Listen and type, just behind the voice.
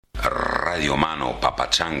Radio Mano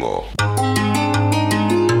Papachango.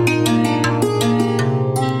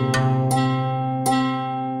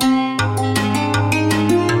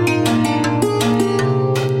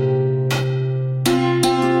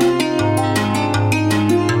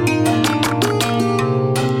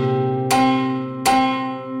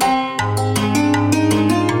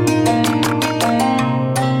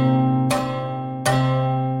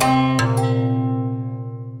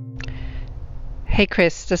 Hey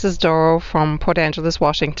Chris, this is Doro from Port Angeles,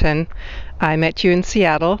 Washington. I met you in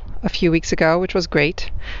Seattle a few weeks ago, which was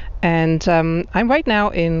great. And I'm right now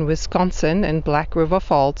in Wisconsin, in Black River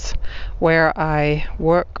Falls, where I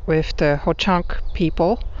work with the Ho-Chunk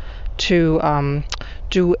people to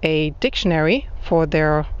do a dictionary for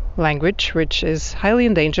their language, which is highly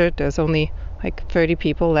endangered. There's only like 30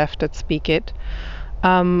 people left that speak it.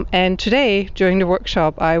 And today, during the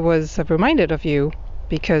workshop, I was reminded of you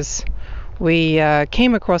because we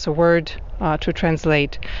came across a word to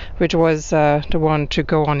translate, which was the one to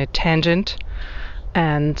go on a tangent.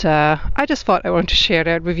 And I just thought I wanted to share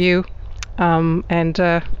that with you and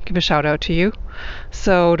give a shout out to you.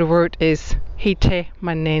 So the word is hite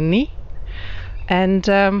maneni. And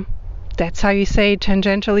that's how you say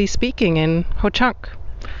tangentially speaking in Ho-Chunk.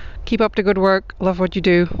 Keep up the good work. Love what you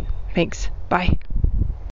do. Thanks. Bye.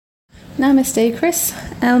 Namaste, Chris.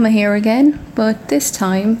 Elma here again, but this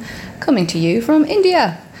time coming to you from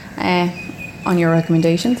India on your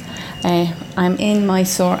recommendations. I'm in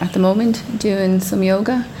Mysore at the moment doing some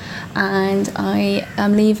yoga, and I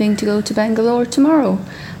am leaving to go to Bangalore tomorrow.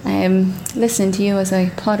 Listening to you as I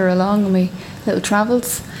potter along on my little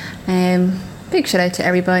travels. Big shout out to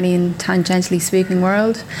everybody in tangentially speaking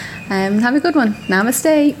world. Have a good one.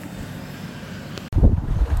 Namaste.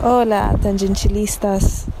 Hola,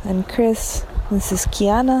 tangentialistas and Chris. This is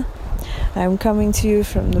Kiana. I'm coming to you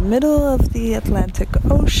from the middle of the Atlantic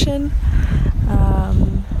Ocean.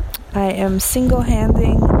 I am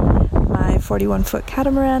single-handing my 41-foot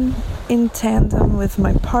catamaran in tandem with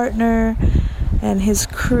my partner and his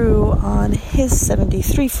crew on his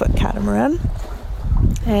 73-foot catamaran.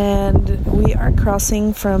 And we are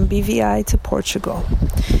crossing from BVI to Portugal.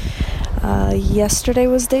 Yesterday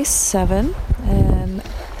was day 7, and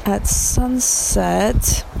at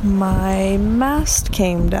sunset, my mast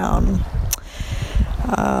came down.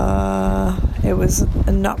 It was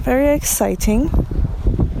not very exciting.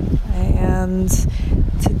 And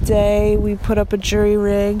today we put up a jury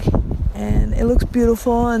rig, and it looks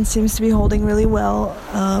beautiful and seems to be holding really well.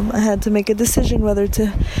 I had to make a decision whether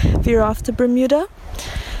to veer off to Bermuda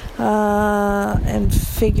and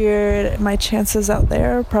figure my chances out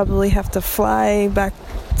there. Probably have to fly back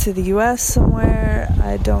to the US somewhere,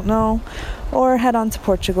 I don't know, or head on to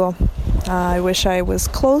Portugal. I wish I was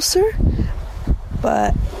closer,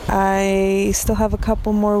 but I still have a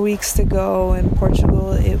couple more weeks to go, and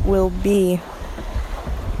Portugal it will be.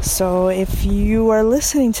 So if you are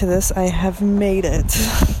listening to this, I have made it.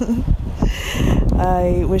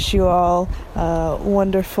 I wish you all a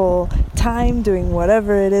wonderful time doing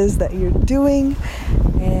whatever it is that you're doing,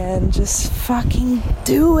 and just fucking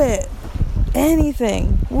do it.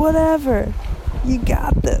 Anything, whatever. You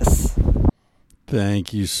got this.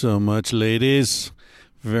 Thank you so much, ladies.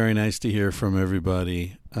 Very nice to hear from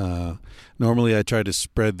everybody. Normally I try to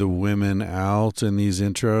spread the women out in these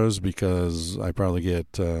intros because I probably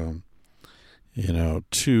get, 2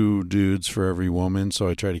 dudes for every woman. So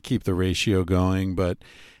I try to keep the ratio going. But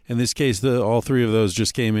in this case, all 3 of those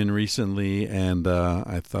just came in recently, and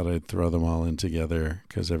I thought I'd throw them all in together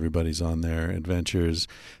because everybody's on their adventures.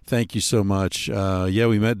 Thank you so much.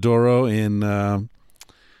 We met Doro in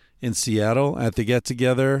Seattle at the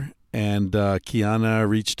get-together, and Kiana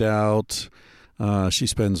reached out. She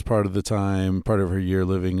spends part of her year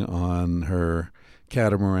living on her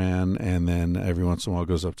catamaran, and then every once in a while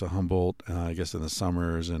goes up to Humboldt, I guess in the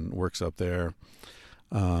summers, and works up there,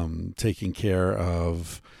 taking care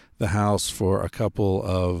of the house for a couple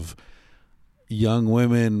of young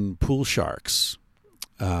women pool sharks.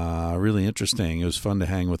 Really interesting. It was fun to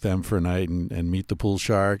hang with them for a night and meet the pool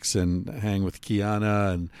sharks and hang with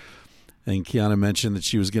Kiana. And Kiana mentioned that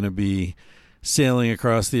she was going to be sailing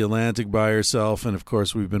across the Atlantic by herself, and of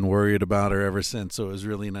course we've been worried about her ever since. So it was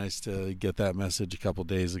really nice to get that message a couple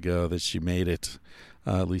days ago that she made it,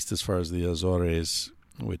 at least as far as the Azores,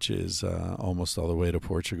 which is almost all the way to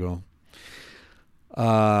Portugal.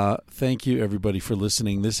 Thank you everybody for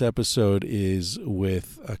listening. This episode is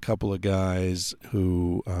with a couple of guys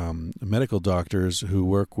who medical doctors who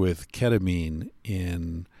work with ketamine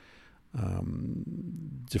in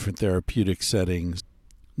different therapeutic settings.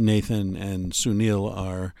 Nathan and Sunil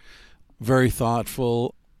are very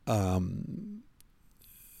thoughtful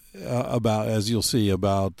about, as you'll see,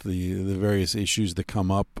 about the various issues that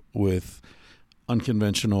come up with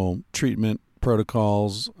unconventional treatment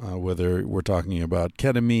protocols, whether we're talking about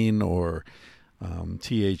ketamine or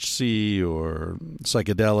THC or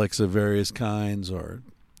psychedelics of various kinds or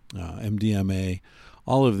MDMA.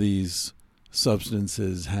 All of these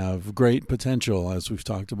substances have great potential, as we've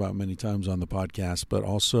talked about many times on the podcast, but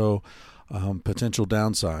also potential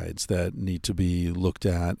downsides that need to be looked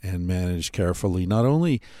at and managed carefully, not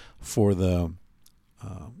only for the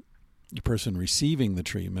person receiving the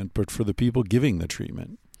treatment, but for the people giving the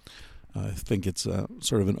treatment. I think it's a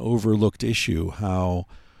sort of an overlooked issue how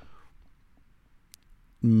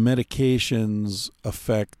medications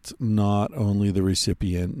affect not only the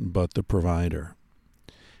recipient but the provider.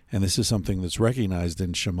 And this is something that's recognized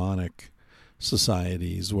in shamanic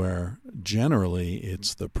societies where generally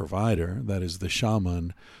it's the provider, that is the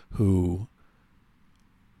shaman, who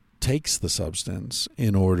takes the substance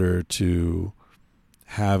in order to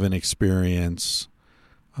have an experience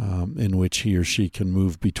in which he or she can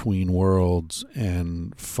move between worlds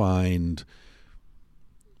and find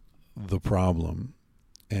the problem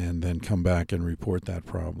and then come back and report that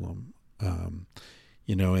problem. And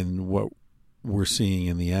what we're seeing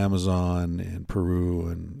in the Amazon and Peru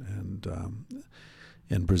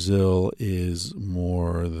and Brazil is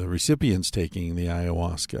more the recipients taking the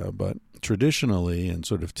ayahuasca, but traditionally and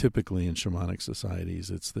sort of typically in shamanic societies,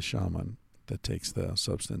 it's the shaman that takes the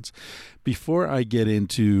substance. Before I get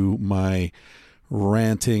into my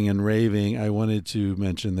ranting and raving, I wanted to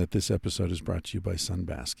mention that this episode is brought to you by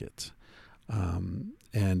Sunbasket.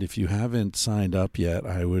 And if you haven't signed up yet,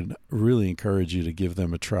 I would really encourage you to give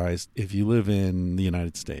them a try. If you live in the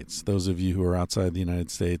United States, those of you who are outside the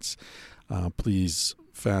United States, please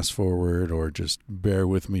fast forward or just bear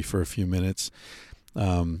with me for a few minutes.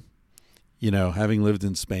 Having lived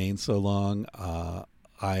in Spain so long,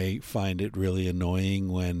 I find it really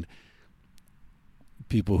annoying when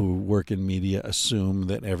people who work in media assume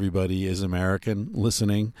that everybody is American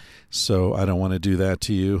listening. So I don't want to do that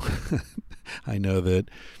to you. I know that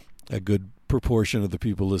a good proportion of the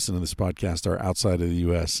people listening to this podcast are outside of the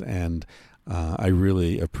U.S., and I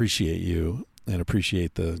really appreciate you and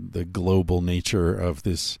appreciate the global nature of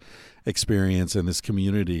this experience and this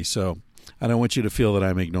community. So I don't want you to feel that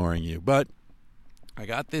I'm ignoring you. But I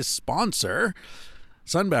got this sponsor,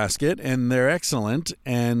 Sunbasket, and they're excellent.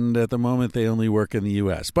 And at the moment, they only work in the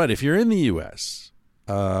U.S. But if you're in the U.S.,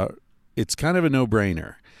 it's kind of a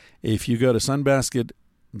no-brainer. If you go to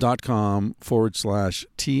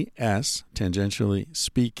sunbasket.com/TS, tangentially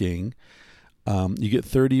speaking, you get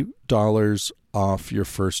 $30 off your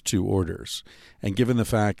first 2 orders. And given the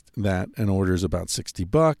fact that an order is about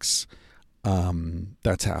 $60,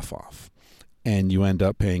 that's half off. And you end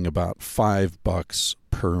up paying about $5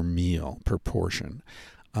 per meal, per portion.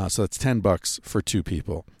 So that's $10 for 2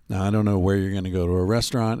 people. Now, I don't know where you're going to go to a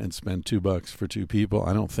restaurant and spend $2 for 2 people.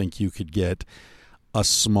 I don't think you could get a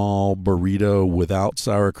small burrito without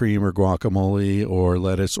sour cream or guacamole or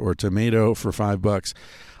lettuce or tomato for $5.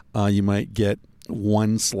 You might get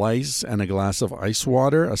 1 slice and a glass of ice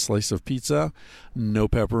water, a slice of pizza, no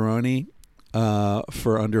pepperoni,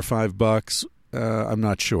 for under $5. I'm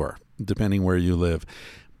not sure, depending where you live.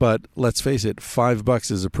 But let's face it,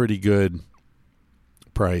 $5 is a pretty good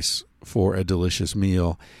price for a delicious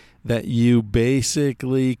meal that you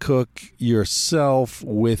basically cook yourself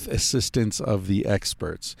with assistance of the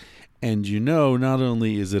experts. And not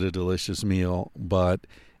only is it a delicious meal, but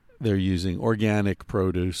they're using organic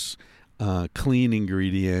produce, clean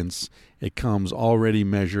ingredients. It comes already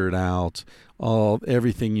measured out.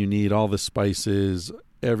 Everything you need, all the spices,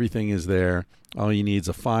 everything is there. All you need is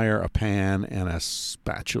a fire, a pan, and a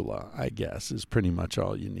spatula, I guess, is pretty much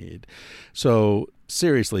all you need. So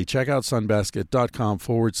seriously, check out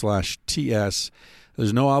sunbasket.com/TS.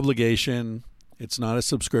 There's no obligation. It's not a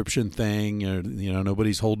subscription thing.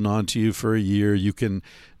 Nobody's holding on to you for a year. You can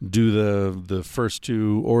do the first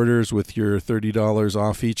 2 orders with your $30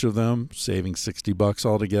 off each of them, saving $60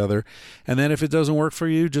 altogether. And then if it doesn't work for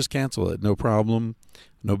you, just cancel it. No problem.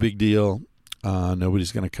 No big deal.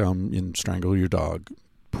 Nobody's going to come and strangle your dog.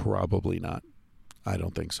 Probably not. I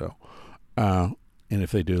don't think so. And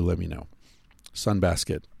if they do, let me know.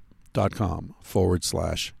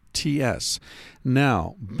 sunbasket.com/TS.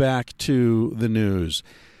 Now, back to the news.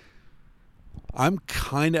 I'm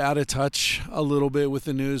kind of out of touch a little bit with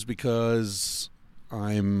the news because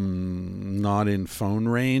I'm not in phone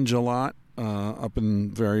range a lot up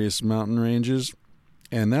in various mountain ranges,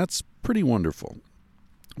 and that's pretty wonderful.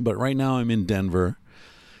 But right now I'm in Denver,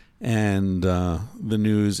 and the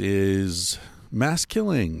news is mass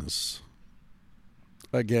killings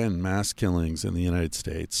again, mass killings in the United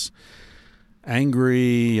States.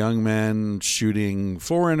 Angry young men shooting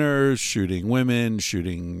foreigners, shooting women,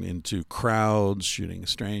 shooting into crowds, shooting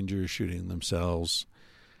strangers, shooting themselves.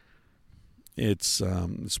 It's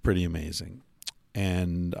pretty amazing.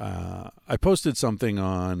 And I posted something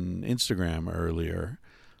on Instagram earlier,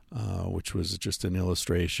 which was just an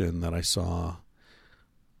illustration that I saw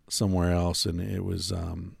somewhere else, and it was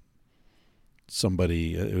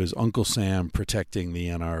it was Uncle Sam protecting the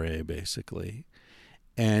NRA, basically.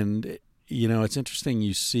 And it's interesting.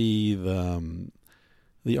 You see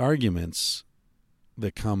the arguments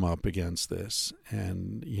that come up against this,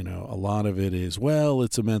 and a lot of it is, well,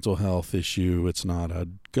 it's a mental health issue, it's not a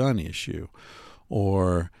gun issue,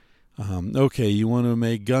 or okay, you want to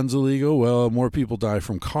make guns illegal? Well, more people die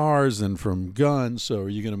from cars than from guns, so are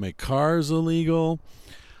you going to make cars illegal?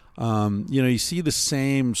 You see the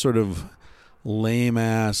same sort of lame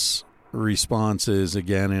ass responses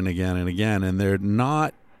again and again and again, and they're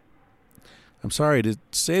not, I'm sorry to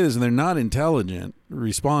say this, they're not intelligent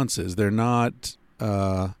responses. They're not,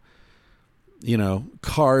 cars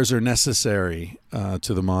are necessary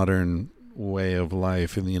to the modern way of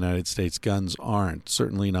life in the United States. Guns aren't,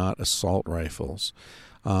 certainly not assault rifles.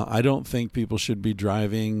 I don't think people should be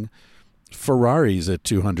driving Ferraris at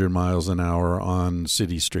 200 miles an hour on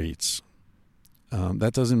city streets.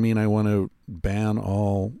 That doesn't mean I want to ban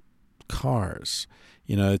all cars.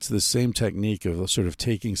 It's the same technique of sort of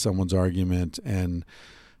taking someone's argument and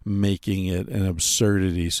making it an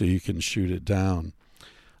absurdity so you can shoot it down.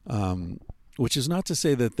 Which is not to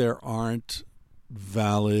say that there aren't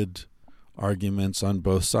valid arguments on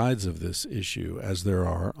both sides of this issue, as there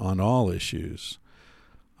are on all issues.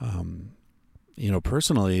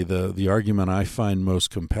 Personally, the argument I find most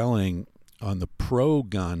compelling on the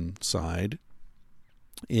pro-gun side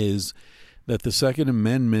is that the Second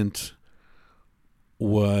Amendment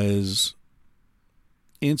was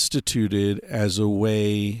instituted as a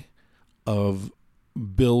way of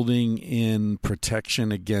building in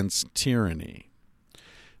protection against tyranny.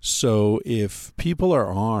 So if people are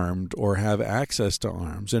armed or have access to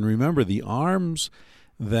arms, and remember, the arms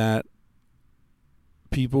that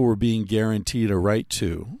people were being guaranteed a right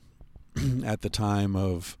to at the time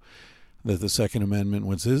of that the Second Amendment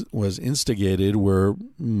was instigated were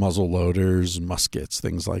muzzle loaders, muskets,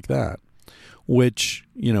 things like that, which,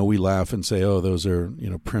 we laugh and say, oh, those are,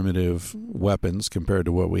 primitive weapons compared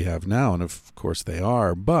to what we have now. And of course they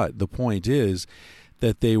are. But the point is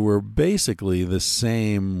that they were basically the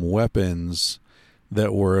same weapons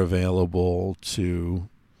that were available to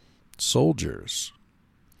soldiers.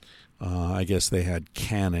 I guess they had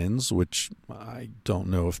cannons, which I don't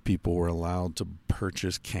know if people were allowed to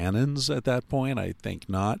purchase cannons at that point. I think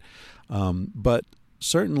not. But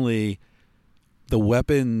certainly the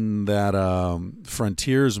weapon that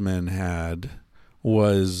frontiersmen had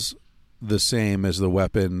was the same as the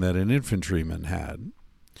weapon that an infantryman had.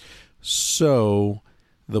 So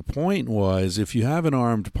the point was, if you have an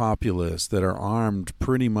armed populace that are armed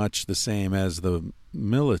pretty much the same as the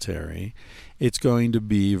military, it's going to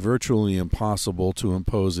be virtually impossible to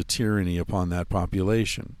impose a tyranny upon that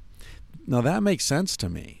population. Now, that makes sense to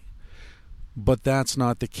me, but that's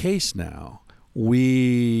not the case now.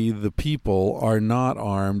 We, the people, are not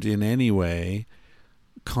armed in any way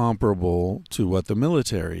comparable to what the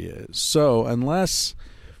military is. So unless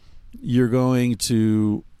you're going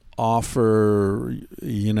to offer,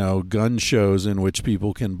 gun shows in which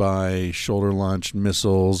people can buy shoulder-launched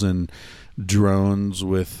missiles and drones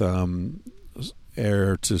with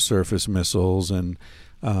air-to-surface missiles and,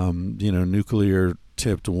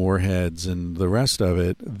 nuclear-tipped warheads and the rest of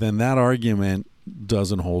it, then that argument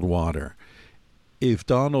doesn't hold water. If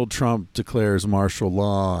Donald Trump declares martial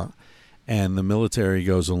law and the military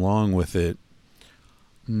goes along with it,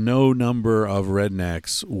 no number of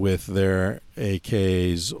rednecks with their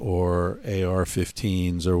AKs or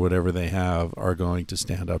AR-15s or whatever they have are going to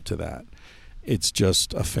stand up to that. It's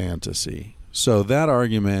just a fantasy. So that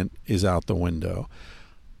argument is out the window.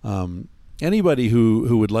 Anybody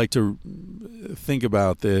who would like to think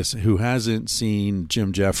about this, who hasn't seen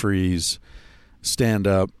Jim Jeffries'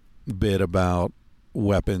 stand-up bit about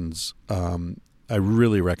weapons, I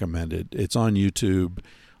really recommend it. It's on YouTube.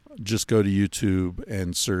 Just go to YouTube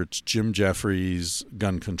and search Jim Jeffries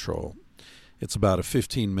gun control. It's about a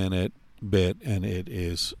 15-minute bit, and it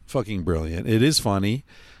is fucking brilliant. It is funny.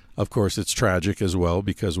 Of course, it's tragic as well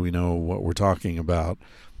because we know what we're talking about.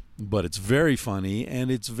 But it's very funny,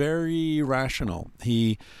 and it's very rational.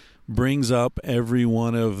 He brings up every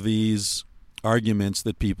one of these arguments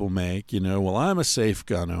that people make, well, I'm a safe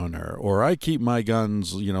gun owner, or I keep my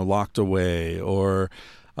guns, locked away, or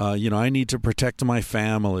I need to protect my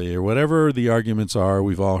family, or whatever the arguments are.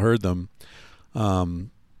 We've all heard them.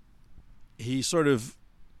 He sort of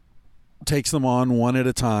takes them on one at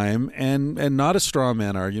a time, and not a straw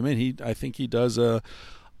man argument. I think he does a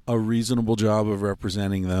reasonable job of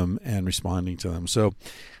representing them and responding to them. So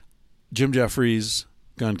Jim Jeffries,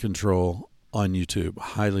 Gun Control on YouTube,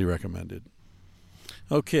 highly recommended.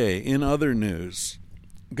 Okay, in other news,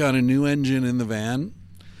 got a new engine in the van.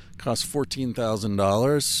 Cost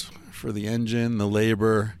 $14,000 for the engine, the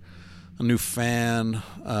labor, a new fan,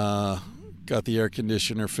 got the air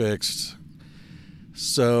conditioner fixed.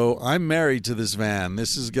 So I'm married to this van.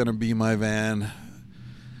 This is going to be my van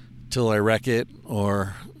till I wreck it,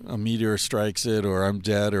 or a meteor strikes it, or I'm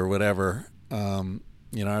dead, or whatever. I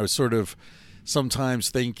was sort of sometimes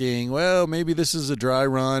thinking, well, maybe this is a dry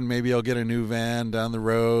run. Maybe I'll get a new van down the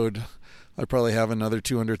road. I probably have another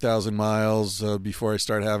 200,000 miles before I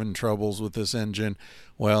start having troubles with this engine.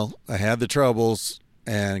 Well, I had the troubles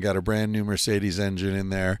and got a brand new Mercedes engine in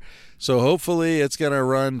there. So hopefully it's going to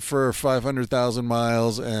run for 500,000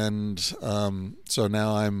 miles. And so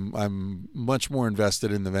now I'm much more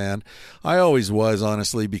invested in the van. I always was,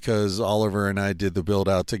 honestly, because Oliver and I did the build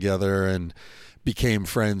out together and became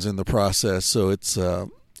friends in the process. So it's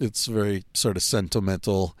very sort of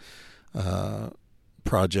sentimental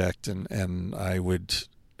project, and I would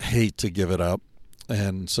hate to give it up,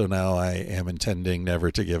 and so now I am intending never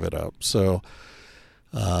to give it up. So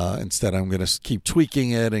instead I'm going to keep tweaking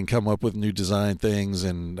it and come up with new design things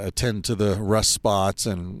and attend to the rust spots,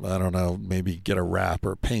 and I don't know, maybe get a wrap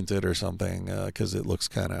or paint it or something, because it looks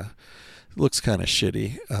kind of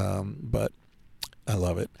shitty, but I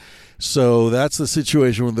love it. So that's the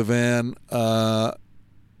situation with the van.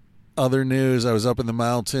 Other news, I was up in the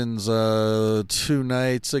mountains 2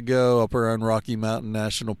 nights ago, up around Rocky Mountain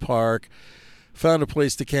National Park. Found a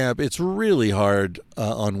place to camp. It's really hard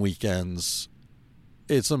on weekends.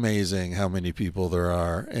 It's amazing how many people there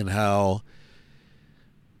are, and how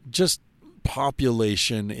just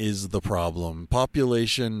population is the problem.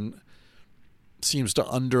 Population seems to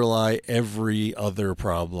underlie every other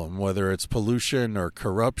problem, whether it's pollution or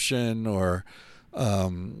corruption or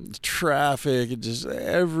traffic. Just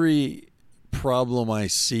every problem I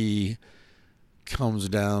see comes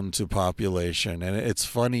down to population. And it's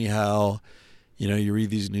funny how, you read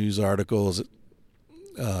these news articles,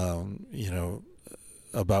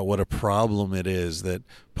 about what a problem it is that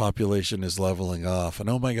population is leveling off. And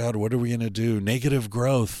oh my God, what are we going to do? Negative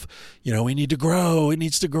growth. We need to grow. It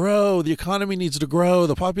needs to grow. The economy needs to grow.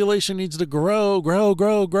 The population needs to grow.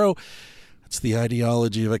 It's the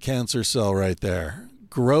ideology of a cancer cell right there.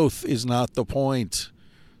 Growth is not the point.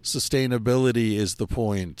 Sustainability is the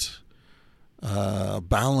point.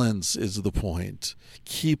 Balance is the point.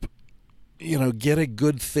 Get a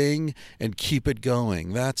good thing and keep it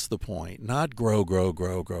going. That's the point. Not grow.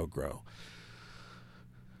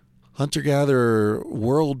 Hunter-gatherer,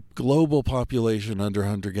 global population under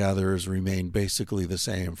hunter-gatherers remained basically the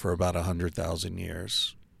same for about 100,000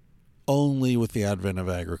 years. Only with the advent of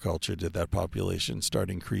agriculture did that population start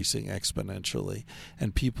increasing exponentially.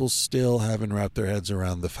 And people still haven't wrapped their heads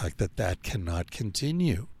around the fact that that cannot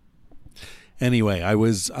continue. Anyway, I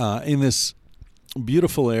was in this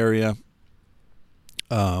beautiful area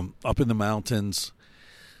up in the mountains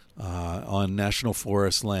on national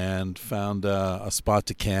forest land, found a spot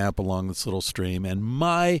to camp along this little stream, and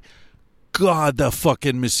my God, the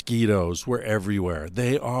fucking mosquitoes were everywhere.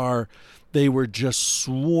 They were just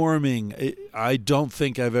swarming. I don't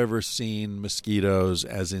think I've ever seen mosquitoes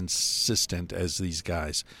as insistent as these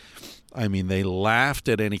guys. I mean, they laughed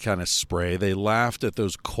at any kind of spray. They laughed at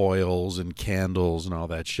those coils and candles and all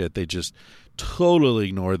that shit. They just totally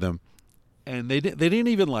ignored them. And they didn't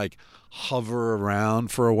even like hover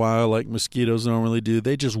around for a while like mosquitoes normally do.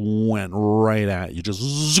 They just went right at you, just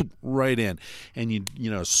zoop right in, and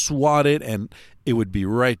you swat it, and it would be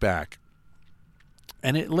right back.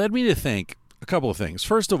 And it led me to think a couple of things.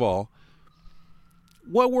 First of all,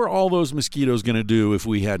 what were all those mosquitoes going to do if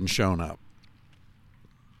we hadn't shown up?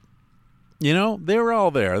 They were all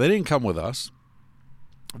there. They didn't come with us.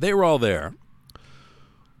 They were all there.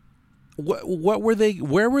 What were they?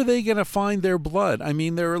 Where were they going to find their blood? I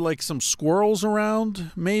mean, there were like some squirrels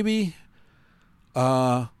around, maybe.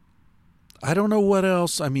 I don't know what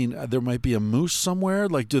else. I mean, there might be a moose somewhere.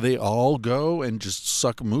 Like, do they all go and just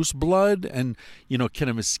suck moose blood? And, can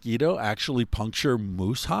a mosquito actually puncture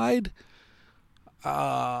moose hide?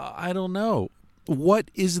 I don't know.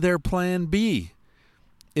 What is their plan B?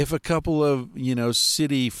 If a couple of,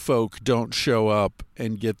 city folk don't show up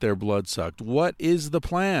and get their blood sucked, what is the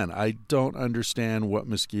plan? I don't understand what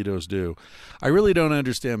mosquitoes do. I really don't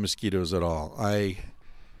understand mosquitoes at all.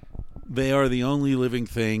 they are the only living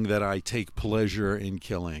thing that I take pleasure in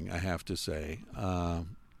killing, I have to say.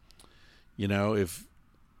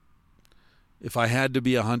 If I had to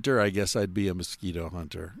be a hunter, I guess I'd be a mosquito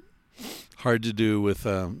hunter. Hard to do with,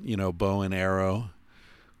 bow and arrow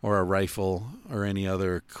or a rifle or any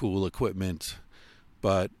other cool equipment,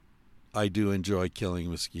 but I do enjoy killing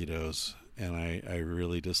mosquitoes, and I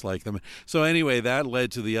really dislike them. So anyway, that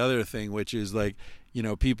led to the other thing, which is like,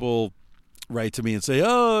 people write to me and say,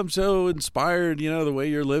 "Oh, I'm so inspired, the way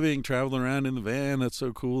you're living, traveling around in the van. That's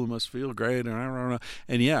so cool. It must feel great." And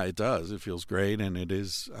yeah, it does. It feels great, and it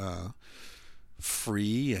is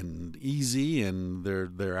free and easy, and there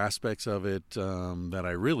are aspects of it that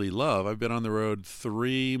I really love. I've been on the road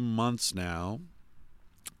 3 months now,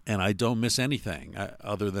 and I don't miss anything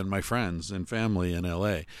other than my friends and family in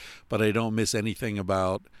LA. But I don't miss anything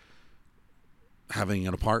about having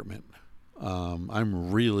an apartment.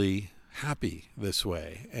 I'm really happy this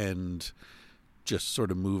way, and just sort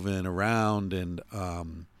of moving around and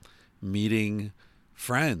meeting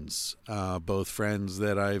friends, both friends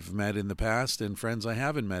that I've met in the past and friends I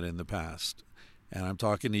haven't met in the past. And I'm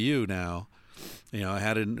talking to you now.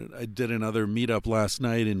 I did another meetup last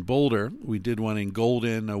night in Boulder. We did one in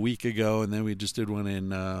Golden a week ago, and then we just did one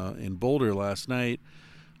in Boulder last night.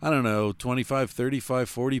 I don't know, 25, 35,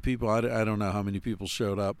 40 people. I don't know how many people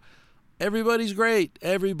showed up. Everybody's great.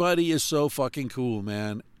 Everybody is so fucking cool,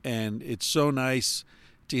 man. And it's so nice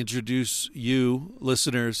to introduce you,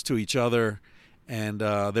 listeners, to each other. And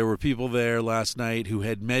there were people there last night who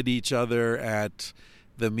had met each other at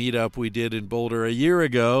the meetup we did in Boulder a year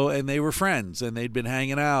ago, and they were friends, and they'd been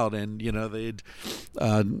hanging out, and they'd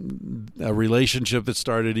a relationship that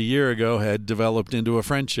started a year ago had developed into a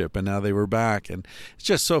friendship, and now they were back. And it's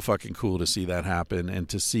just so fucking cool to see that happen, and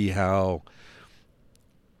to see how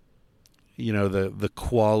the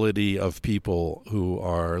quality of people who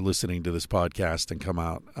are listening to this podcast and come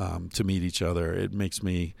out to meet each other. It makes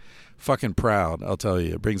me fucking proud, I'll tell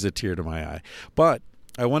you. It brings a tear to my eye. But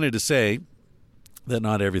I wanted to say that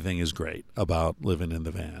not everything is great about living in the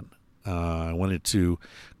van. I wanted to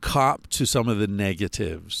cop to some of the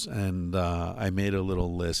negatives, and I made a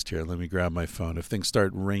little list here. Let me grab my phone. If things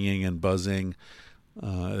start ringing and buzzing,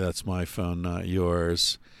 that's my phone, not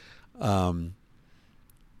yours.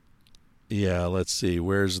 Yeah, let's see.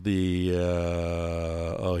 Where's the...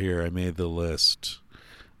 here, I made the list.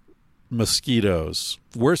 Mosquitoes.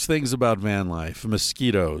 Worst things about van life.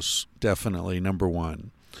 Mosquitoes, definitely, number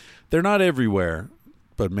one. They're not everywhere,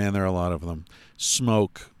 but man, there are a lot of them.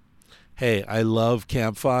 Smoke. Hey, I love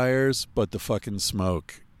campfires, but the fucking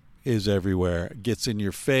smoke is everywhere. Gets in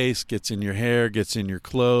your face, gets in your hair, gets in your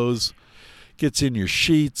clothes, gets in your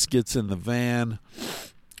sheets, gets in the van.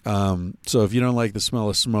 So if you don't like the smell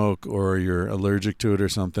of smoke, or you're allergic to it or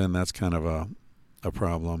something, that's kind of a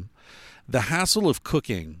problem. The hassle of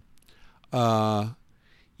cooking. I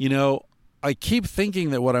keep thinking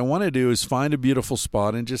that what I want to do is find a beautiful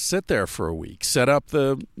spot and just sit there for a week. Set up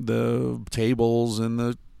the tables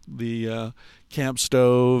and the camp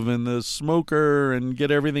stove and the smoker, and get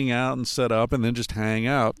everything out and set up, and then just hang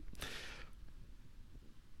out.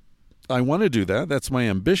 I want to do that. That's my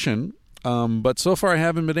ambition. But so far I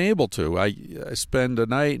haven't been able to. I spend a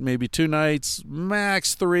night, maybe 2 nights,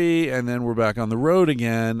 max 3, and then we're back on the road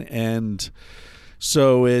again. And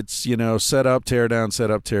so it's, set up, tear down, set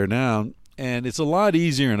up, tear down. And it's a lot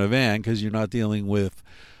easier in a van because you're not dealing with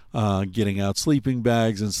getting out sleeping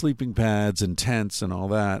bags and sleeping pads and tents and all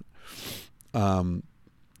that.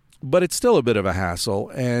 But it's still a bit of a hassle.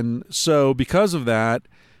 And so because of that,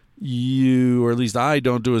 or at least I,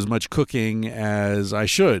 don't do as much cooking as I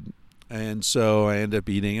should. And so I end up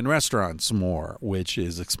eating in restaurants more, which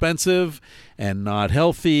is expensive and not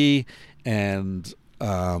healthy, and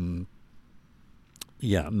not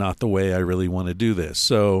the way I really want to do this.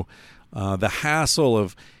 So the hassle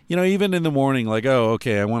of, even in the morning, like, oh,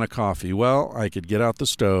 okay, I want a coffee. Well, I could get out the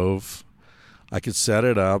stove. I could set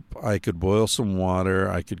it up. I could boil some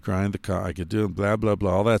water. I could grind the coffee. I could do blah, blah,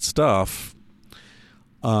 blah, all that stuff.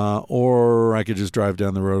 Or I could just drive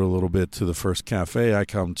down the road a little bit to the first cafe I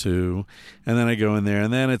come to, and then I go in there,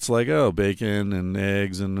 and then it's like, oh, bacon and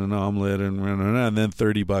eggs and an omelet, and then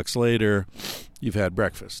 $30 later, you've had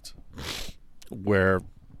breakfast, where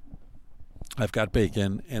I've got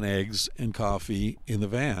bacon and eggs and coffee in the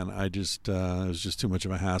van. It was just too much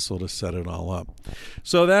of a hassle to set it all up.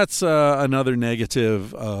 So that's another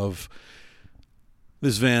negative of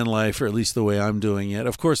this van life, or at least the way I'm doing it.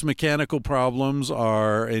 Of course, mechanical problems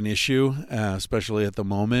are an issue, especially at the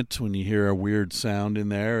moment. When you hear a weird sound in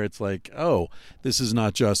there, it's like, oh, this is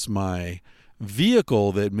not just my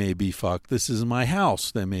vehicle that may be fucked. This is my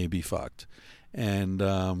house that may be fucked. And,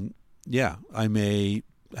 yeah, I may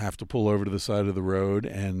have to pull over to the side of the road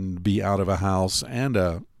and be out of a house and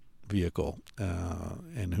a vehicle,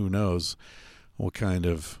 and who knows what kind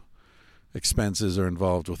of expenses are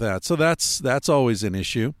involved with that. So that's always an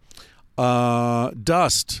issue.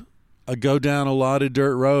 Dust. I go down a lot of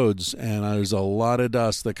dirt roads, and there's a lot of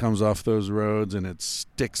dust that comes off those roads, and it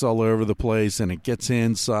sticks all over the place, and it gets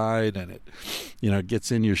inside, and it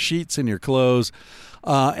gets in your sheets and your clothes.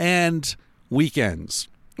 And weekends,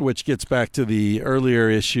 which gets back to the earlier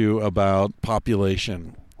issue about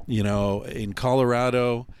population. In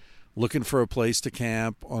Colorado, looking for a place to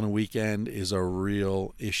camp on a weekend is a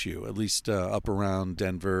real issue, at least up around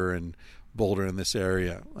Denver and Boulder in this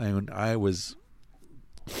area. And I was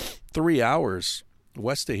 3 hours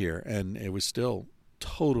west of here, and it was still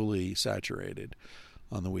totally saturated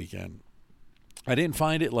on the weekend. I didn't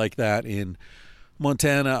find it like that in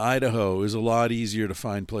Montana, Idaho. It was a lot easier to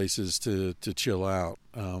find places to chill out.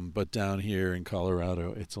 But down here in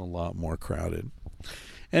Colorado, it's a lot more crowded.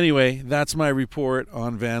 Anyway, that's my report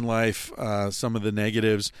on van life. Some of the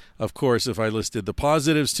negatives. Of course, if I listed the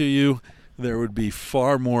positives to you, there would be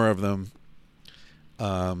far more of them.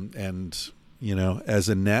 As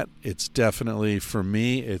a net, it's definitely, for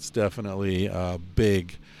me, it's definitely a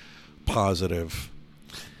big positive.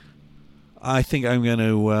 I think I'm going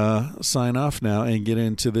to sign off now and get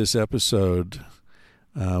into this episode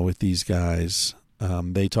with these guys.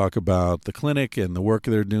 They talk about the clinic and the work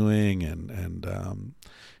they're doing, and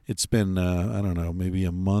it's been, I don't know, maybe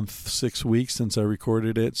a month, 6 weeks since I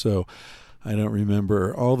recorded it, so I don't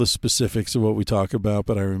remember all the specifics of what we talk about,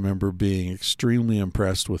 but I remember being extremely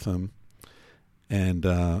impressed with them, and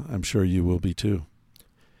I'm sure you will be too.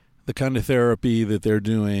 The kind of therapy that they're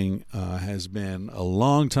doing has been a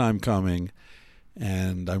long time coming,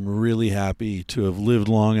 and I'm really happy to have lived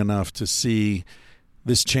long enough to see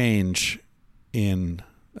this change in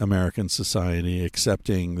American society,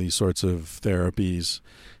 accepting these sorts of therapies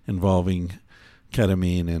involving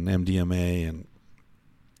ketamine and MDMA and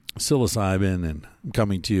psilocybin. And I'm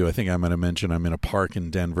coming to you, I think I'm going to mention I'm in a park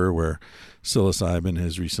in Denver where psilocybin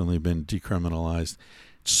has recently been decriminalized.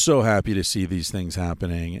 So happy to see these things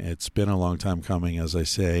happening. It's been a long time coming, as I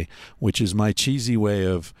say, which is my cheesy way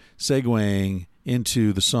of segueing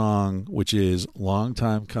into the song, which is Long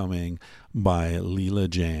Time Coming by Leela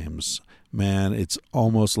James. Man, it's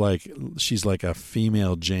almost like she's like a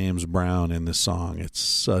female James Brown in this song. It's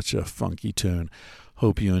such a funky tune.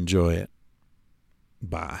 Hope you enjoy it.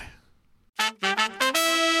 Bye.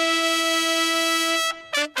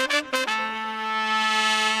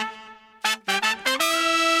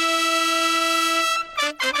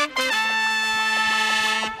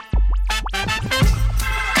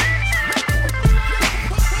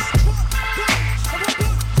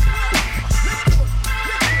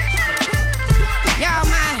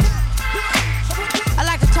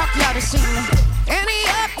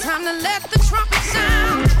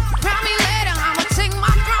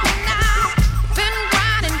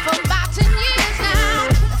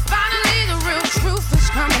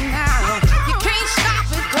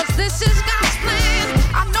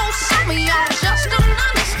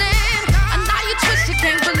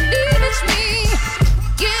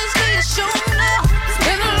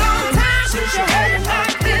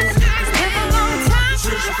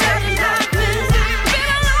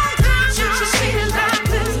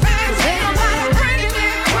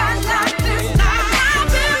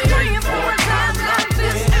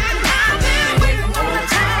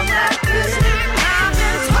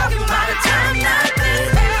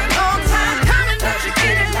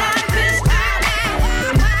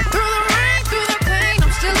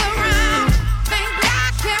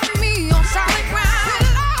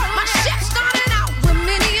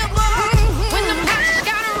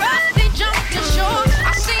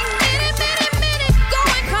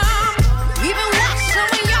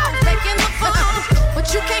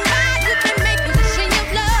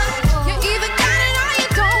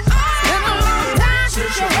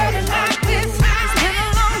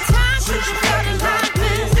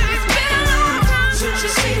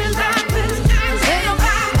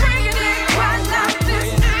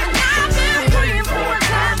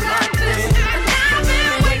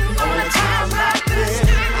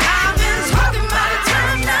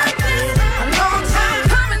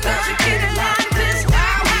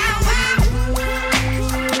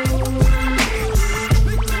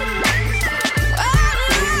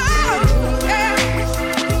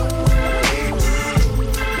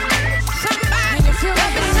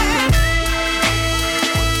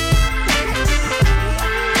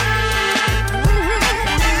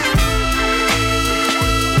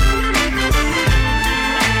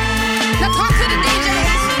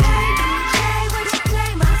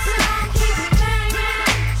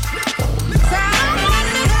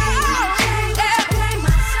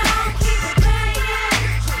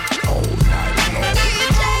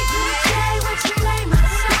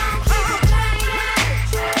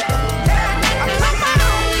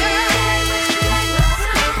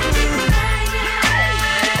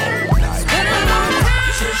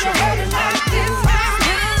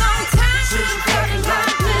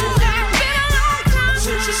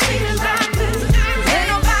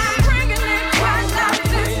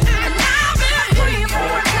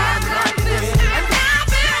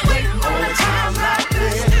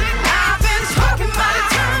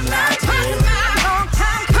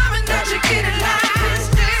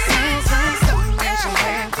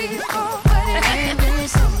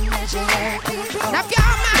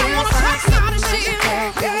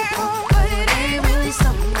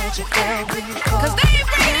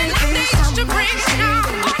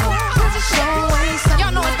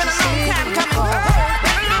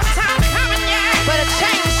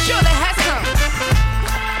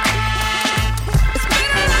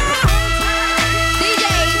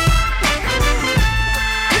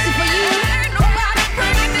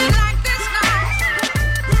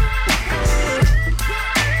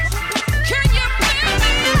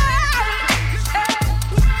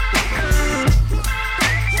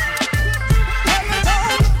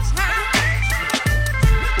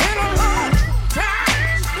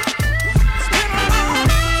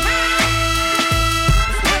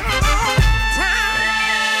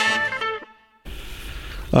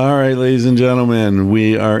 All right, ladies and gentlemen,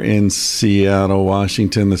 we are in Seattle,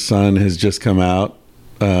 Washington. The sun has just come out.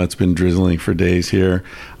 It's been drizzling for days here.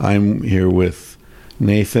 I'm here with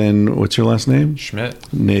Nathan. What's your last name?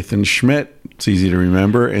 Schmidt. Nathan Schmidt. It's easy to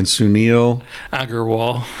remember. And Sunil.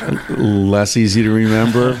 Agarwal. Less easy to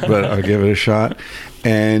remember, but I'll give it a shot.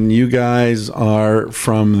 And you guys are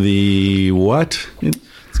from the what?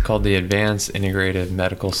 It's called the Advanced Integrative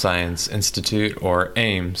Medical Science Institute, or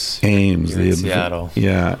AIMS. AIMS, in Seattle.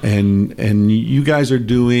 Yeah, and you guys are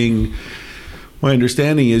doing. My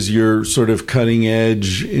understanding is you're sort of cutting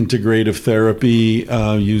edge integrative therapy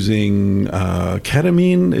using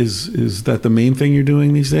ketamine. Is that the main thing you're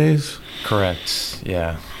doing these days? Correct.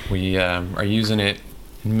 Yeah, we are using it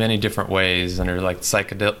in many different ways under like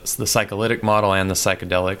the psycholytic model and the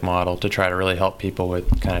psychedelic model to try to really help people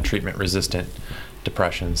with kind of treatment resistant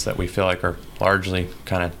depressions that we feel like are largely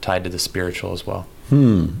kind of tied to the spiritual as well.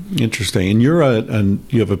 Interesting. And you're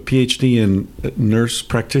you have a PhD in nurse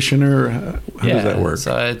practitioner. How does that work?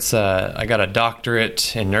 So it's I got a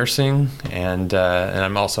doctorate in nursing, and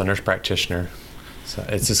I'm also a nurse practitioner. So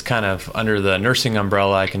it's just kind of under the nursing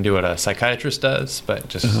umbrella. I can do what a psychiatrist does, but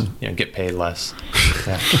just get paid less.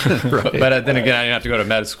 Yeah. Right. But then again, I didn't have to go to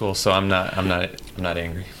med school, so I'm not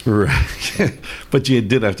angry. Right. But you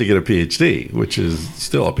did have to get a PhD, which is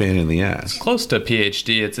still a pain in the ass. Close to a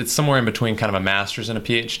PhD. It's somewhere in between kind of a master's and a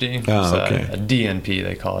PhD. Oh, okay. A DNP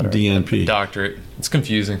they call it. DNP. A doctorate. It's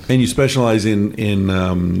confusing. And you specialize in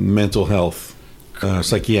mental health.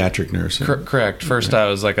 Psychiatric nursing. Correct. First, I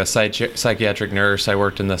was like a psychiatric nurse. I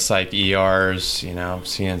worked in the psych ERs,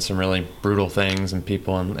 seeing some really brutal things and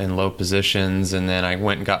people in low positions. And then I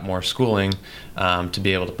went and got more schooling to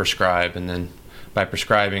be able to prescribe. And then by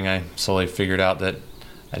prescribing, I slowly figured out that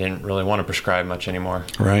I didn't really want to prescribe much anymore.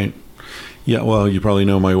 Right. Yeah, well, you probably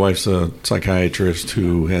know my wife's a psychiatrist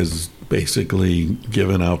who has basically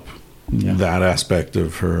given up that aspect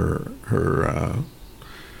of her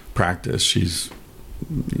practice.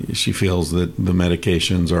 She feels that the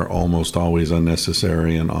medications are almost always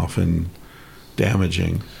unnecessary and often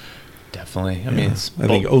damaging. Definitely. I mean, I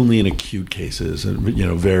think only in acute cases,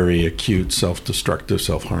 very acute, self-destructive,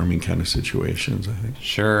 self-harming kind of situations, I think.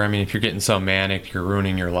 Sure. I mean, if you're getting so manic, you're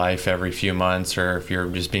ruining your life every few months, or if you're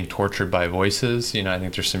just being tortured by voices, I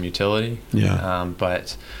think there's some utility. Yeah.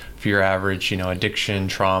 But for your average, addiction,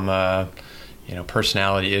 trauma,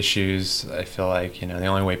 personality issues, I feel like, the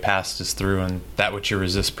only way past is through, and that which you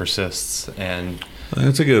resist persists. And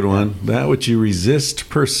that's a good one. That which you resist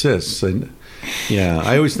persists. And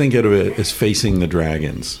I always think of it as facing the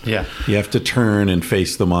dragons. Yeah. You have to turn and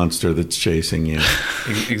face the monster that's chasing you.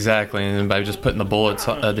 Exactly. And by just putting the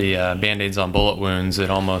Band-Aids on bullet wounds, it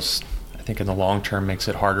almost, I think in the long term, makes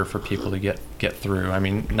it harder for people to get through. I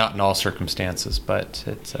mean, not in all circumstances, but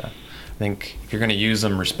it's I think if you're going to use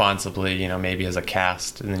them responsibly, maybe as a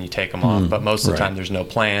cast, and then you take them off. But most of the time, there's no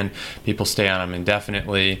plan. People stay on them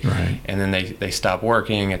indefinitely, and then they stop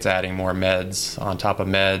working. It's adding more meds on top of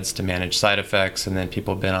meds to manage side effects, and then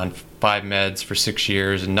people have been on 5 meds for 6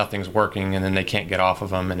 years, and nothing's working, and then they can't get off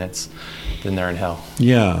of them, and then they're in hell.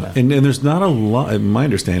 Yeah. And there's not a lot. My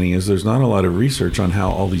understanding is there's not a lot of research on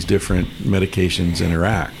how all these different medications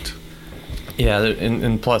interact. Yeah,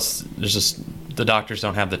 and plus there's just the doctors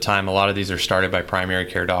don't have the time. A lot of these are started by primary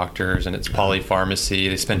care doctors, and it's polypharmacy.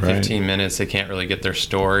 They spend 15 minutes. They can't really get their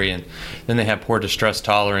story, and then they have poor distress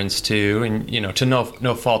tolerance too. And to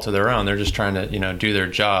no fault of their own, they're just trying to do their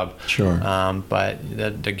job. Sure. But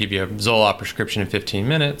they give you a Zoloft prescription in 15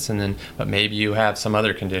 minutes, but maybe you have some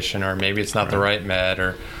other condition, or maybe it's not the right med,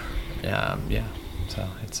 or So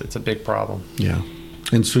it's a big problem. Yeah.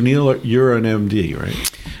 And Sunil, you're an MD,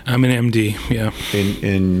 right? I'm an MD, yeah.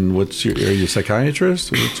 And are you a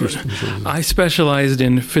psychiatrist? Or what's your specialty? I specialized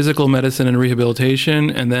in physical medicine and rehabilitation,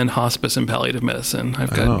 and then hospice and palliative medicine.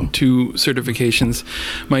 I've got 2 certifications.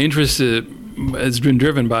 My interest has been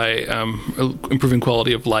driven by improving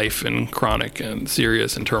quality of life in chronic and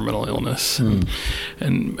serious and terminal illness. And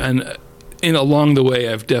along the way,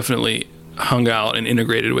 I've definitely hung out and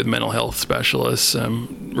integrated with mental health specialists,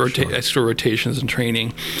 extra rotations and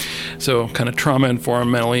training. So kind of trauma-informed,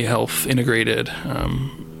 mentally health integrated,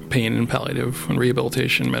 pain and palliative and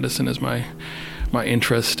rehabilitation medicine is my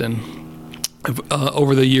interest. And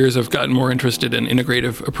over the years, I've gotten more interested in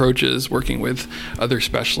integrative approaches, working with other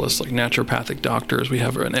specialists like naturopathic doctors. We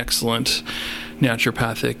have an excellent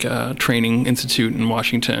naturopathic training institute in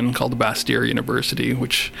Washington called the Bastyr University,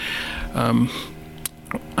 which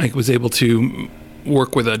I was able to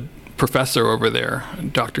work with a professor over there,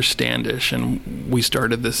 Dr. Standish, and we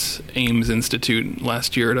started this AIMS Institute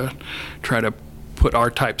last year to try to put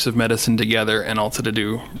our types of medicine together and also to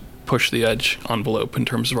do push the edge envelope in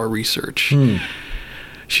terms of our research.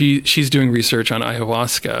 She's doing research on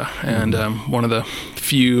ayahuasca, and one of the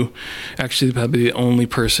few, actually probably the only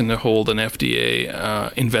person to hold an FDA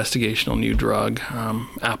investigational new drug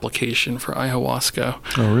application for ayahuasca.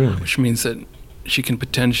 Oh, really? Which means that she can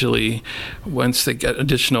potentially, once they get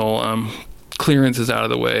additional clearances out of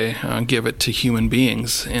the way, give it to human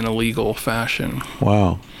beings in a legal fashion.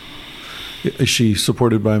 Wow. Is she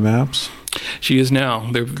supported by MAPS? She is now.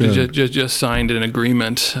 They just signed an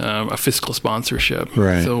agreement, a fiscal sponsorship,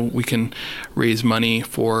 right, so we can raise money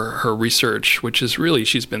for her research, which is really,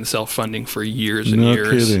 she's been self-funding for years and no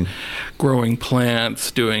years. Kidding. Growing plants,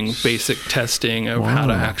 doing basic testing of how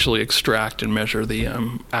to actually extract and measure the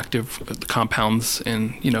active compounds,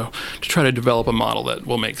 and to try to develop a model that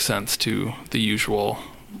will make sense to the usual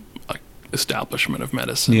establishment of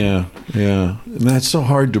medicine. Yeah. And that's so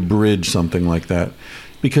hard to bridge something like that,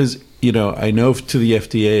 because I know to the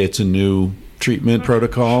FDA it's a new treatment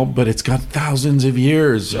protocol, but it's got thousands of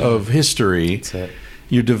years of history. That's it.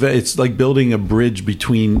 It's like building a bridge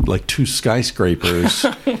between like two skyscrapers,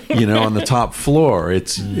 on the top floor.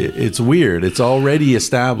 It's weird. It's already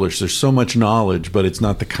established. There's so much knowledge, but it's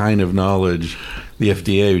not the kind of knowledge the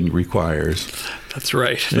FDA requires. That's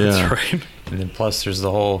right. Yeah. That's right. And then plus there's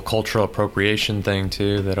the whole cultural appropriation thing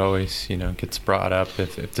too that always, gets brought up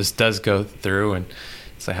if this does go through, and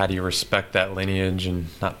so how do you respect that lineage and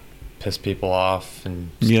not piss people off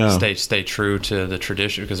and stay true to the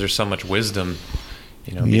tradition, because there's so much wisdom,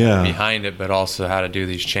 behind it, but also how to do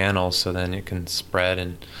these channels so then it can spread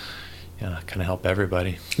and kind of help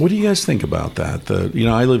everybody. What do you guys think about that?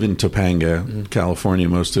 I live in Topanga, California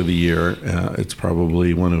most of the year. It's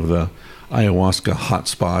probably one of the ayahuasca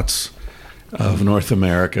hotspots of North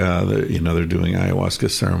America. They're doing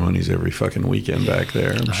ayahuasca ceremonies every fucking weekend back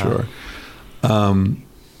there, I'm sure.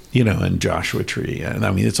 And Joshua Tree. And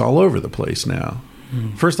I mean, it's all over the place now.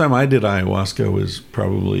 First time I did ayahuasca was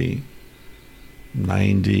probably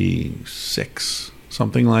 96,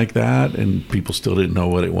 something like that. And people still didn't know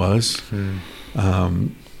what it was. But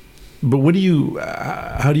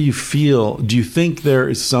how do you feel? Do you think there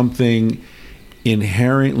is something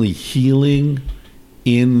inherently healing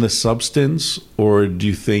in the substance, or do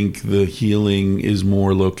you think the healing is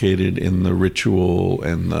more located in the ritual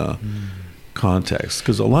and the context?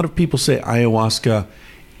 Because a lot of people say ayahuasca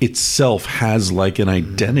itself has like an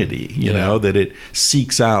identity, that it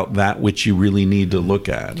seeks out that which you really need to look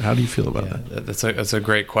at. How do you feel about that? That's a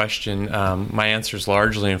great question. My answer is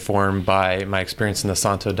largely informed by my experience in the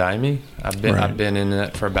Santo Daime. I've been in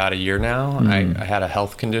it for about a year now. I had a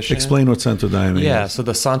health condition. Explain what Santo Daime is. Yeah, so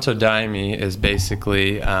the Santo Daime is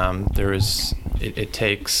basically it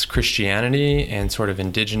takes Christianity and sort of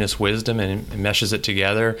indigenous wisdom and it meshes it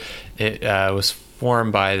together. It was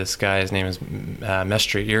formed by this guy. His name is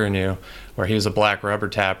Mestre Iranu, where he was a black rubber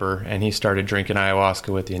tapper, and he started drinking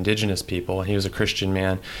ayahuasca with the indigenous people. And he was a Christian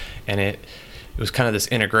man, and it was kind of this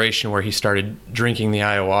integration where he started drinking the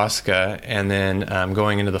ayahuasca and then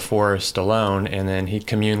going into the forest alone, and then he'd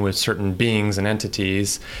commune with certain beings and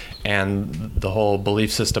entities. And the whole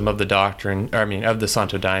belief system of the of the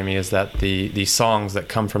Santo Daime is that the songs that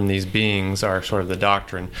come from these beings are sort of the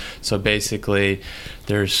doctrine. So basically,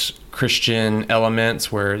 there's Christian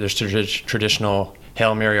elements where there's traditional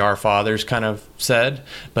Hail Mary, Our Fathers kind of said,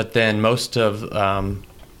 but then most of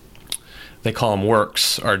they call them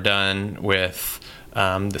works are done with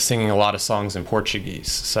the singing a lot of songs in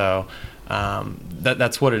Portuguese. So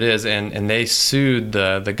that's what it is, and they sued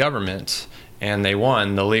the government. And they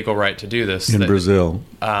won the legal right to do this. In Brazil.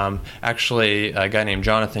 Actually, a guy named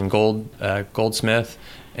Jonathan Goldsmith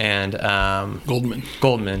and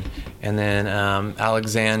Goldman. And then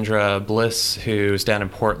Alexandra Bliss, who's down in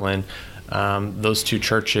Portland. Those two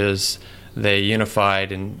churches, they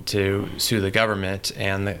unified to sue the government,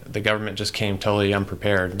 and the government just came totally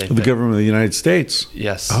unprepared. The government of the United States?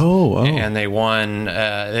 Yes. Oh. And they won. They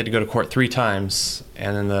had to go to court 3 times,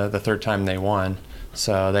 and then the third time they won.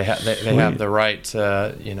 So they have the right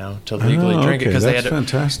to legally drink it, because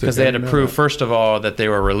they had to prove first of all that they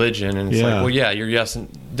were a religion, and it's like, well, yeah, you're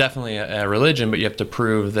definitely a religion, but you have to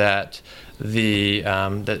prove that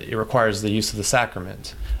that it requires the use of the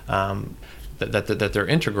sacrament, that they're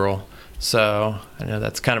integral. So I know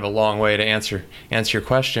that's kind of a long way to answer your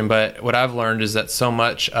question, but what I've learned is that so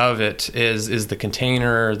much of it is the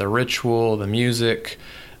container, the ritual, the music.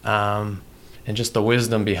 And just the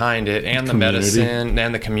wisdom behind it, and the medicine,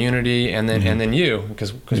 and the community, and then you,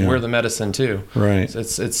 because we're the medicine too. Right. So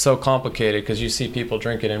it's so complicated, because you see people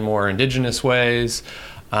drink it in more indigenous ways,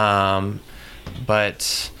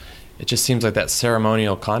 but it just seems like that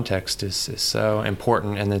ceremonial context is so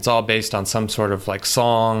important, and it's all based on some sort of like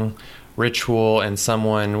song, ritual, and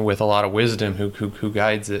someone with a lot of wisdom who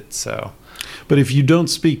guides it. So, but if you don't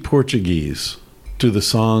speak Portuguese, do the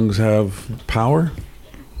songs have power?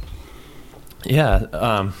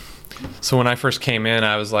 Yeah. So when I first came in,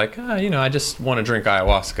 I was like, I just want to drink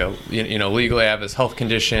ayahuasca. Legally, I have this health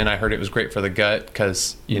condition. I heard it was great for the gut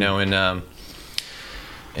because,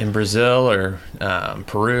 in Brazil or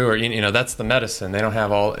Peru or that's the medicine. They don't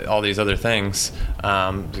have all these other things.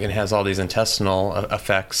 It has all these intestinal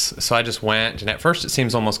effects. So I just went, and at first it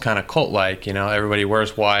seems almost kind of cult-like. Everybody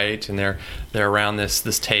wears white, and they're around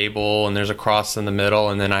this table, and there's a cross in the middle,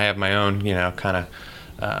 and then I have my own kind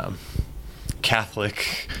of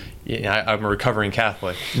Catholic. I'm a recovering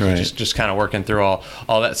Catholic, right. just kind of working through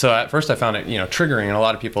all that. So at first I found it, triggering, and a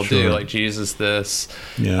lot of people do, like Jesus this.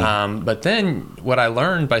 Yeah. But then what I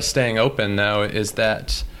learned by staying open, though, is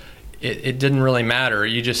that it didn't really matter.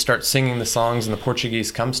 You just start singing the songs, and the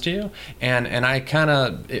Portuguese comes to you. And I kind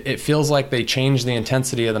of, it feels like they change the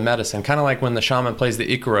intensity of the medicine, kind of like when the shaman plays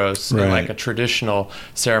the Icaros in like a traditional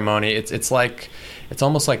ceremony. It's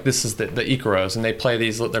almost like this is the Icaros, and they play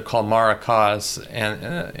these. They're called maracás,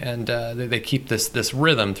 and they keep this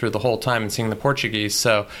rhythm through the whole time and sing the Portuguese.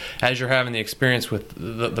 So as you're having the experience with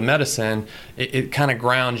the medicine, it kind of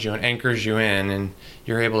grounds you and anchors you in, and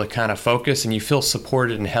you're able to kind of focus, and you feel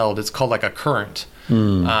supported and held. It's called like a current.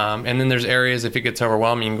 And then there's areas, if it gets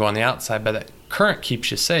overwhelming, you can go on the outside, but that current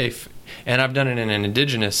keeps you safe. And I've done it in an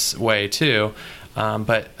indigenous way too.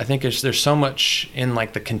 But I think there's so much in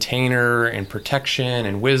like the container and protection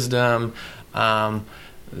and wisdom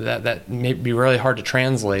that may be really hard to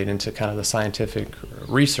translate into kind of the scientific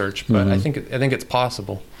research. But I think it's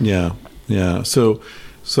possible. Yeah. So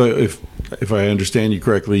if I understand you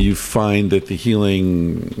correctly, you find that the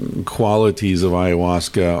healing qualities of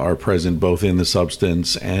ayahuasca are present both in the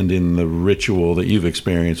substance and in the ritual that you've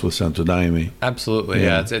experienced with Santo Daime. Absolutely,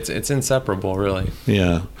 yeah. It's inseparable, really.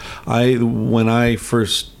 Yeah. When I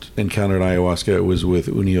first encountered ayahuasca, it was with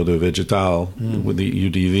União do Vegetal, with the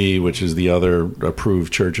UDV, which is the other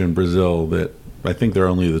approved church in Brazil that I think there are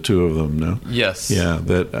only the two of them, no? Yes. Yeah,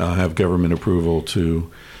 that have government approval to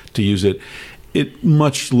use it. It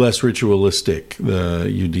much less ritualistic, the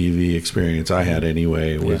UDV experience I had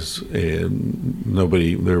anyway. It was there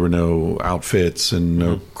were no outfits and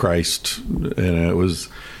no Christ, and it was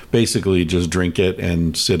basically just drink it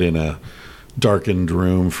and sit in a darkened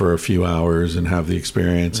room for a few hours and have the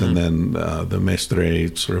experience. And then the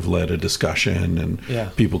mestre sort of led a discussion,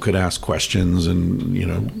 and people could ask questions and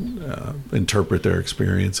interpret their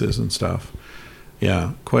experiences and stuff.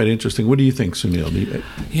 Yeah, quite interesting. What do you think, Sunil?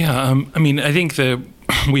 I think that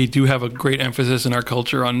we do have a great emphasis in our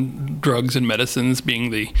culture on drugs and medicines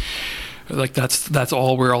being that's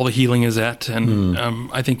all where all the healing is at. And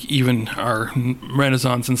I think even our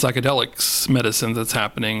renaissance in psychedelics medicine that's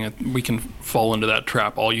happening, we can fall into that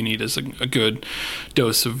trap. All you need is a good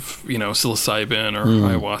dose of psilocybin or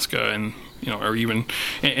ayahuasca, and or even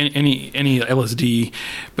any LSD,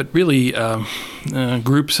 but really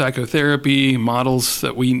group psychotherapy models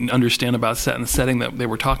that we understand about setting that they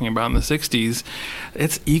were talking about in the 60s,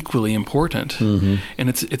 it's equally important. And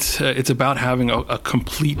it's about having a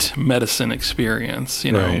complete medicine experience,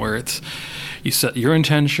 where it's you set your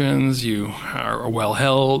intentions, you are well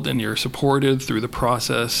held, and you're supported through the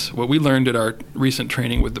process. What we learned at our recent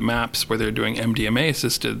training with the MAPS, where they're doing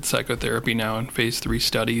MDMA-assisted psychotherapy now in phase 3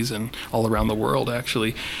 studies and all around the world,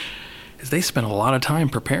 actually, is they spend a lot of time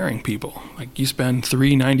preparing people. Like you spend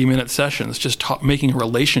 3 90-minute sessions just making a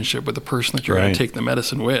relationship with the person that you're going to take the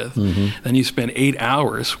medicine with. Then you spend 8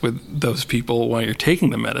 hours with those people while you're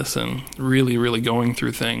taking the medicine, really, really going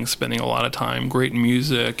through things, spending a lot of time, great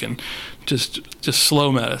music, and just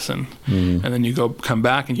slow medicine. And then you come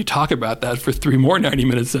back and you talk about that for 3 more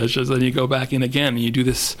 90-minute sessions. Then you go back in again and you do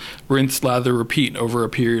this rinse, lather, repeat over a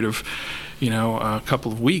period of a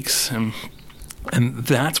couple of weeks. And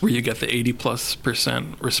that's where you get the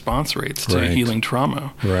 80+% response rates to healing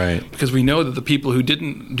trauma. Right. Because we know that the people who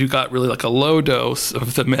got really like a low dose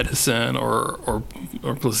of the medicine or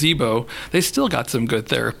placebo, they still got some good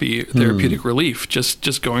therapeutic relief,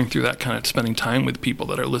 just going through that kind of spending time with people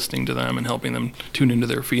that are listening to them and helping them tune into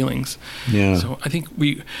their feelings. Yeah. So I think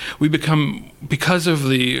we become, because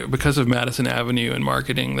of Madison Avenue and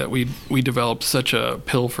marketing, that we developed such a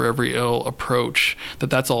pill for every ill approach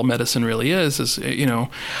that's all medicine really is, and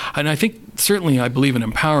I think certainly I believe in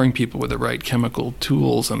empowering people with the right chemical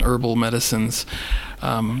tools and herbal medicines,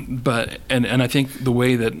 but I think the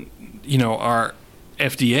way that our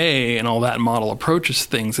FDA and all that model approaches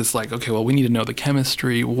things, it's like, okay, well, we need to know the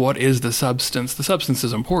chemistry. What is the substance? The substance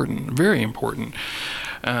is important, very important.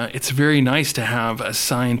 It's very nice to have a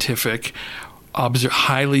scientific,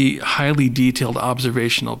 highly detailed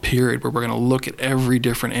observational period where we're going to look at every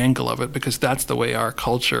different angle of it, because that's the way our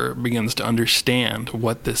culture begins to understand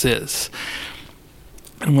what this is.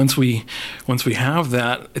 And once we have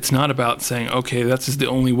that, it's not about saying, okay, that's the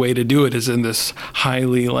only way to do it is in this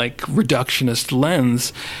highly reductionist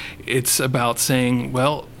lens. It's about saying,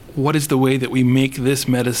 well, what is the way that we make this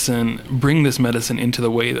medicine, bring this medicine into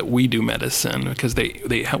the way that we do medicine? Because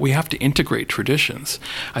we have to integrate traditions.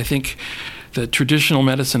 I think the traditional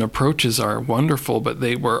medicine approaches are wonderful, but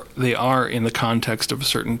they are in the context of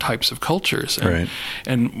certain types of cultures,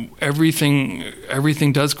 and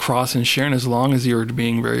everything does cross and share. And as long as you're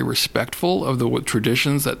being very respectful of the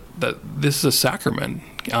traditions, that this is a sacrament.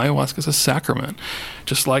 Ayahuasca is a sacrament,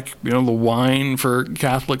 just like the wine for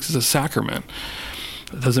Catholics is a sacrament.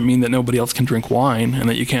 It doesn't mean that nobody else can drink wine and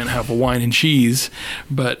that you can't have a wine and cheese,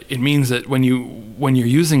 but it means that when you're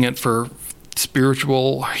using it for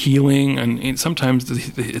spiritual healing, and sometimes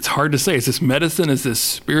it's hard to say, is this medicine, is this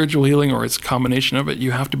spiritual healing, or it's a combination of it?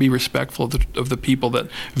 You have to be respectful of the people that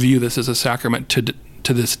view this as a sacrament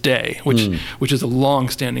to this day, which is a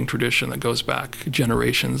long-standing tradition that goes back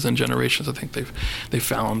generations and generations. I think they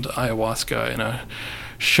found ayahuasca in a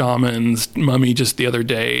shaman's mummy just the other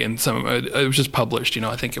day, and it was just published.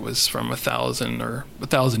 I think it was from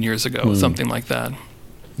 1,000 years ago, something like that.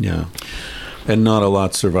 Yeah. And not a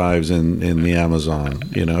lot survives in the Amazon,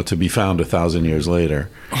 to be found 1,000 years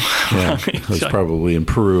later. Yeah, it was probably in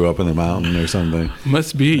Peru, up in the mountain or something.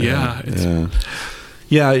 Must be, yeah.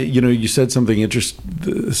 Yeah, you said something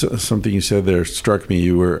interesting. Something you said there struck me.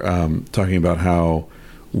 You were talking about how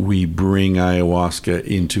we bring ayahuasca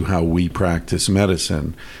into how we practice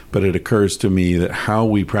medicine. But it occurs to me that how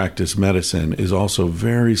we practice medicine is also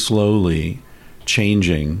very slowly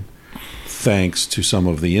changing, thanks to some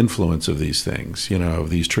of the influence of these things, of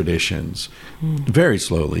these traditions, very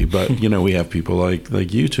slowly. But, we have people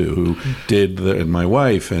like you two who did, and my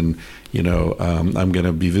wife, and, I'm going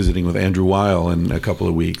to be visiting with Andrew Weil in a couple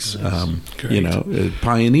of weeks, a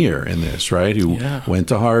pioneer in this, right? Who went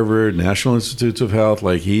to Harvard, National Institutes of Health,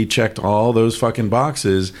 he checked all those fucking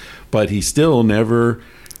boxes, but he still never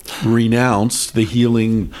renounced the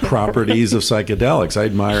healing properties of psychedelics. I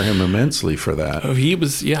admire him immensely for that. Oh, he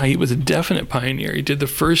was a definite pioneer. He did the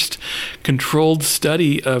first controlled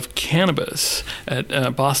study of cannabis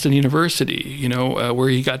at Boston University, where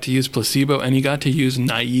he got to use placebo and he got to use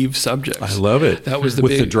naive subjects. I love it. That was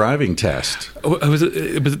the driving test. Oh,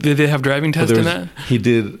 did they have driving tests in that?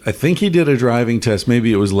 I think he did a driving test.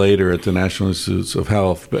 Maybe it was later at the National Institutes of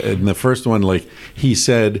Health. But in the first one, he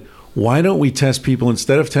said, why don't we test people,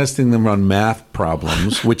 instead of testing them on math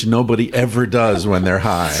problems, which nobody ever does when they're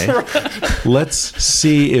high, let's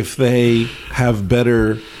see if they have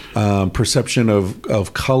better perception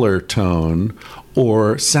of color tone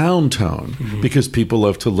or sound tone, because people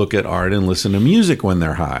love to look at art and listen to music when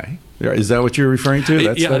they're high. Is that what you're referring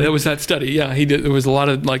to? That was that study. Yeah, he did. There was a lot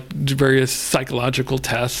of various psychological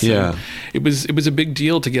tests. Yeah, it was a big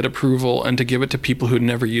deal to get approval and to give it to people who'd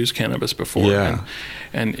never used cannabis before. Yeah,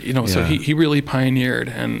 and so he really pioneered,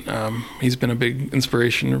 and he's been a big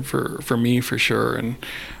inspiration for me for sure. And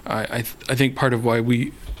I think part of why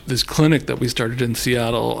this clinic that we started in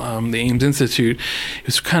Seattle, the Ames Institute,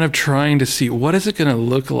 is kind of trying to see what is it going to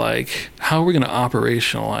look like, how are we going to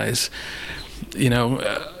operationalize.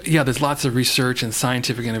 There's lots of research and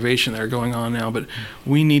scientific innovation that are going on now, but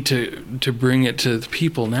we need to bring it to the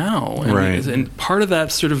people now. And part of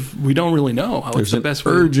that we don't really know how it's the best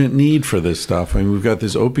way. There's an urgent need for this stuff. I mean, we've got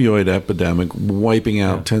this opioid epidemic wiping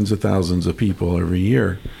out tens of thousands of people every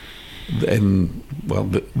year. And,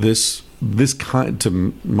 this kind,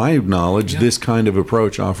 to my knowledge, this kind of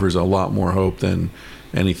approach offers a lot more hope than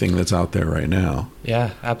anything that's out there right now.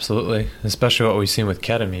 Yeah, absolutely. Especially what we've seen with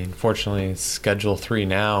ketamine. Fortunately, it's Schedule 3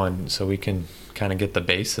 now, and so we can kind of get the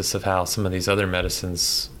basis of how some of these other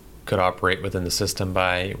medicines could operate within the system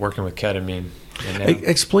by working with ketamine.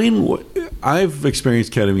 Explain what I've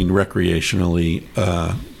experienced ketamine recreationally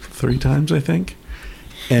 3 times, I think,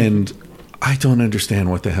 and I don't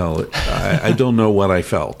understand what the hell. I don't know what I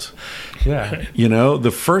felt. Yeah.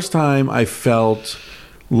 The first time I felt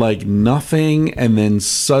like nothing, and then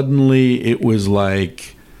suddenly it was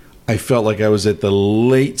like I felt like I was at the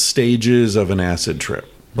late stages of an acid trip,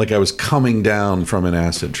 like I was coming down from an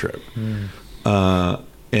acid trip.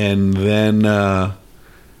 And then I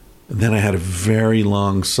had a very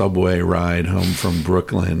long subway ride home from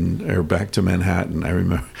Brooklyn or back to Manhattan. I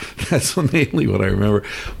remember that's mainly what I remember.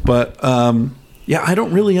 But Yeah, I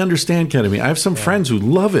don't really understand ketamine. I have some friends who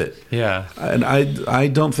love it. Yeah. And I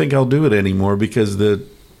don't think I'll do it anymore because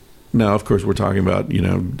now, of course, we're talking about,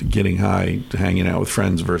 getting high, hanging out with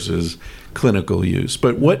friends versus clinical use.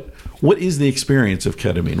 But what is the experience of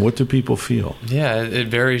ketamine? What do people feel? Yeah, it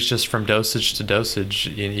varies just from dosage to dosage.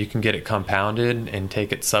 You can get it compounded and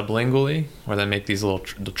take it sublingually, where they make these little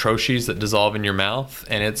troches that dissolve in your mouth,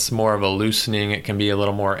 and it's more of a loosening. It can be a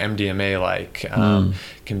little more MDMA-like.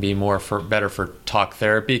 Can be better for talk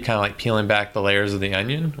therapy, kind of like peeling back the layers of the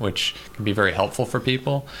onion, which can be very helpful for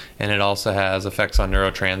people. And it also has effects on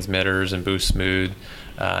neurotransmitters and boosts mood,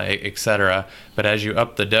 etc. But as you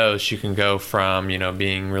up the dose, you can go from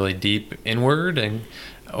being really deep inward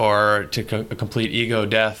or to a complete ego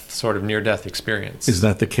death, sort of near-death experience. Is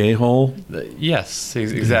that the K-hole? Yes,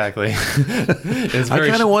 exactly. I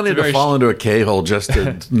kind of wanted to fall into a K-hole just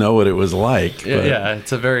to know what it was like. Yeah,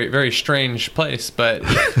 it's a very, very strange place. But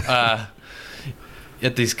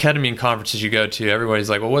at these ketamine conferences you go to, everybody's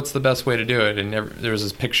like, well, what's the best way to do it? And there was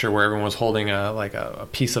this picture where everyone was holding a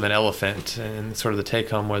piece of an elephant, and sort of the take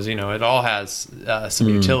home was, it all has some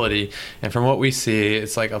utility. And from what we see,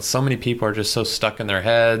 it's like so many people are just so stuck in their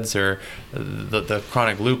heads, or the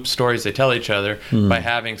chronic loop stories they tell each other, by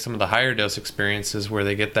having some of the higher dose experiences where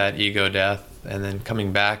they get that ego death, and then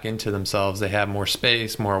coming back into themselves, they have more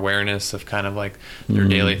space, more awareness of kind of like their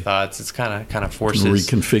daily thoughts. It's kind of forces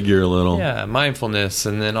reconfigure a little. Yeah, mindfulness,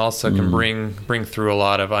 and then also can bring through a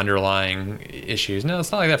lot of underlying issues. No,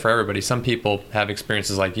 it's not like that for everybody. Some people have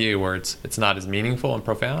experiences like you where it's not as meaningful and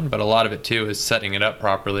profound, but a lot of it too is setting it up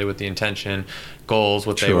properly with the intention, goals,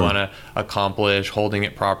 what they want to accomplish, holding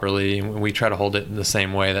it properly. And we try to hold it in the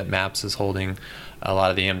same way that MAPS is holding a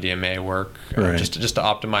lot of the MDMA work, just to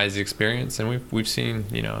optimize the experience, and we've seen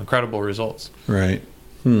incredible results. Right.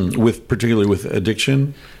 Particularly with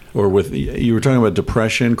addiction, or with, you were talking about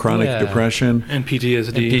depression, chronic depression, and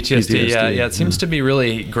PTSD. Yeah. It seems to be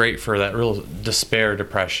really great for that real despair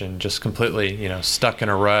depression, just completely stuck in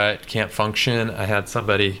a rut, can't function. I had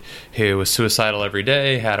somebody who was suicidal every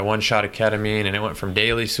day, had a 1 shot of ketamine, and it went from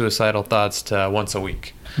daily suicidal thoughts to once a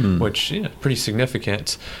week. Which pretty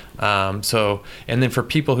significant. And then for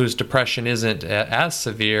people whose depression isn't as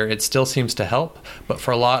severe, it still seems to help. But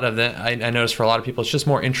for a lot of them, I noticed for a lot of people, it's just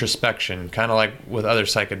more introspection, kind of like with other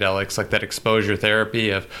psychedelics, like that exposure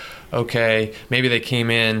therapy of, okay, maybe they came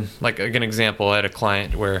in, like an example, I had a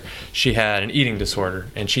client where she had an eating disorder,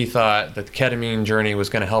 and she thought that the ketamine journey was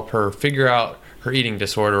going to help her figure out her eating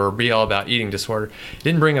disorder, or be all about eating disorder. It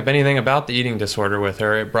didn't bring up anything about the eating disorder with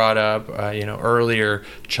her. It brought up, earlier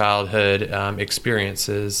childhood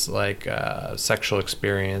experiences, like sexual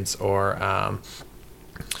experience, or I'm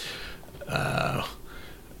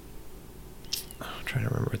trying to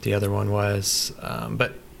remember what the other one was,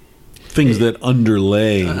 but things that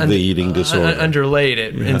underlay the eating disorder. Underlaid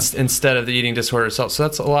it instead of the eating disorder itself. So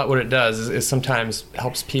that's a lot what it does, is sometimes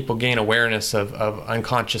helps people gain awareness of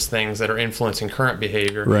unconscious things that are influencing current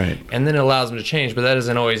behavior. Right. And then it allows them to change, but that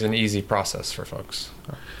isn't always an easy process for folks.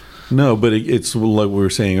 No, but it's like we were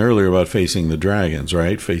saying earlier about facing the dragons,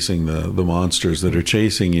 right? Facing the monsters that are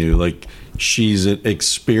chasing you. Like, she's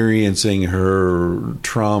experiencing her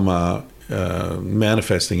trauma,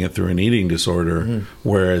 manifesting it through an eating disorder,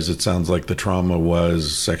 whereas it sounds like the trauma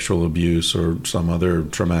was sexual abuse or some other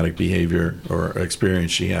traumatic behavior or experience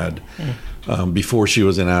she had before she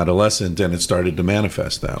was an adolescent, and it started to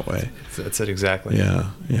manifest that way. That's it, exactly.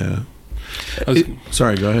 Yeah.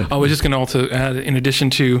 Sorry, go ahead. I was just going to also add, in addition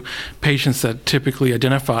to patients that typically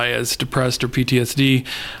identify as depressed or PTSD,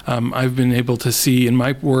 I've been able to see in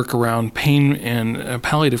my work around pain and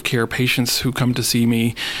palliative care patients who come to see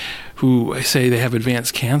me who say they have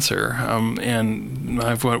advanced cancer. And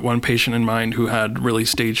I've got one patient in mind who had really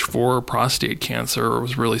stage 4 prostate cancer, or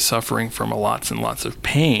was really suffering from lots and lots of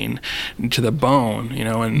pain to the bone,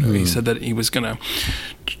 and he said that he was going to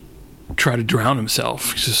try to drown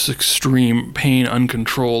himself. Just extreme pain,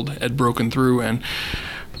 uncontrolled, had broken through,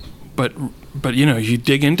 but you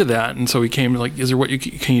dig into that, and so he came like, is there what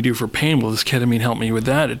can you do for pain? Will this ketamine help me with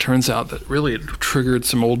that? It turns out that really it triggered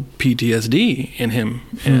some old PTSD in him,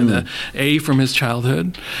 and from his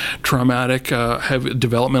childhood, traumatic, have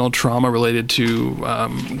developmental trauma related to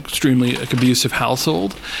extremely abusive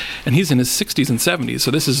household, and he's in his 60s and 70s,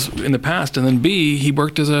 so this is in the past. And then B, he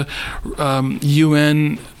worked as a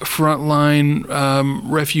UN frontline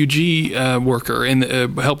refugee worker, and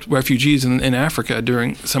helped refugees in Africa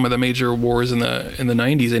during some of the major wars in the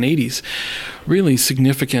 90s and 80s. Really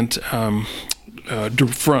significant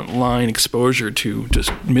frontline exposure to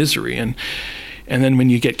just misery, and then when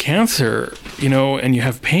you get cancer, and you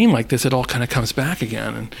have pain like this, it all kind of comes back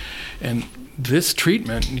again, and this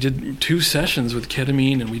treatment, he did 2 sessions with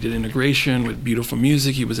ketamine, and we did integration with beautiful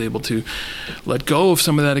music. He was able to let go of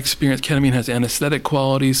some of that experience. Ketamine has anesthetic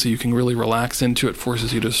qualities, so you can really relax into it,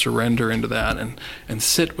 forces you to surrender into that and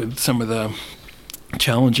sit with some of the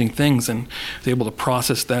challenging things, and is able to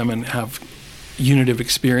process them and have unitive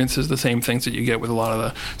experiences, the same things that you get with a lot of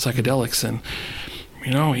the psychedelics. And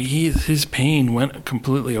his pain went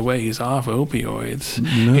completely away. He's off opioids.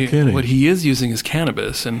 No kidding. What he is using is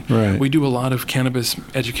cannabis, and right. we do a lot of cannabis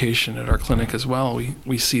education at our clinic as well.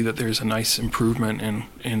 We see that there's a nice improvement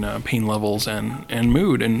in pain levels and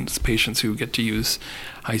mood in patients who get to use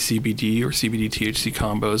high CBD or CBD THC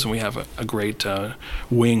combos, and we have a great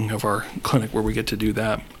wing of our clinic where we get to do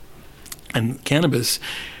that. And cannabis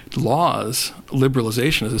laws,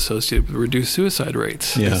 liberalization is associated with reduced suicide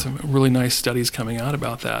rates. Yeah. There's some really nice studies coming out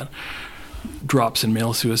about that. Drops in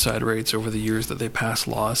male suicide rates over the years that they pass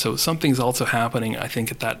laws. So something's also happening, I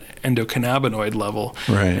think, at that endocannabinoid level.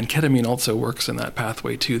 Right. And ketamine also works in that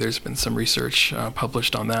pathway too. There's been some research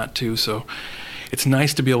published on that too. So it's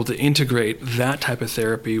nice to be able to integrate that type of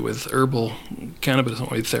therapy with herbal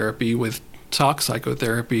cannabinoid therapy, with talk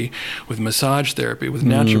psychotherapy, with massage therapy, with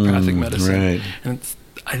naturopathic medicine. Right. And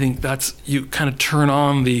I think that's, you kind of turn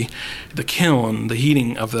on the kiln, the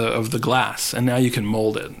heating of the glass, and now you can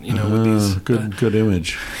mold it. With these good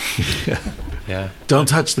image. Yeah. Don't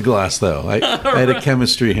touch the glass, though. I had a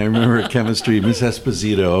chemistry. I remember at chemistry, Miss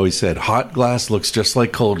Esposito always said, "Hot glass looks just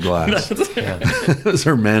like cold glass." That was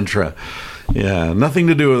her mantra. Yeah, nothing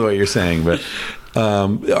to do with what you're saying, but.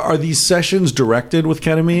 Are these sessions directed with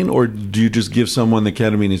ketamine, or do you just give someone the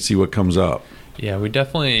ketamine and see what comes up? Yeah, we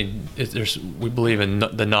definitely we believe in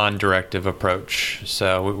the non-directive approach.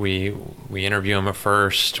 So we interview them at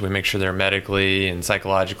first. We make sure they're medically and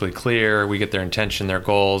psychologically clear. We get their intention, their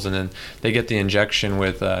goals, and then they get the injection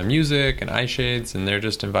with music and eye shades, and they're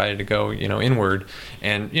just invited to go, inward.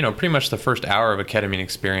 And pretty much the first hour of a ketamine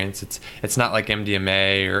experience, it's not like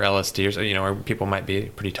MDMA or LSD or where people might be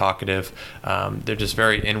pretty talkative. They're just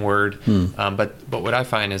very inward. But what I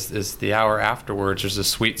find is the hour afterwards, there's a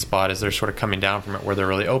sweet spot as they're sort of coming down from it, where they're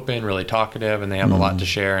really open, really talkative, and they have a lot to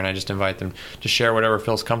share. And I just invite them to share whatever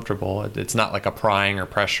feels comfortable. It's not like a prying or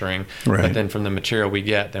pressuring. Right. But then from the material we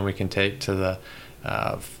get, then we can take to the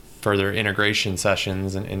further integration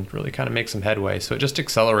sessions and really kind of make some headway. So it just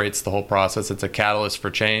accelerates the whole process. It's a catalyst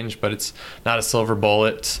for change, but it's not a silver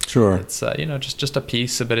bullet. Sure. It's just a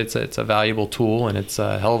piece, but it's a valuable tool, and it's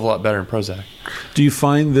a hell of a lot better than Prozac. Do you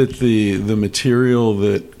find that the material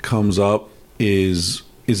that comes up is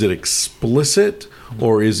it explicit,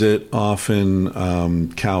 or is it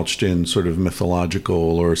often couched in sort of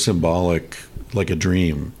mythological or symbolic, like a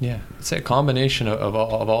dream? Yeah, it's a combination of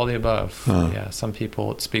all the above. Yeah, some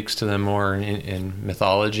people, it speaks to them more in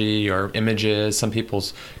mythology or images. Some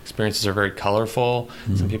people's experiences are very colorful.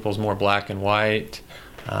 Some people's more black and white.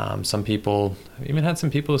 Some people, I've even had some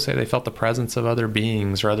people who say they felt the presence of other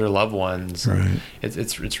beings or other loved ones. Right.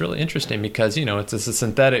 It's really interesting because it's a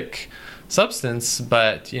synthetic substance,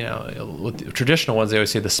 but with the traditional ones, they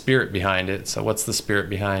always say the spirit behind it. So what's the spirit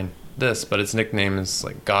behind this? But its nickname is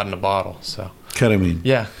like God in a bottle. So ketamine.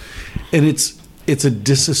 Yeah. And it's a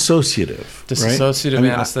dissociative right?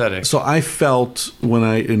 anesthetic. So I felt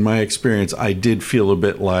in my experience, I did feel a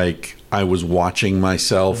bit like I was watching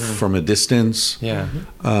myself from a distance. Yeah.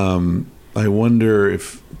 I wonder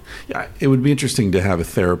if it would be interesting to have a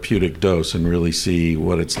therapeutic dose and really see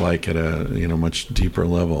what it's like at a much deeper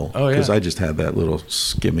level. Oh, yeah. Because I just had that little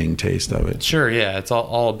skimming taste of it. Sure, yeah. It's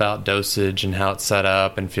all about dosage and how it's set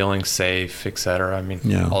up and feeling safe, etc. I mean,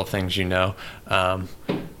 all the things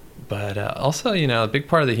But also, a big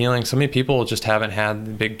part of the healing, so many people just haven't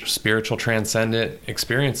had big spiritual transcendent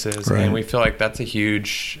experiences. Right. And we feel like that's a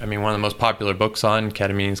huge, one of the most popular books on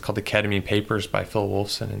ketamine is called The Ketamine Papers by Phil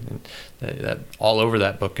Wolfson. And that all over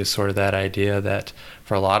that book is sort of that idea that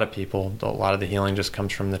for a lot of people, a lot of the healing just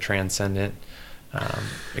comes from the transcendent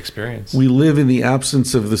experience. We live in the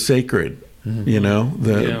absence of the sacred.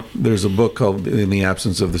 There's a book called In the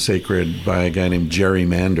Absence of the Sacred by a guy named Jerry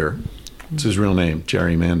Mander. It's his real name,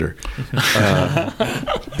 Jerry Mander.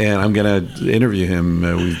 And I'm going to interview him.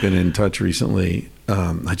 We've been in touch recently.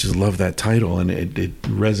 I just love that title, and it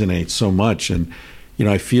resonates so much. And,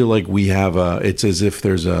 I feel like we have it's as if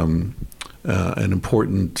there's an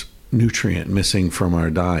important nutrient missing from our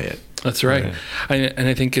diet. That's right. And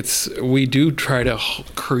I think we do try to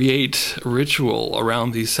create ritual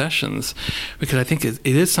around these sessions, because I think it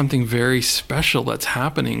is something very special that's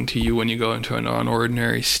happening to you when you go into a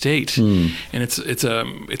non-ordinary state. And it's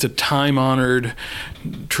a time-honored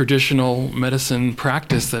traditional medicine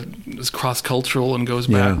practice that is cross-cultural and goes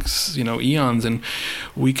back eons, and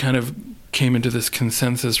we kind of came into this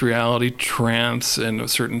consensus reality trance in a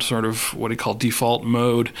certain sort of what he called default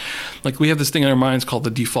mode. Like we have this thing in our minds called the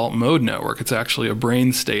default mode network. It's actually a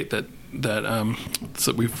brain state that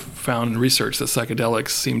so we've found in research that psychedelics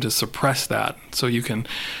seem to suppress that, so you can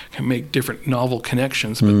make different novel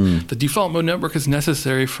connections. But the default mode network is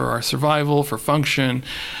necessary for our survival, for function,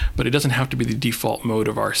 but it doesn't have to be the default mode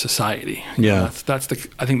of our society. Yeah, I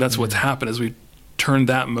think that's what's happened as we turn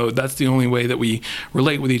that mode. That's the only way that we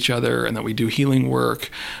relate with each other and that we do healing work.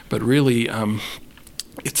 But really,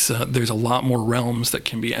 it's there's a lot more realms that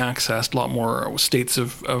can be accessed, a lot more states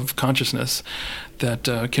of consciousness that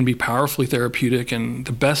can be powerfully therapeutic. And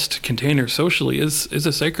the best container socially is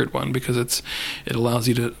a sacred one, because it allows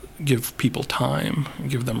you to give people time,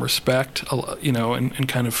 give them respect, and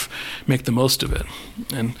kind of make the most of it.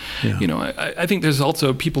 And I think there's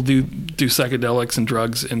also people do psychedelics and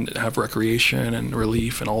drugs and have recreation and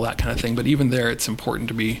relief and all that kind of thing. But even there, it's important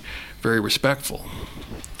to be very respectful.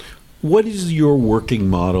 What is your working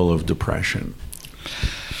model of depression?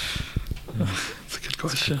 That's a good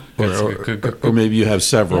question. Or maybe you have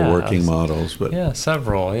several working models. But yeah,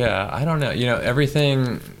 several. Yeah, I don't know.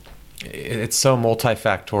 Everything, it's so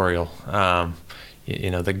multifactorial.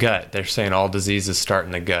 The gut, they're saying all diseases start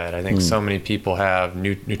in the gut. I think so many people have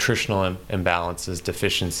nutritional imbalances,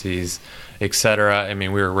 deficiencies, etc. I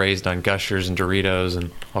mean, we were raised on Gushers and Doritos and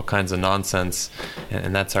all kinds of nonsense,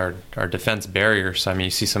 and that's our defense barrier. So, I mean,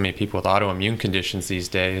 you see so many people with autoimmune conditions these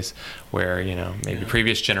days where, maybe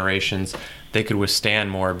previous generations, they could withstand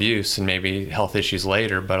more abuse and maybe health issues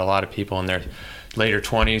later, but a lot of people in their later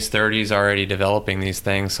 20s, 30s already developing these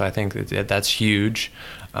things. So I think that's huge.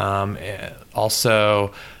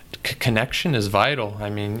 Also, connection is vital. I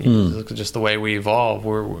mean, look at just the way we evolve.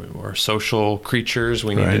 We're social creatures.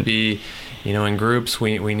 We need to be, in groups.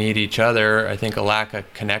 We need each other. I think a lack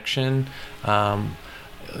of connection.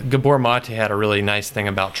 Gabor Mate had a really nice thing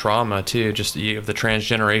about trauma too. Just you have the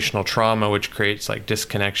transgenerational trauma, which creates like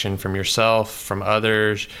disconnection from yourself, from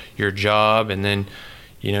others, your job, and then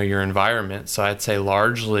your environment. So I'd say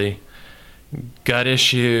largely gut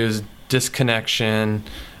issues, disconnection.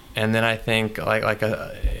 And then I think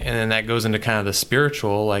and then that goes into kind of the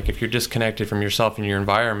spiritual. Like if you're disconnected from yourself and your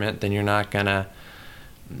environment, then you're not gonna,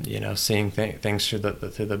 seeing things through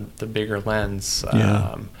the bigger lens.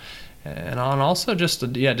 Yeah. And also just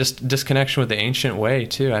disconnection with the ancient way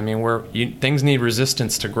too. I mean, things need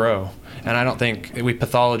resistance to grow, and I don't think we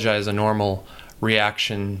pathologize a normal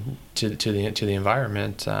reaction to the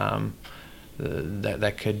environment.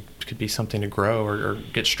 That could be something to grow or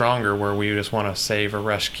get stronger, where we just want to save or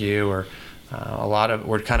rescue, or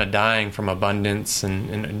we're kind of dying from abundance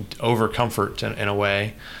and over comfort in a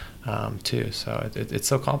way too. So it's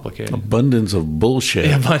so complicated. Abundance of bullshit.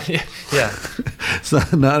 Yeah.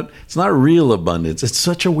 It's not real abundance. It's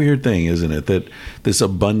such a weird thing, isn't it? That this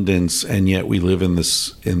abundance, and yet we live in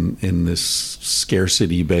this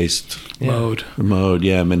scarcity based mode,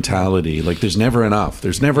 mentality. Like there's never enough.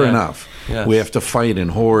 There's never enough. Yes. We have to fight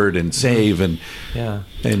and hoard and save and that's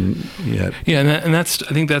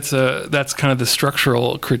I think that's kind of the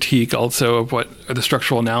structural critique also of the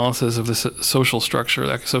structural analysis of the social structure,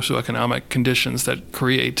 like socioeconomic conditions that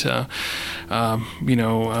create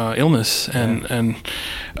illness and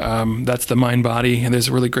that's the mind body. And there's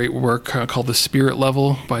a really great work called The Spirit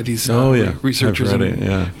Level by these researchers. I've read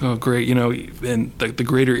it. Oh, great! And the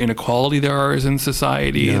greater inequality there is in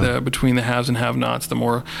society, between the haves and have-nots, the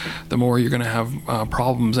more you're going to have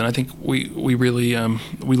problems. And I think we really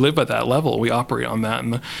we live at that level. We operate on that,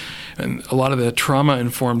 and a lot of the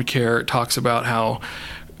trauma-informed care talks about how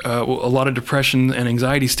a lot of depression and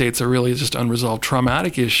anxiety states are really just unresolved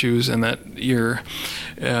traumatic issues, and that your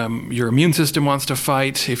immune system wants to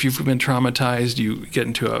fight. If you've been traumatized, you get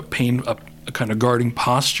into a kind of guarding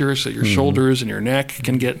posture, so your shoulders and your neck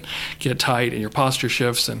can get tight, and your posture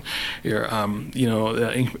shifts, and your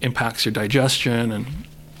impacts your digestion.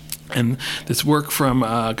 And this work from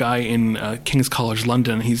a guy in King's College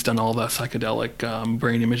London, he's done all the psychedelic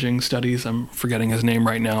brain imaging studies. I'm forgetting his name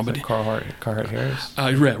right now, but Carhart Harris.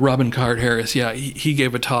 Robin Carhart Harris. Yeah, he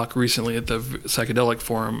gave a talk recently at the Psychedelic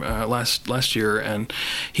Forum last year, and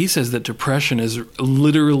he says that depression is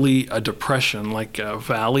literally a depression, like a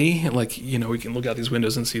valley. Like we can look out these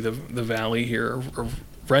windows and see the valley here. Or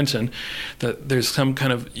Brenton, that there's some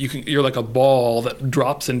kind of you're like a ball that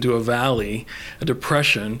drops into a valley, a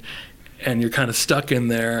depression, and you're kind of stuck in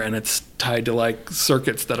there, and it's tied to like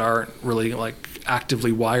circuits that aren't really like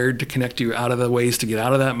actively wired to connect you out of the ways to get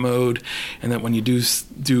out of that mode, and that when you do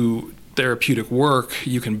therapeutic work,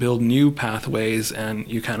 you can build new pathways, and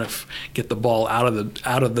you kind of get the ball out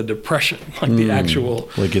of the depression, like the actual,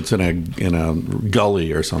 like it's in a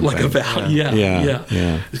gully or something, like a valley.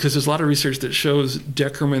 Yeah. Because there's a lot of research that shows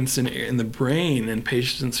decrements in the brain in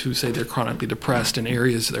patients who say they're chronically depressed in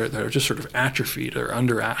areas that are just sort of atrophied or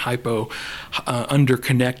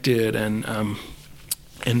underconnected,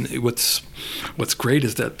 and what's great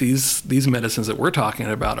is that these medicines that we're talking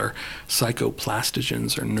about are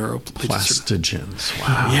psychoplastogens or neuroplastogens.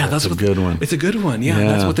 Wow, yeah, that's a good one. It's a good one. Yeah,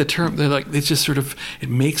 that's what the term. They're like. It's just sort of, it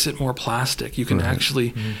makes it more plastic. You can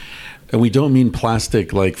actually. And we don't mean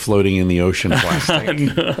plastic like floating in the ocean plastic.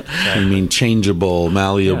 No. We mean changeable,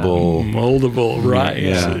 malleable, moldable. Right.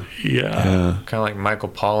 Yeah. Kind of like Michael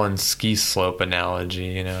Pollan's ski slope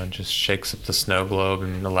analogy. It just shakes up the snow globe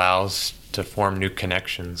and allows to form new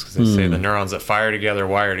connections, because they say the neurons that fire together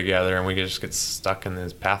wire together, and we just get stuck in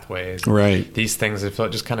these pathways. Right. These things, if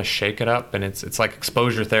just kind of shake it up, and it's like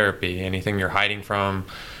exposure therapy. Anything you're hiding from,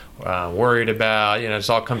 worried about, it just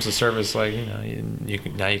all comes to surface. Like you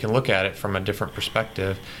can look at it from a different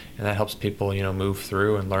perspective, and that helps people move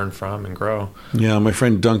through and learn from and grow. Yeah, my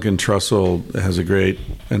friend Duncan Trussell has a great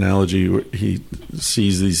analogy where he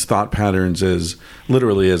sees these thought patterns as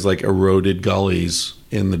literally as like eroded gullies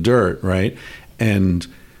in the dirt, right? And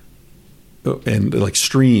like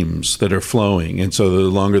streams that are flowing, and so the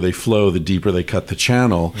longer they flow, the deeper they cut the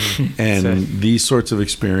channel. And these sorts of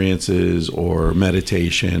experiences, or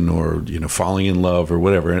meditation, or falling in love, or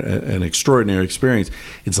whatever, an extraordinary experience,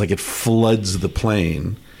 it's like it floods the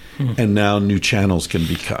plane, and now new channels can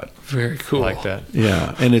be cut. Very cool. I like that.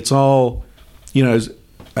 Yeah, and it's all,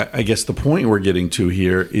 I guess the point we're getting to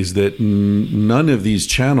here is that none of these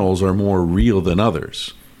channels are more real than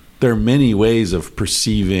others. There are many ways of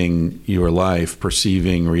perceiving your life,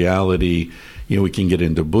 perceiving reality. We can get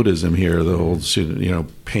into Buddhism here. The whole,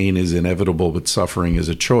 pain is inevitable, but suffering is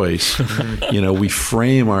a choice. We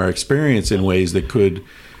frame our experience in ways that could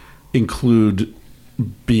include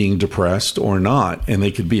being depressed or not, and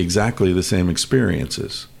they could be exactly the same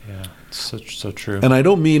experiences. Yeah, so true. And I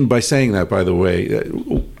don't mean, by saying that, by the way,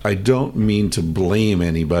 I don't mean to blame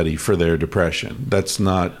anybody for their depression. That's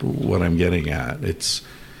not what I'm getting at.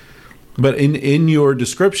 But in your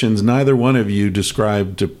descriptions, neither one of you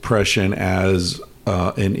described depression as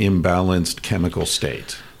an imbalanced chemical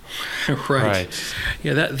state. Right.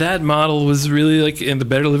 Yeah, that model was really like in the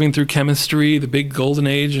Better Living Through Chemistry, the big golden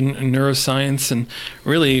age in neuroscience, and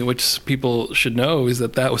really, which people should know, is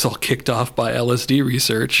that was all kicked off by LSD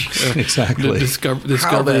research. Exactly.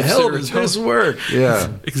 How the hell does this work?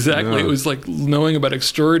 Yeah. Exactly. Yeah. It was like knowing about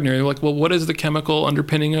extraordinary, like, well, what is the chemical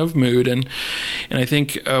underpinning of mood? And I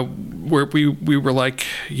think we were like,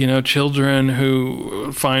 children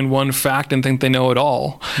who find one fact and think they know it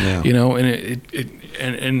all. Yeah.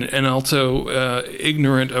 And also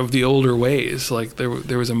ignorant of the older ways. Like there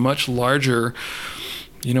was a much larger,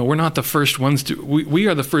 we're not the first ones to, we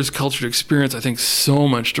are the first culture to experience, I think, so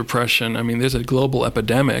much depression. I mean, there's a global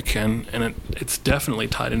epidemic, and it's definitely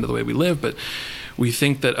tied into the way we live, but we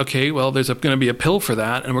think that, okay, well, there's going to be a pill for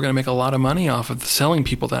that, and we're going to make a lot of money off of selling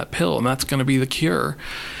people that pill, and that's going to be the cure.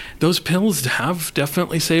 Those pills have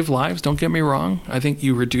definitely saved lives, don't get me wrong. I think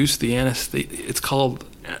you reduce the anesthesia. It's called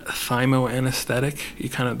thymoanesthetic. You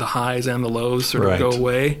kind of, the highs and the lows sort of go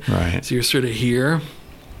away. Right. So you're sort of here.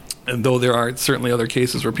 And though there are certainly other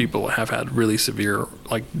cases where people have had really severe,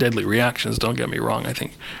 like deadly reactions, don't get me wrong. I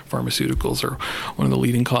think pharmaceuticals are one of the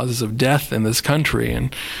leading causes of death in this country.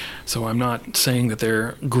 And so I'm not saying that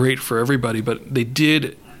they're great for everybody, but they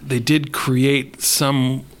did create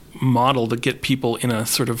some model to get people in a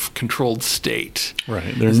sort of controlled state.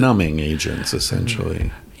 Right. They're numbing agents,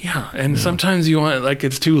 essentially. Yeah, and sometimes you want, like,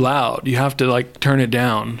 it's too loud. You have to, like, turn it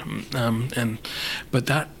down.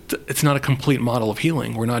 But it's not a complete model of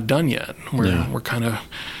healing. We're not done yet. We're kind of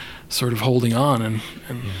sort of holding on. And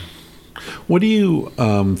what do you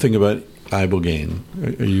think about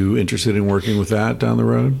ibogaine? Are you interested in working with that down the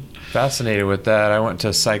road? Fascinated with that. I went to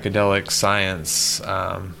Psychedelic Science,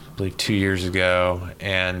 I believe 2 years ago,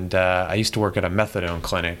 and I used to work at a methadone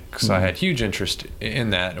clinic, so I had huge interest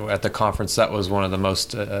in that. At the conference, that was one of the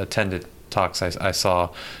most attended talks I saw,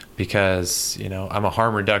 because I'm a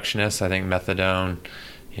harm reductionist. I think methadone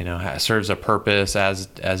serves a purpose,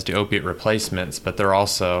 as do opiate replacements, but they're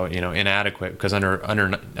also inadequate, because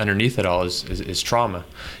underneath it all is trauma.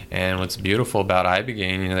 And what's beautiful about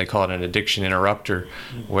ibogaine, they call it an addiction interrupter,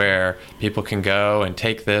 where people can go and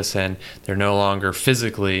take this, and they're no longer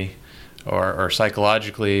physically or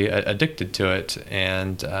psychologically addicted to it,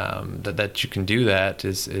 and that you can do that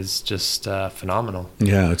is just phenomenal.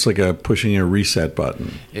 Yeah, it's like pushing a reset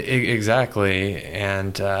button. Exactly,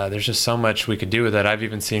 and there's just so much we could do with that. I've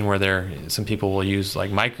even seen where some people will use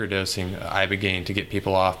like microdosing Ibogaine to get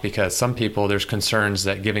people off, because some people, there's concerns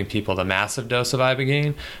that giving people the massive dose of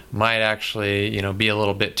Ibogaine might actually be a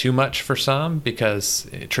little bit too much for some, because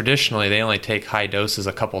traditionally they only take high doses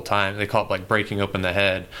a couple times. They call it like breaking open the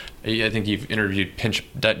head. I think you've interviewed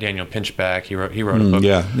Daniel Pinchback. He wrote a book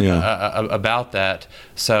about that.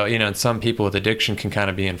 So and some people with addiction can kind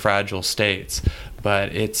of be in fragile states,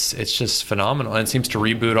 but it's just phenomenal, and it seems to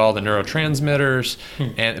reboot all the neurotransmitters.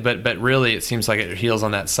 And but really, it seems like it heals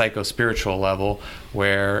on that psycho-spiritual level,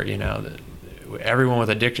 where everyone with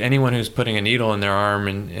addiction, anyone who's putting a needle in their arm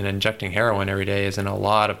and injecting heroin every day, is in a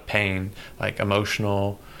lot of pain, like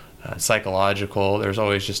emotional, psychological. There's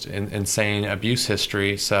always just insane abuse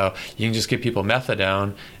history. So you can just give people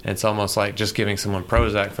methadone, and it's almost like just giving someone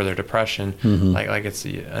Prozac for their depression. Like it's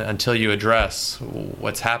until you address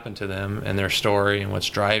what's happened to them and their story and what's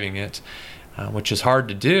driving it, which is hard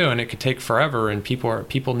to do, and it could take forever. And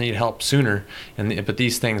people need help sooner. But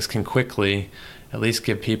these things can quickly at least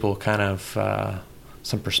give people kind of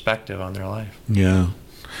some perspective on their life. Yeah,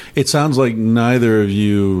 it sounds like neither of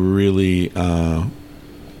you really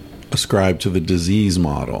ascribe to the disease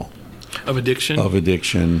model of addiction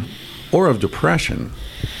or of depression,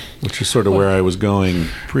 which is sort of where I was going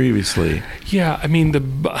previously. Yeah, I mean,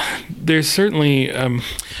 there's certainly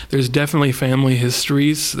there's definitely family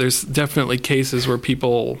histories. There's definitely cases where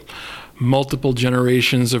multiple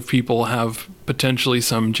generations of people have potentially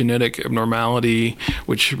some genetic abnormality,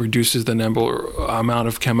 which reduces the amount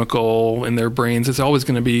of chemical in their brains. It's always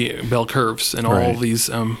going to be bell curves and all these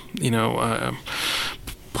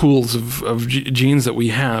pools of genes that we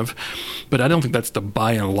have, but I don't think that's the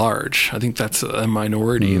by and large. I think that's a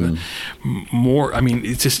minority. More, I mean,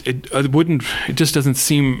 it just doesn't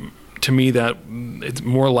seem to me that it's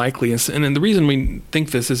more likely. And the reason we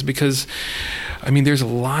think this is because, I mean, there's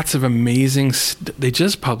lots of amazing. They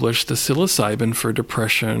just published the psilocybin for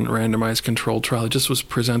depression randomized controlled trial. It just was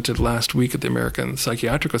presented last week at the American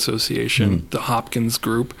Psychiatric Association, the Hopkins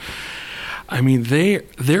group. I mean,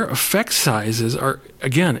 their effect sizes are,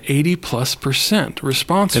 again, 80+%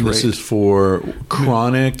 response rate. And this is for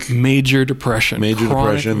chronic... Major depression.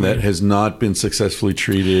 Depression that has not been successfully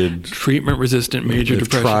treated. Treatment-resistant major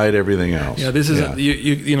depression. They've tried everything else. Yeah, this is... the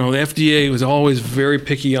FDA was always very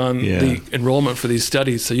picky on the enrollment for these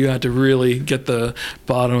studies, so you had to really get the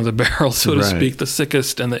bottom of the barrel, so to speak, the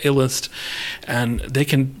sickest and the illest. And they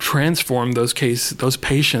can transform those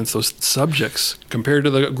patients, those subjects, compared to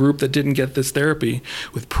the group that didn't get this therapy,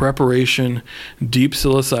 with preparation, deep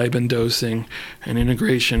psilocybin dosing, and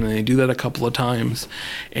integration, and they do that a couple of times.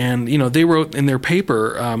 And they wrote in their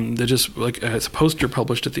paper, they just like it's a poster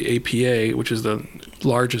published at the APA, which is the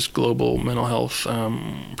largest global mental health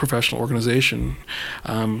professional organization,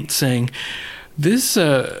 saying this.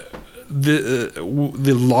 The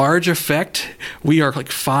large effect, we are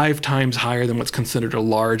like 5 times higher than what's considered a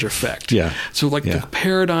large effect. Yeah. So the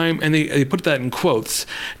paradigm, and they put that in quotes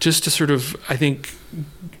just to sort of, I think,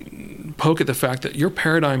 poke at the fact that your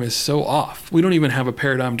paradigm is so off. We don't even have a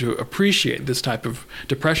paradigm to appreciate this type of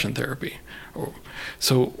depression therapy.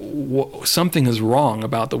 So something is wrong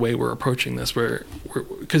about the way we're approaching this,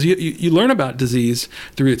 because you learn about disease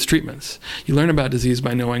through its treatments. You learn about disease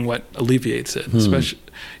by knowing what alleviates it. Especially,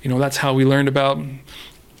 that's how we learned about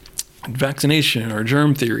vaccination or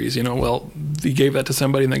germ theories. Well, you gave that to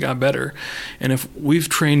somebody and they got better. And if we've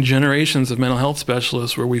trained generations of mental health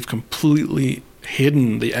specialists where we've completely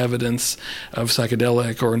hidden the evidence of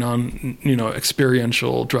psychedelic or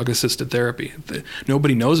experiential drug-assisted therapy,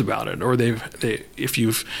 nobody knows about it, or if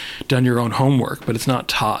you've done your own homework, but it's not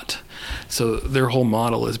taught. So their whole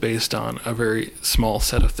model is based on a very small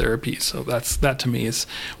set of therapies. So that to me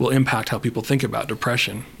will impact how people think about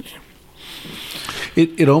depression.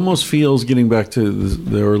 It almost feels, getting back to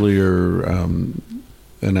the earlier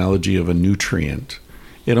analogy of a nutrient,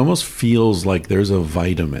 it almost feels like there's a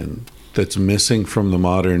vitamin that's missing from the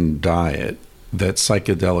modern diet that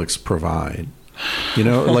psychedelics provide.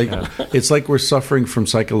 It's like we're suffering from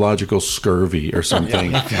psychological scurvy or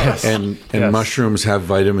something, and mushrooms have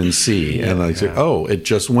vitamin C, and it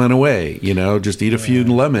just went away. Just eat a few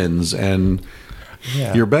lemons and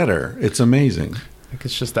you're better. It's amazing. I think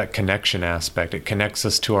it's just that connection aspect. It connects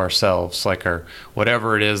us to ourselves, like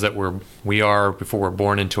whatever it is that we are before we're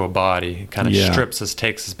born into a body. It kind of strips us,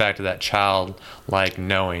 takes us back to that childlike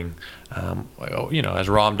knowing. As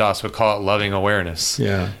Ram Dass would call it, loving awareness.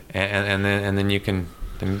 Yeah. And then you can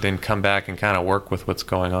then come back and kind of work with what's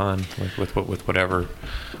going on with whatever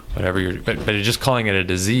you're. But just calling it a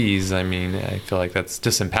disease, I mean, I feel like that's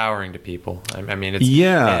disempowering to people. I mean, it's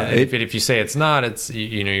if you say it's not, it's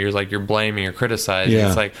you're blaming or criticizing.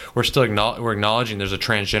 It's like we're acknowledging there's a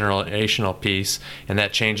transgenerational piece, and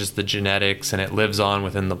that changes the genetics, and it lives on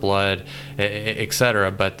within the blood,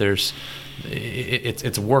 etc. But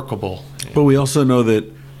it's workable. But we also know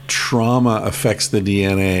that trauma affects the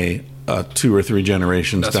DNA 2 or 3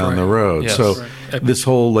 generations down the road. Yes. So this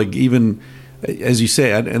whole, like, even as you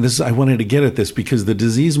say, and this, I wanted to get at this because the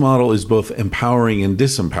disease model is both empowering and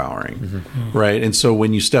disempowering, right? And so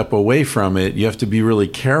when you step away from it, you have to be really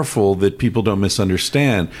careful that people don't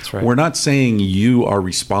misunderstand. That's right. We're not saying you are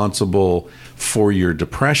responsible for your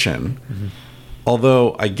depression,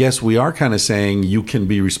 although I guess we are kind of saying you can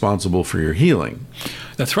be responsible for your healing.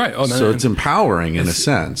 That's right. So it's empowering in a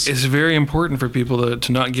sense. It's very important for people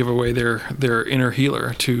to not give away their inner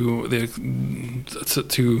healer to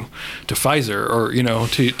Pfizer or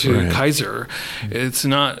to Kaiser. It's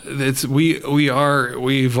not. It's we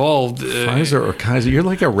evolved. Pfizer or Kaiser. You're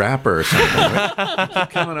like a rapper or something. Right? You keep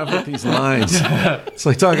coming up with these lines. It's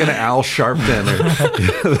like talking to Al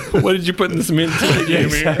Sharpton. What did you put in this mint here?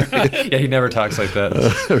 Yeah, he never talks like that.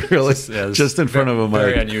 Really? Just in front of a mic.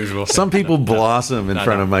 Very unusual. Some people blossom in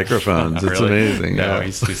front of microphones. It's really amazing. No,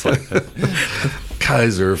 he's like that.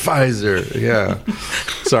 Kaiser, Pfizer, yeah.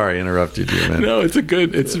 Sorry, interrupted you, man. No,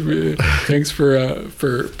 thanks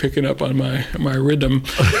for picking up on my rhythm.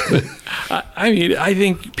 But, I mean, I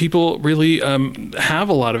think people really have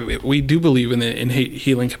a lot of it. We do believe in the innate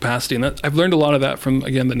healing capacity, and I've learned a lot of that from,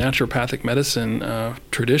 again, the naturopathic medicine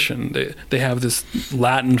tradition. They have this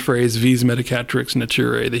Latin phrase, vis medicatrix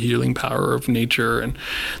naturae, the healing power of nature, and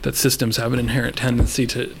that systems have an inherent tendency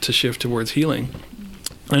to shift towards healing.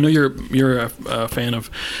 I know you're a fan of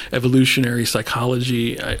evolutionary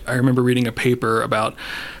psychology. I remember reading a paper about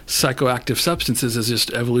psychoactive substances as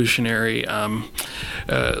just evolutionary.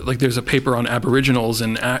 Like there's a paper on Aboriginals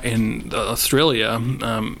in Australia,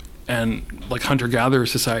 and like hunter-gatherer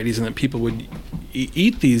societies, and that people would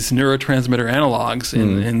eat these neurotransmitter analogs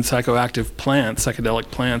in psychoactive plants,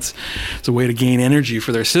 psychedelic plants. It's a way to gain energy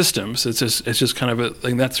for their systems. It's just kind of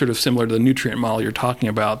that's sort of similar to the nutrient model you're talking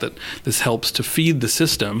about, that this helps to feed the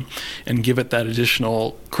system and give it that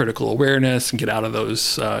additional critical awareness and get out of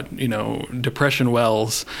those depression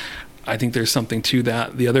wells. I think there's something to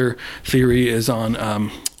that. The other theory is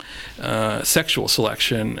on sexual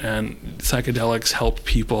selection, and psychedelics help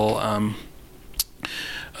people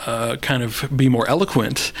kind of be more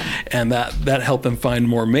eloquent, and that helped them find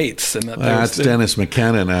more mates. And that's Dennis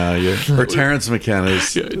McKenna now, or Terence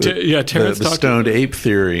McKenna's Terence the stoned ape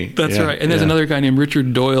theory. That's right. And there's another guy named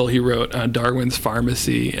Richard Doyle. He wrote Darwin's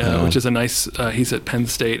Pharmacy, which is a nice. He's at Penn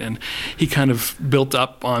State, and he kind of built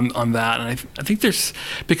up on that. And I think there's,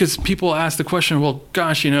 because people ask the question, well,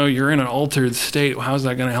 gosh, you're in an altered state. How's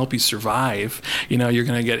that going to help you survive? You're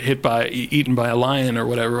going to get eaten by a lion or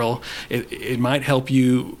whatever. Well, it might help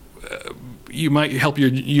you. You might help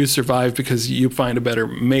you survive because you find a better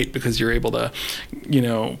mate, because you're able to,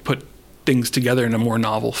 put things together in a more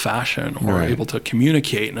novel fashion, or able to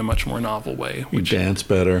communicate in a much more novel way. You dance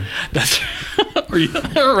better. That's or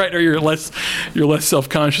you're less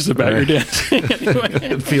self-conscious about your dancing. Anyway.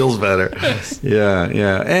 It feels better.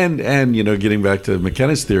 Yeah. And getting back to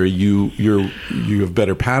McKenna's theory, you have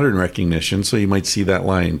better pattern recognition, so you might see that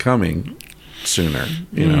lion coming sooner,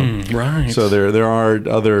 right. So there are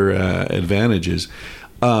other advantages.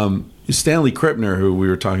 Stanley Krippner, who we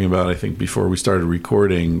were talking about, I think, before we started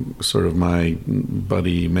recording, sort of my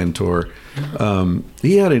buddy, mentor,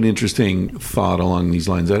 he had an interesting thought along these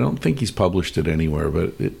lines. I don't think he's published it anywhere,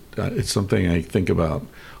 but it's something I think about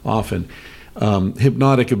often.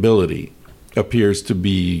 Hypnotic ability appears to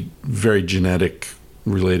be very genetic,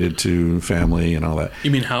 related to family and all that. You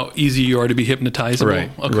mean how easy you are to be hypnotizable? Right.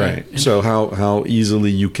 Okay. Right. So how easily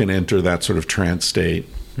you can enter that sort of trance state.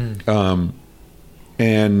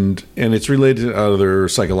 And it's related to other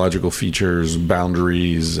psychological features,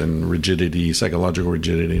 boundaries and rigidity, psychological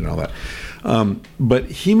rigidity and all that. But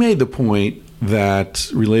he made the point that,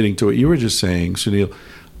 relating to what you were just saying, Sunil,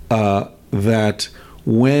 that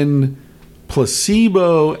when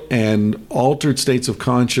placebo and altered states of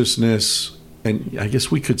consciousness, and I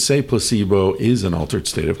guess we could say placebo is an altered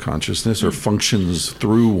state of consciousness, or functions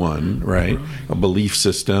through one, right? A belief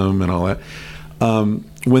system and all that.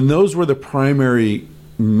 When those were the primary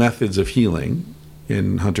methods of healing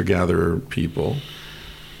in hunter-gatherer people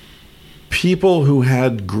who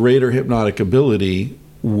had greater hypnotic ability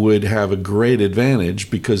would have a great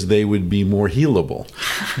advantage because they would be more healable.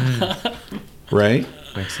 Right?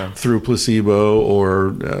 Makes sense. through placebo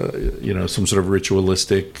or some sort of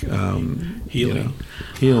ritualistic Healing.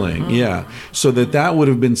 Healing, yeah. So that would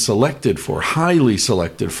have been highly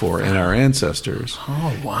selected for in our ancestors.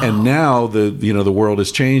 Oh, wow. And now the world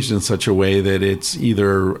has changed in such a way that it's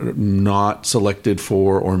either not selected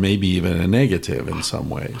for or maybe even a negative in some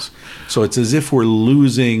ways. So it's as if we're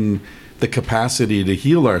losing the capacity to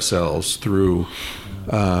heal ourselves through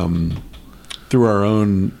our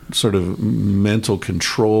own sort of mental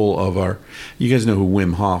control of our. You guys know who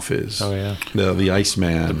Wim Hof is? Oh yeah, the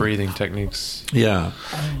Iceman. The breathing techniques. Yeah,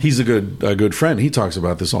 he's a good friend. He talks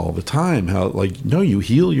about this all the time. How no, you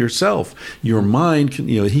heal yourself. Your mind can.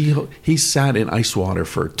 He sat in ice water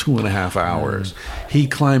for 2.5 hours. He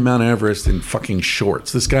climbed Mount Everest in fucking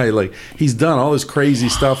shorts. This guy he's done all this crazy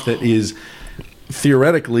stuff that is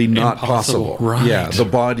theoretically not Impossible. possible. Right. Yeah, the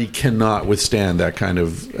body cannot withstand that kind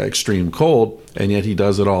of extreme cold, and yet he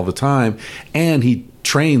does it all the time, and he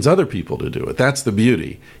trains other people to do it. That's the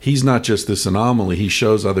beauty. He's not just this anomaly. He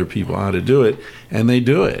shows other people how to do it, and they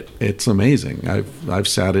do it. It's amazing. I've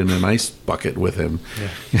sat in an ice bucket with him.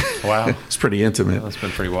 Yeah. Wow. It's pretty intimate. That's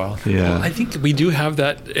been pretty wild. Yeah. Well, I think we do have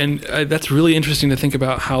that, and that's really interesting to think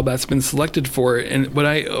about how that's been selected for. And what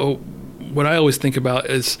I always think about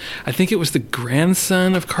is, I think it was the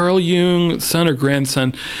grandson of Carl Jung, son or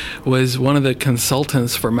grandson, was one of the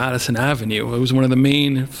consultants for Madison Avenue. It was one of the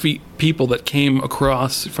main people that came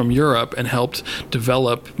across from Europe and helped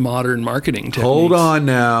develop modern marketing techniques. Hold on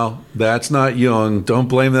now. That's not Jung. Don't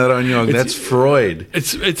blame that on Jung. That's Freud.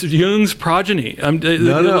 It's Jung's progeny.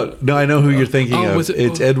 No, I know who you're thinking of.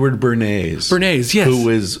 It's Edward Bernays. Bernays, yes. Who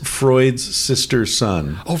was Freud's sister's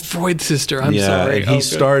son. Oh, Freud's sister. I'm yeah, sorry. And he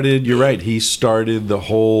started, you're right, he started the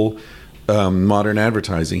whole modern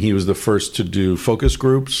advertising. He was the first to do focus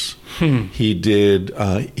groups. He did.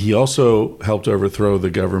 He also helped overthrow the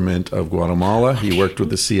government of Guatemala. He worked with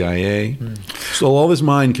the CIA. So all this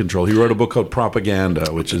mind control. He wrote a book called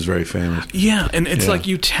Propaganda, which is very famous. Yeah, and it's like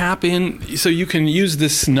you tap in, so you can use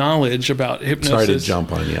this knowledge about hypnosis. Sorry to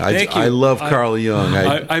jump on you. Thank you. I love Carl Jung.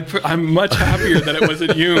 I'm much happier that it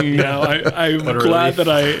wasn't Jung now. I'm glad that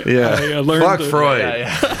I learned. Fuck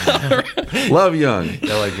Freud. Love Jung.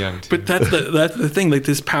 I like Jung too. But that's the thing. Like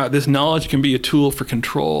this knowledge can be a tool for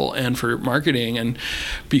control and for marketing,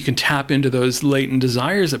 but you can tap into those latent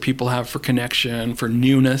desires that people have for connection, for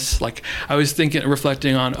newness. Like I was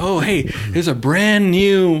reflecting on, hey, here's a brand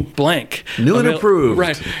new blank, new and approved,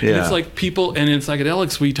 right? Yeah. And it's like people, and in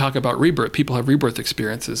psychedelics we talk about rebirth. People have rebirth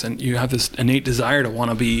experiences, and you have this innate desire to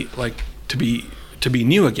want to be to be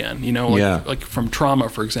new again, like from trauma,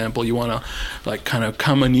 for example, you want to kind of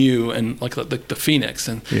come anew and like the phoenix.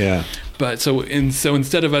 And but so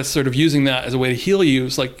instead of us sort of using that as a way to heal you,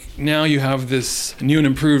 it's like now you have this new and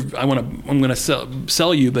improved. I'm going to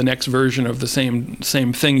sell you the next version of the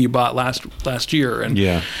same thing you bought last year, and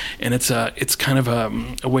it's kind of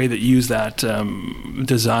a way that you use that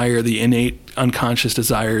desire, the innate unconscious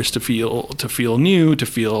desires to feel new, to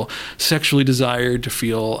feel sexually desired, to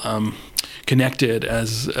feel connected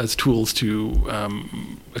as tools to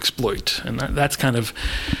exploit, and that's kind of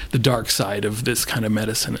the dark side of this kind of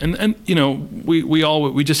medicine. And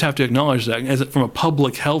we just have to acknowledge that from a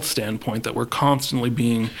public health standpoint, that we're constantly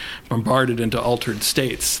being bombarded into altered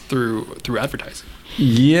states through advertising.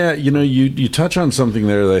 Yeah, you touch on something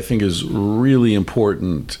there that I think is really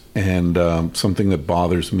important, and something that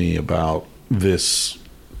bothers me about this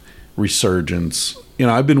resurgence.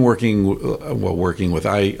 I've been working with.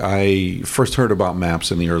 I first heard about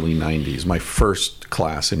MAPS in the early 90s. My first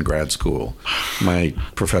class in grad school, my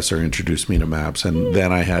professor introduced me to MAPS, and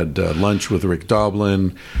then I had lunch with Rick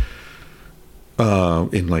Doblin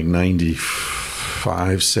in like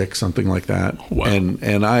 95, 6, something like that. Wow.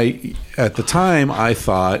 And I, at the time, I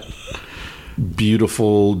thought,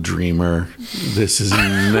 beautiful dreamer, this is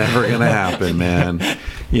never going to happen, man.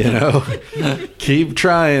 Keep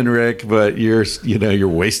trying, Rick, but you're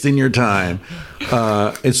wasting your time.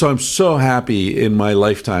 And so I'm so happy in my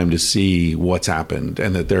lifetime to see what's happened,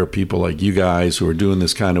 and that there are people like you guys who are doing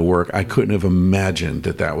this kind of work. I couldn't have imagined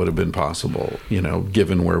that would have been possible,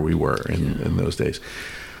 given where we were in those days.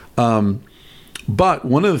 But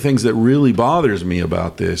one of the things that really bothers me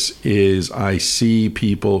about this is I see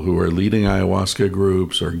people who are leading ayahuasca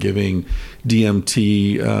groups or giving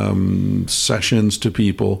DMT sessions to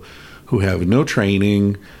people who have no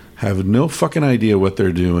training, have no fucking idea what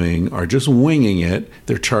they're doing, are just winging it.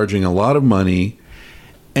 They're charging a lot of money,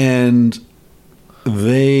 and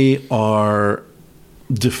they are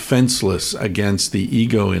defenseless against the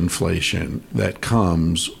ego inflation that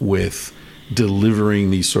comes with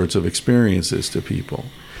delivering these sorts of experiences to people.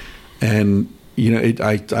 And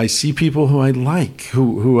I see people who I like,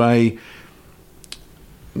 who I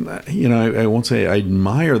won't say I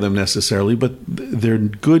admire them necessarily, but they're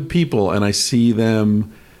good people, and I see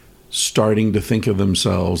them starting to think of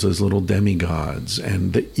themselves as little demigods,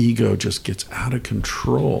 and the ego just gets out of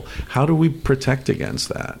control. How do we protect against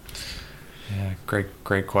that? Yeah,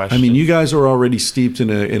 great question. I mean, you guys are already steeped in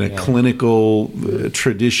a clinical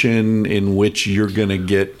tradition in which you're going to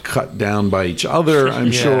get cut down by each other.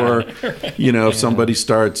 I'm sure, if somebody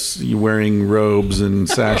starts wearing robes and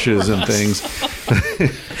sashes and things,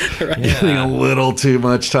 getting a little too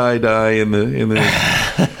much tie dye in the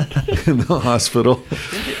hospital.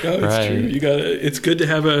 It's true. It's good to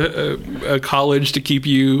have a college to keep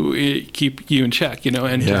you in check, and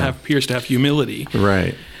to have peers, to have humility.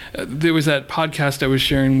 Right. There was that podcast I was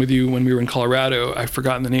sharing with you when we were in Colorado. I've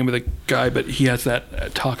forgotten the name of the guy, but he has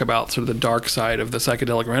that talk about sort of the dark side of the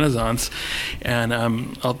psychedelic renaissance. And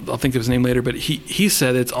I'll think of his name later, but he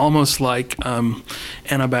said it's almost like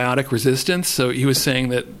antibiotic resistance. So he was saying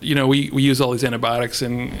that, we use all these antibiotics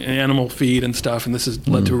in animal feed and stuff, and this has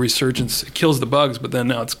led to a resurgence. It kills the bugs, but then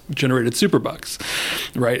now it's generated superbugs,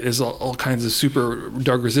 right? There's all kinds of super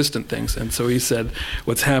drug resistant things. And so he said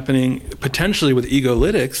what's happening potentially with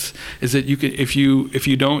egolytics is that you could, if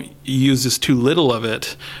you don't use this too little of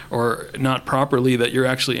it or not properly, that you're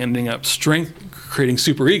actually ending up creating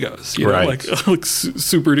super egos, right. like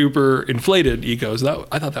super duper inflated egos.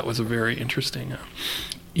 I thought that was a very interesting.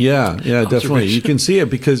 Yeah, definitely. You can see it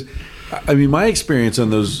because, I mean, my experience on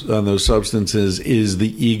those substances is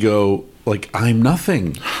the ego. Like, I'm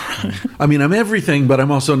nothing. I mean, I'm everything, but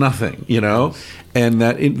I'm also nothing, And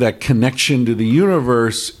that connection to the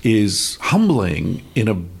universe is humbling in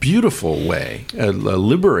a beautiful way, a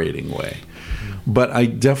liberating way. But I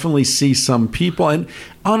definitely see some people, and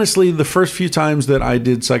honestly, the first few times that I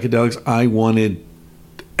did psychedelics, I wanted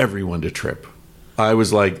everyone to trip. I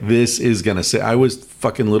was like, this is going to say, I was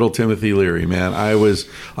fucking little Timothy Leary, man.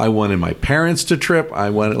 I wanted my parents to trip.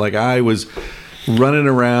 I was running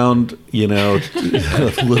around, a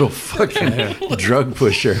little fucking drug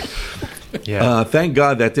pusher. Yeah. Thank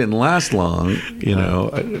God that didn't last long,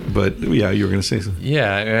 But yeah, you were going to say something.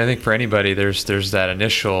 Yeah, I think for anybody, there's that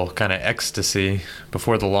initial kind of ecstasy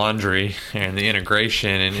before the laundry and the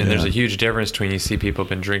integration, and there's a huge difference between you see people have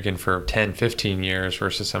been drinking for 10, 15 years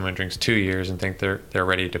versus someone who drinks 2 years and think they're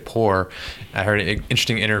ready to pour. I heard an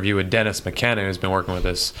interesting interview with Dennis McKenna, who's been working with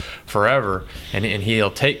us forever, and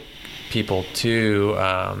he'll take people to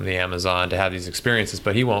the Amazon to have these experiences,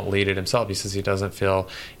 but he won't lead it himself. He says he doesn't feel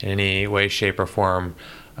in any way, shape, or form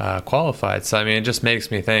qualified. So I mean, it just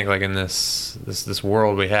makes me think, like, in this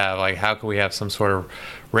world we have, like, how can we have some sort of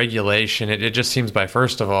regulation? It just seems by,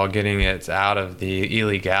 first of all, getting it out of the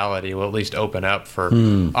illegality will at least open up for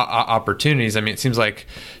opportunities. I mean, it seems like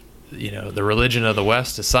the religion of the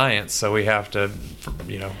West is science, so we have to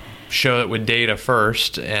show it with data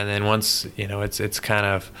first, and then once it's kind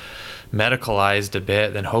of medicalized a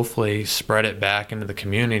bit, then hopefully spread it back into the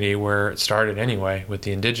community where it started anyway, with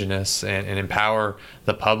the indigenous, and empower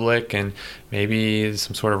the public, and maybe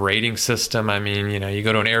some sort of rating system. I mean, you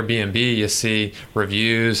go to an Airbnb, you see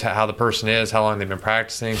reviews, how the person is, how long they've been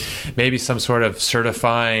practicing, maybe some sort of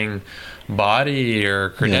certifying body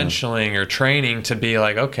or credentialing or training to be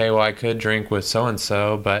like, okay, well, I could drink with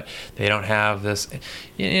so-and-so, but they don't have this,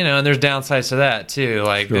 and there's downsides to that too,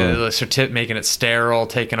 like the certificate, making it sterile,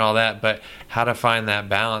 taking all that, but how to find that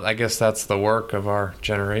balance, I guess that's the work of our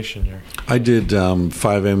generation here. I did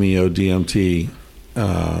 5-MeO DMT,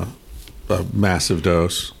 a massive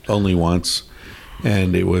dose, only once,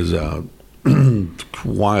 and it was a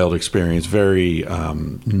wild experience, very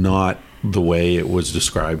not the way it was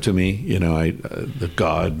described to me, the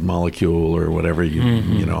God molecule or whatever,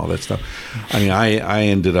 all that stuff. I mean, I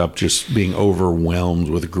ended up just being overwhelmed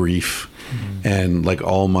with grief, and like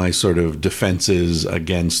all my sort of defenses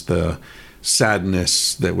against the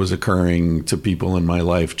sadness that was occurring to people in my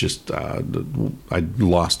life, just I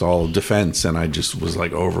lost all defense, and I just was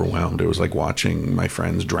like overwhelmed. It was like watching my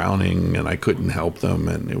friends drowning, and I couldn't help them,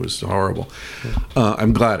 and it was horrible.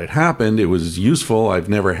 I'm glad it happened. It was useful. I've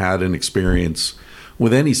never had an experience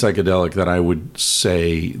with any psychedelic that I would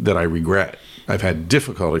say that I regret. I've had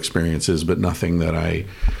difficult experiences, but nothing that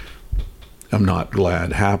I'm not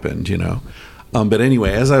glad happened, But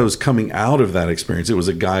anyway, as I was coming out of that experience, it was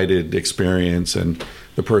a guided experience, and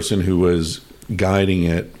the person who was guiding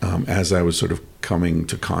it, as I was sort of coming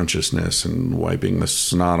to consciousness and wiping the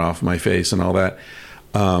snot off my face and all that,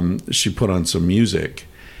 she put on some music,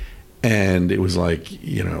 and it was like,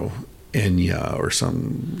 Enya or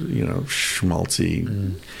some,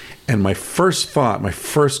 schmaltzy. And my first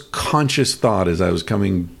conscious thought as I was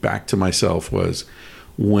coming back to myself was,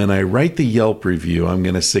 when I write the Yelp review, I'm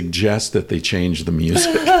going to suggest that they change the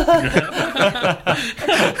music.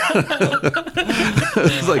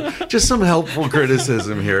 It's like, just some helpful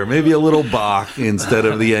criticism here. Maybe a little Bach instead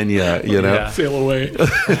of the Enya, you know? Sail away.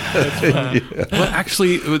 Well,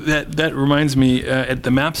 actually, that reminds me, at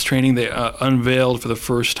the MAPS training, they unveiled for the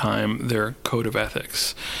first time their code of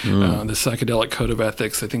ethics, the psychedelic code of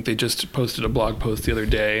ethics. I think they just posted a blog post the other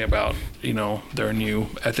day about, their new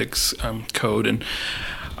ethics code. And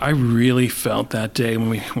I really felt that day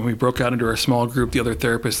when we broke out into our small group, the other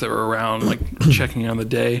therapists that were around, like checking on the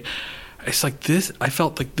day. It's like this. I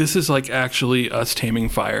felt like this is like actually us taming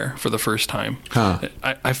fire for the first time. Huh.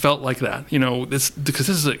 I felt like that, because this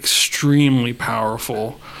is an extremely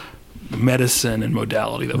powerful medicine and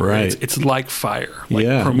modality that it's like fire, like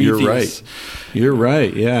Prometheus. You're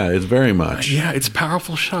right. Yeah, it's very much. Yeah, it's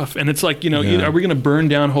powerful stuff, and it's like are we going to burn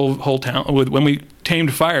down whole town? When we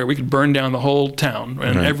tamed fire, we could burn down the whole town,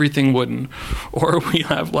 and everything wouldn't. Or we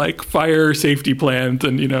have like fire safety plans,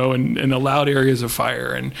 and and allowed areas of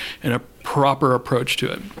fire, and a proper approach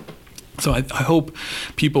to it. So I hope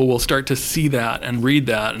people will start to see that and read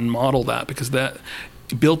that and model that, because that.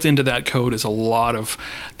 Built into that code is a lot of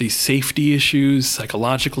these safety issues,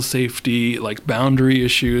 psychological safety, like boundary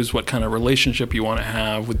issues, what kind of relationship you want to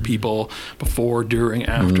have with people before, during,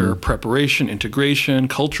 after, preparation, integration,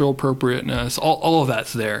 cultural appropriateness, all of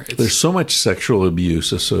that's there. There's so much sexual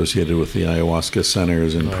abuse associated with the ayahuasca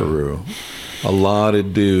centers in Peru. A lot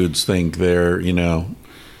of dudes think they're,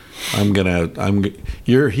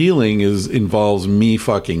 your healing involves me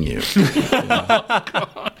fucking you.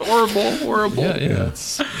 Horrible. Yeah.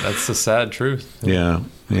 That's the sad truth. Yeah.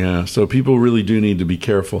 So people really do need to be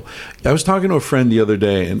careful. I was talking to a friend the other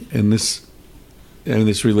day, and this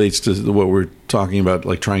relates to what we're talking about,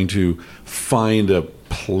 like trying to find a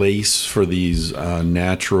place for these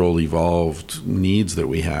natural evolved needs that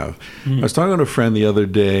we have. I was talking to a friend the other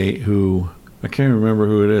day who, I can't remember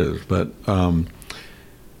who it is, but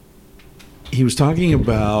he was talking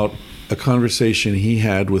about a conversation he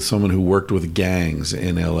had with someone who worked with gangs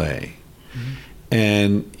in LA.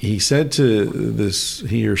 And he said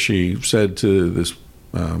he or she said to this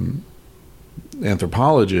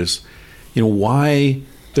anthropologist, why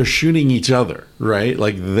they're shooting each other, right?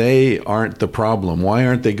 Like, they aren't the problem. Why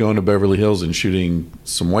aren't they going to Beverly Hills and shooting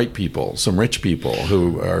some white people, some rich people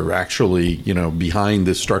who are actually, behind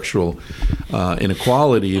this structural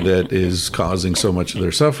inequality that is causing so much of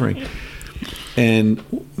their suffering? And,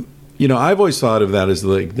 I've always thought of that as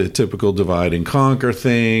like the typical divide and conquer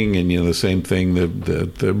thing, and, the same thing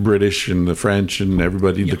the British and the French and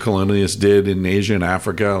everybody, the colonialists did in Asia and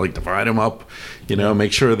Africa, like divide them up,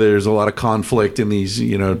 make sure there's a lot of conflict in these,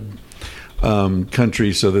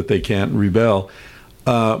 countries so that they can't rebel.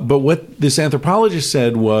 But what this anthropologist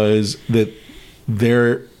said was that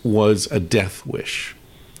there was a death wish,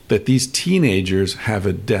 that these teenagers have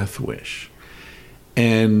a death wish.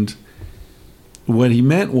 And what he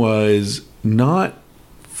meant was not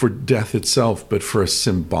for death itself, but for a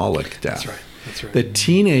symbolic death. That's right. That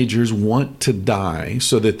teenagers want to die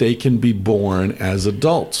so that they can be born as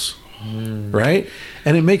adults, right?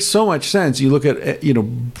 And it makes so much sense. You look at,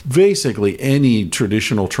 basically any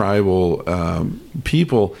traditional tribal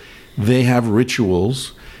people, they have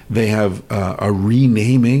rituals. They have a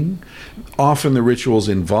renaming. Often the rituals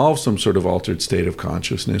involve some sort of altered state of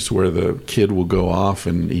consciousness where the kid will go off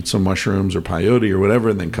and eat some mushrooms or peyote or whatever,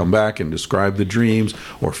 and then come back and describe the dreams,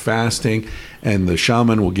 or fasting, and the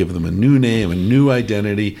shaman will give them a new name, a new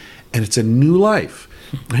identity, and it's a new life.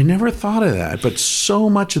 I never thought of that, but so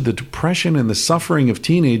much of the depression and the suffering of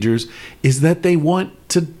teenagers is that they want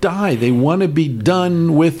to die. They want to be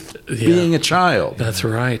done with being a child. That's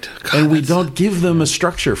right. God, and we don't give them a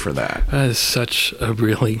structure for that. That is such a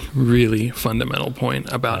really, really fundamental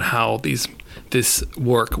point about how this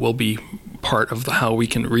work will be part of how we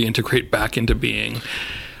can reintegrate back into being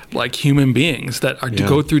like human beings that are to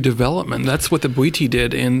go through development. That's what the Bwiti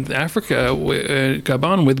did in Africa,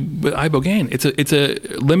 Gabon, with Ibogaine. It's a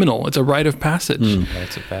liminal. It's a rite of passage.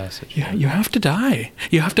 Rites of passage. Yeah, you have to die.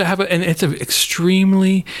 You have to have and it's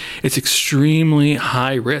extremely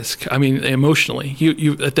high risk. I mean, emotionally,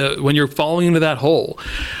 when you're falling into that hole.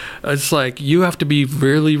 It's like you have to be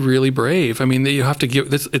really, really brave. I mean, you have to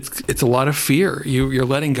give this. It's a lot of fear. You're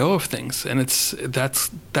letting go of things, and that's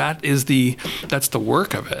the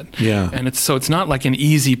work of it. Yeah. And it's not like an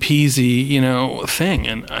easy peasy thing.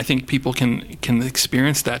 And I think people can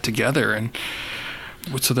experience that together, and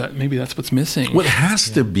so that maybe that's what's missing. What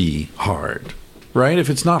has to be hard right? If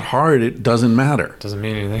it's not hard, it doesn't matter. Doesn't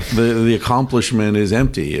mean anything. The accomplishment is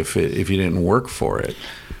empty if you didn't work for it.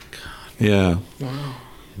 Yeah. Wow.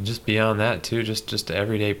 And just beyond that too, just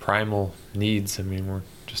everyday primal needs. I mean, we're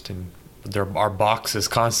just in our boxes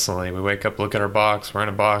constantly. We wake up, look at our box, we're in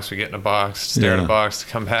a box, we get in a box, stare at a box, to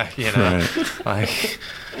come back, right. Like,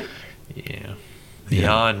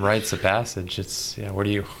 beyond rites of passage, it's what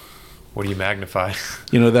do you magnify?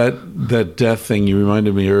 That death thing, you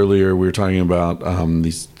reminded me earlier, we were talking about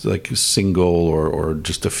these like single or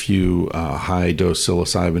just a few high dose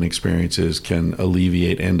psilocybin experiences can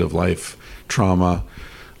alleviate end of life trauma.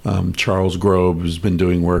 Charles Grobe has been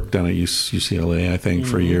doing work down at UCLA, I think,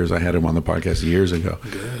 for years. I had him on the podcast years ago.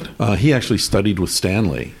 Good. He actually studied with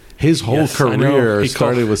Stanley. His whole career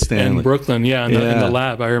started with Stanley. In Brooklyn, in the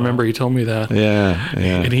lab. I remember he told me that. Yeah.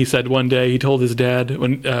 And he said one day, he told his dad,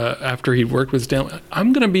 when after he worked with Stanley,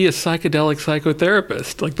 I'm going to be a psychedelic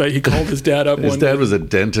psychotherapist. Like that, he called his dad up. His dad was a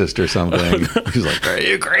dentist or something. He's like, are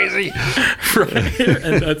you crazy? Right.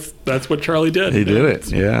 And that's what Charlie did. He did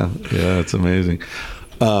it. Yeah, it's amazing.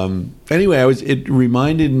 Anyway, it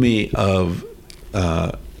reminded me of,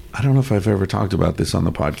 I don't know if I've ever talked about this on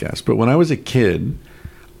the podcast, but when I was a kid,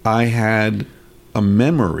 I had a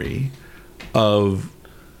memory of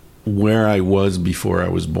where I was before I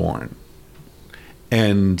was born.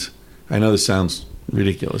 And I know this sounds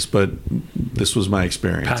ridiculous, but this was my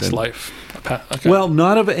experience. Past life. Okay. Well,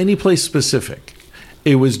 not of any place specific.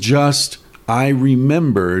 It was just, I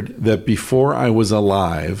remembered that before I was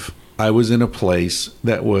alive, I was in a place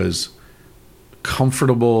that was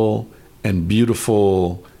comfortable and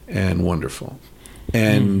beautiful and wonderful.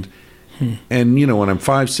 And when I'm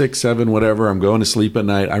 5, 6, 7, whatever, I'm going to sleep at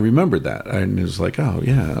night, I remembered that. And it was like, oh,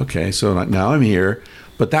 yeah, okay. So now I'm here,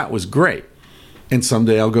 but that was great. And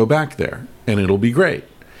someday I'll go back there and it'll be great.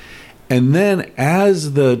 And then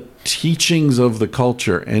as the teachings of the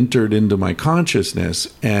culture entered into my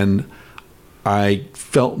consciousness and I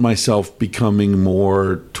felt myself becoming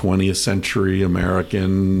more 20th century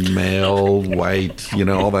American, male, white,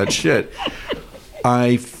 all that shit.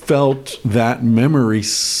 I felt that memory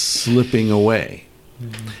slipping away.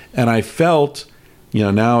 Mm-hmm. And I felt,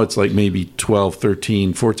 now it's like maybe 12,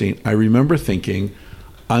 13, 14. I remember thinking,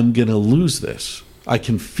 I'm going to lose this. I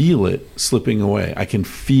can feel it slipping away. I can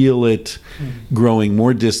feel it growing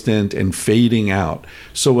more distant and fading out.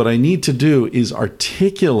 So what I need to do is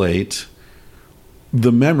articulate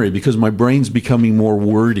the memory, because my brain's becoming more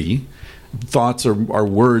wordy. Thoughts are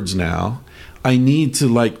words now. I need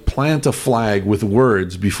to plant a flag with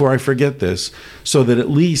words before I forget this, so that at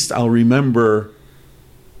least I'll remember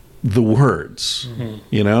the words, And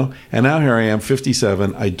now here I am,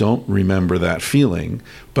 57. I don't remember that feeling,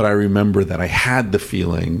 but I remember that I had the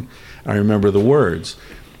feeling. I remember the words.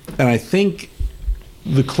 And I think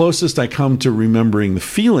the closest I come to remembering the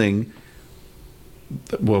feeling,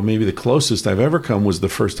 well, maybe the closest I've ever come was the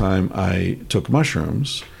first time I took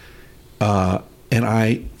mushrooms, and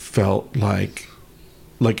I felt like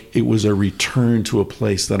it was a return to a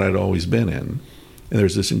place that I'd always been in, and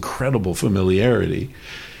there's this incredible familiarity,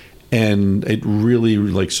 and it really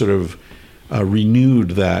renewed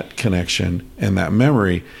that connection and that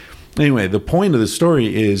memory. Anyway, the point of the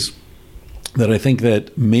story is that I think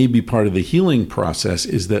that maybe part of the healing process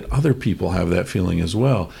is that other people have that feeling as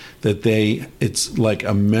well, that it's like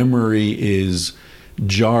a memory is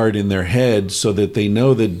jarred in their head so that they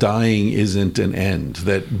know that dying isn't an end,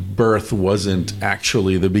 that birth wasn't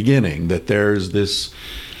actually the beginning, that there's this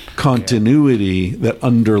continuity that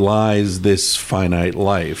underlies this finite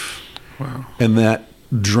life. Wow. And that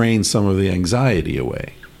drains some of the anxiety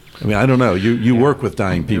away. I mean, I don't know. You work with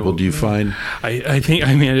dying people. Do you find? I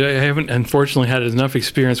haven't unfortunately had enough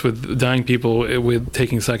experience with dying people with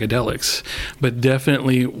taking psychedelics, but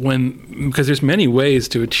definitely because there's many ways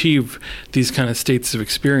to achieve these kind of states of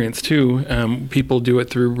experience too. People do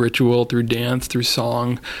it through ritual, through dance, through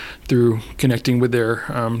song, through connecting with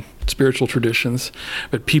their spiritual traditions.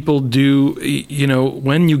 But people do,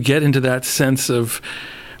 when you get into that sense of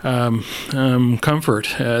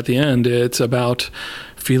comfort at the end, it's about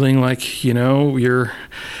feeling like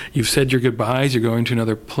you've said your goodbyes, you're going to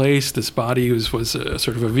another place. This body was a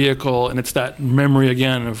sort of a vehicle, and it's that memory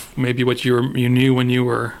again of maybe what you knew when you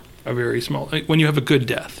were a very small, when you have a good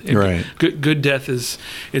death. Right. Good death is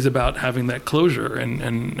about having that closure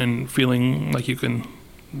and feeling like you can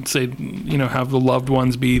say, have the loved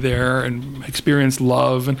ones be there and experience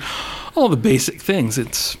love and all the basic things.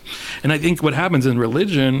 And I think what happens in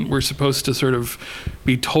religion, we're supposed to sort of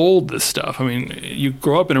be told this stuff. I mean, you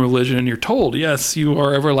grow up in a religion and you're told, yes, you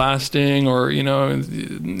are everlasting, or,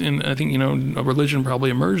 and I think, a religion probably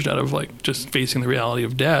emerged out of just facing the reality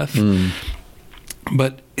of death.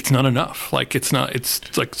 but it's not enough. Like it's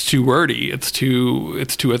like too wordy. It's too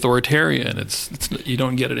authoritarian. You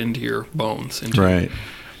don't get it into your bones. Right.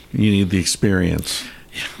 You need the experience.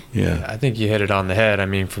 Yeah. I think you hit it on the head. I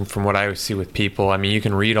mean, from what I see with people, I mean, you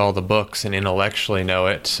can read all the books and intellectually know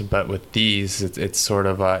it, but with these, it's sort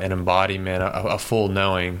of an embodiment, a full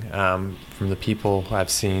knowing. From the people I've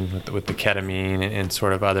seen with the ketamine and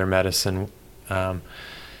sort of other medicine,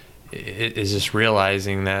 it is just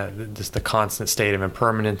realizing that just the constant state of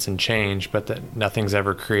impermanence and change, but that nothing's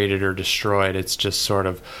ever created or destroyed. It's just sort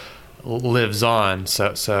of lives on.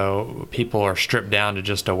 So people are stripped down to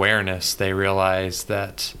just awareness. They realize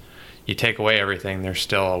that you take away everything, there's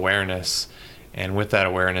still awareness, and with that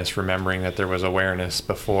awareness, remembering that there was awareness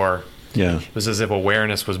before. Yeah, it was as if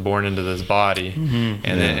awareness was born into this body, and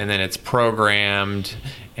then it's programmed,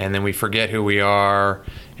 and then we forget who we are,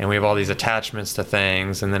 and we have all these attachments to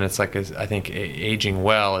things, and then it's like, I think aging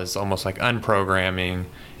well is almost like unprogramming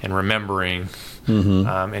and remembering.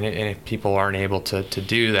 And if people aren't able to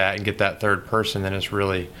do that and get that third person, then it's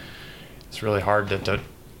really hard to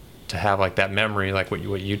have like that memory, like what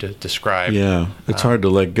you described. Yeah, it's hard to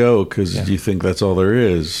let go because you think that's all there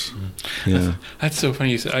is. Yeah, that's so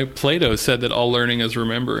funny. You said Plato said that all learning is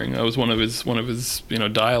remembering. That was one of his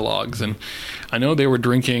dialogues, and I know they were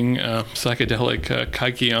drinking psychedelic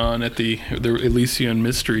kykeon at the Elysian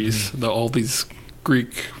Mysteries. All these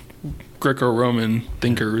Greco-Roman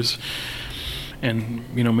thinkers.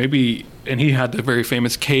 And maybe, and he had the very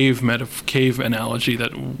famous cave analogy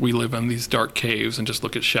that we live in these dark caves and just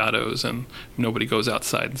look at shadows, and nobody goes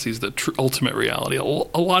outside and sees the ultimate reality. A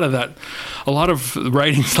lot of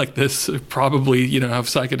writings like this probably have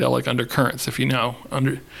psychedelic undercurrents. If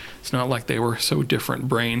it's not like they were so different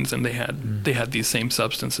brains and they had these same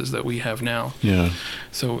substances that we have now. Yeah.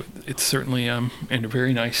 So it's certainly and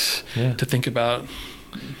very nice to think about.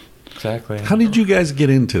 Exactly. How did you guys get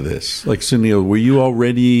into this? Like, Sunil, were you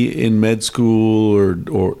already in med school,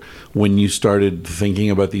 or when you started thinking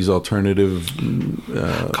about these alternative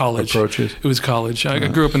college approaches? It was college. I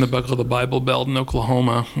grew up in the buckle of the Bible Belt in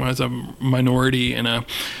Oklahoma. I was a minority in a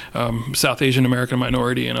South Asian American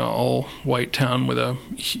minority in an all-white town with it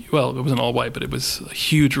wasn't all white, but it was a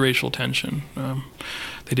huge racial tension.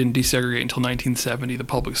 They didn't desegregate until 1970, the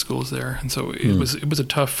public schools there, and so it was a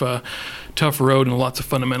tough road and lots of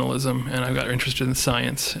fundamentalism. And I got interested in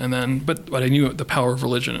science, but I knew the power of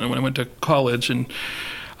religion. And when I went to college, and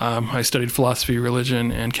I studied philosophy, religion,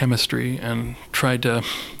 and chemistry, and tried to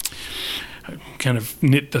kind of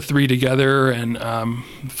knit the three together. And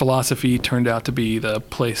philosophy turned out to be the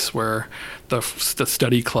place where the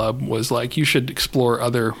study club was like, you should explore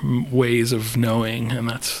other ways of knowing, and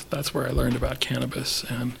that's where I learned about cannabis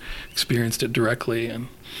and experienced it directly. And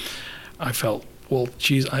I felt, well,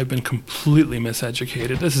 geez, I've been completely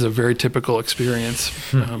miseducated. This is a very typical experience.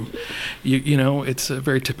 It's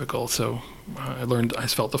very typical. So I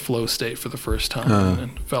felt the flow state for the first time,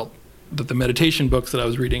 and felt that the meditation books that I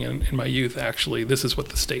was reading in my youth, actually, this is what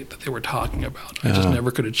the state that they were talking about. I just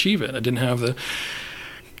never could achieve it. I didn't have the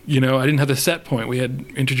set point. We had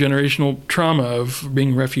intergenerational trauma of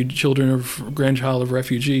being grandchild of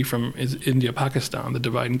refugee from India, Pakistan, the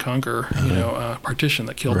divide and conquer, partition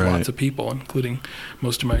that killed lots of people, including all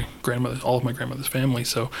of my grandmother's family.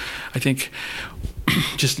 So I think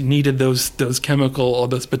just needed those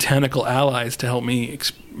botanical allies to help me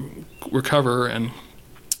recover. And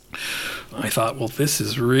I thought, well, this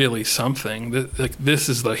is really something. This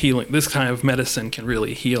is the healing. This kind of medicine can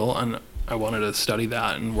really heal, and I wanted to study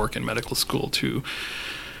that and work in medical school to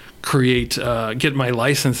get my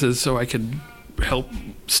licenses so I could help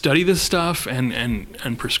study this stuff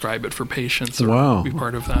and prescribe it for patients or be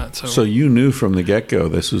part of that. So you knew from the get-go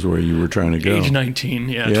this is where you were trying to go. Age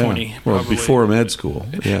 19, 20. Well, probably. Before med school.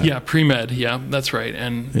 Yeah, pre-med. Yeah, that's right.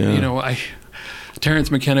 And,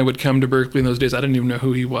 Terrence McKenna would come to Berkeley in those days. I didn't even know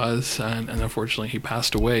who he was, and unfortunately he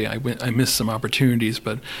passed away. I missed some opportunities,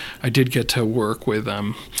 but I did get to work with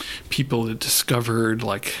people that discovered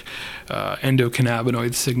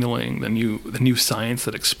endocannabinoid signaling, the new science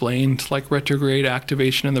that explained like retrograde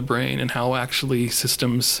activation in the brain, and how actually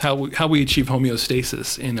how we achieve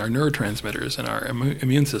homeostasis in our neurotransmitters and our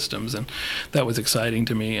immune systems, and that was exciting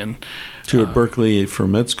to me. And so you were at Berkeley for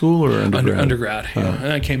med school or undergrad? Undergrad, yeah.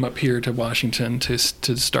 And I came up here to Washington to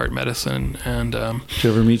start medicine. And did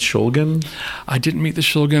you ever meet Shulgin? I didn't meet the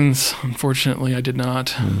Shulgins, unfortunately. I did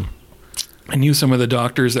not. I knew some of the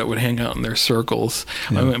doctors that would hang out in their circles.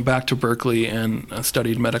 I went back to Berkeley and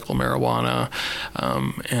studied medical marijuana,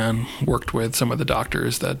 and worked with some of the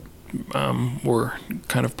doctors that were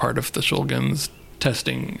kind of part of the Shulgins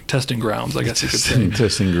testing grounds, I guess you could say.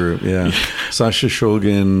 Testing group, yeah. Sasha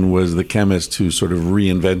Shulgin was the chemist who sort of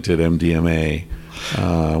reinvented MDMA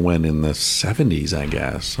when in the 70s, I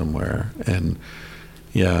guess, somewhere. And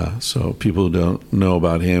yeah, so people who don't know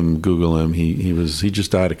about him, Google him. He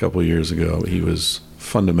just died a couple of years ago. He was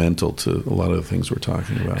fundamental to a lot of the things we're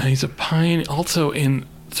talking about. And he's a pioneer also in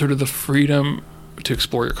sort of the freedom to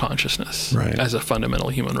explore your consciousness as a fundamental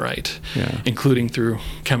human right, including through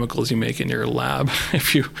chemicals you make in your lab,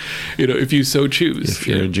 if you so choose. If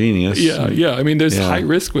you're a genius. Yeah. I mean, there's high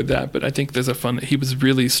risk with that, but I think there's he was a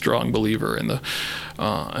really strong believer in the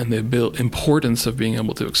importance of being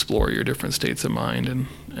able to explore your different states of mind,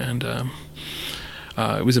 and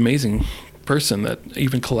it was amazing person that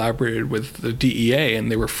even collaborated with the DEA,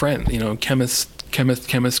 and they were friends, chemist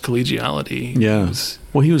collegiality. Yeah.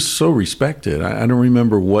 Well, he was so respected. I don't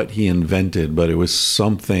remember what he invented, but it was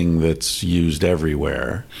something that's used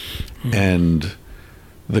everywhere. Mm-hmm. And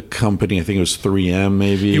the company, I think it was 3M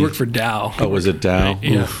maybe. He worked for Dow. Oh, was it Dow? Right,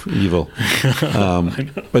 yeah. Oof, evil.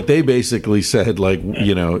 But they basically said,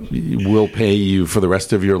 we'll pay you for the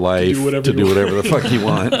rest of your life to do whatever the fuck you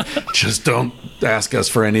want. Just don't ask us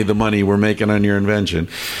for any of the money we're making on your invention.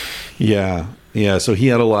 Yeah. Yeah, so he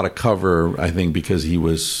had a lot of cover, I think, because he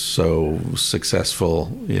was so successful,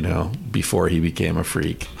 before he became a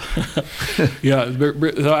freak. Yeah,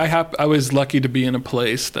 I was lucky to be in a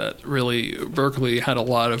place that really, Berkeley had a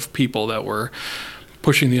lot of people that were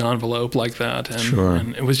pushing the envelope like that,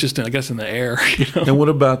 and it was just, I guess, in the air. And what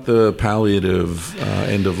about the palliative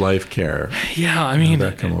end-of-life care? Yeah, I mean,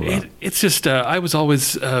 it's just I was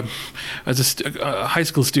always, as a high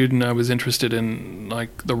school student, I was interested in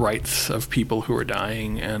the rights of people who are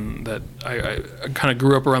dying, and that I kind of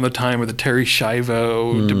grew up around the time of the Terry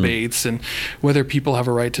Schiavo debates, and whether people have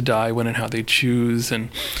a right to die when and how they choose, and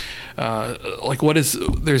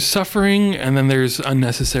there's suffering, and then there's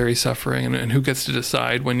unnecessary suffering, and who gets to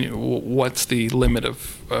decide what's the limit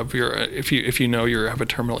of your if you have a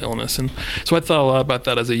terminal illness. And so I thought a lot about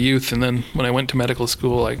that as a youth, and then when I went to medical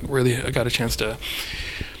school, I got a chance to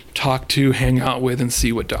talk to, hang out with, and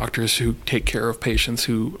see what doctors who take care of patients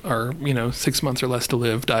who are 6 months or less to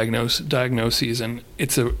live diagnoses, and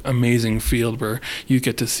it's an amazing field where you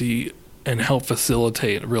get to see and help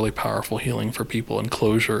facilitate really powerful healing for people and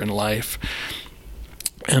closure in life.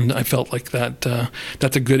 And I felt like that's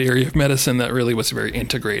a good area of medicine that really was very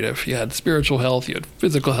integrative. You had spiritual health, you had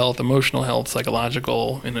physical health, emotional health,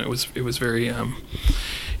 psychological, and it was very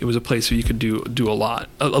it was a place where you could do a lot.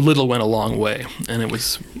 A little went a long way, and it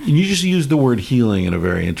was. You just used the word healing in a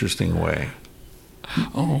very interesting way.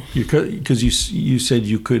 Oh, because you said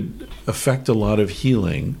you could affect a lot of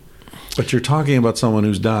healing. But you're talking about someone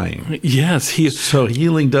who's dying. Yes. So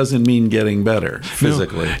healing doesn't mean getting better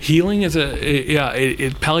physically. No, healing is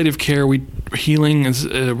palliative care. Healing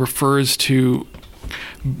refers to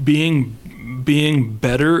being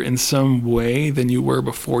better in some way than you were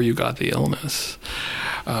before you got the illness.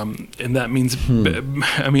 And that means,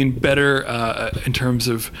 better in terms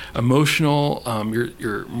of emotional.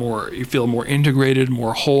 You feel more integrated,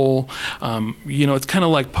 more whole. It's kind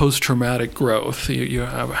of like post-traumatic growth. You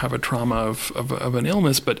have a trauma of an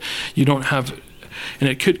illness, but you don't have. And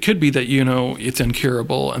it could be that it's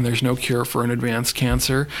incurable and there's no cure for an advanced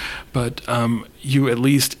cancer, but you at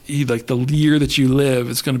least the year that you live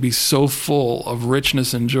is going to be so full of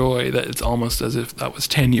richness and joy that it's almost as if that was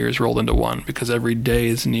 10 years rolled into one, because every day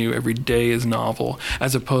is new, every day is novel,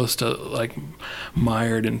 as opposed to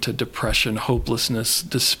mired into depression, hopelessness,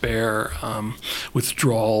 despair,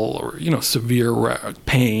 withdrawal, or severe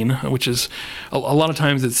pain, which is a lot of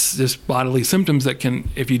times it's just bodily symptoms that can,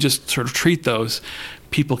 if you just sort of treat those,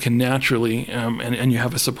 people can naturally, and you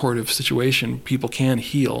have a supportive situation, people can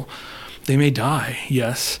heal. They may die,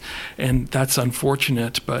 yes, and that's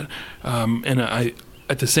unfortunate. But and I,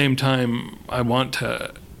 at the same time, I'm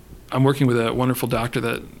working with a wonderful doctor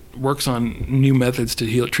that works on new methods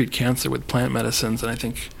to treat cancer with plant medicines, and I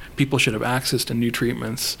think people should have access to new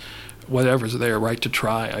treatments, whatever's their right to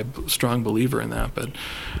try. I'm a strong believer in that, but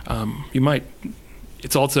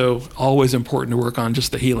it's also always important to work on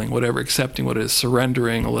just the healing, accepting what it is,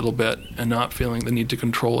 surrendering a little bit, and not feeling the need to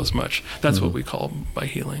control as much. That's what we call by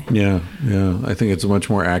healing. Yeah. I think it's a much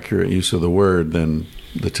more accurate use of the word than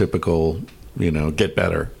the typical, get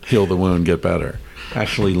better, heal the wound, get better.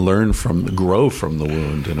 Actually grow from the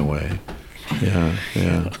wound in a way. Yeah.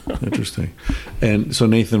 Interesting. And so,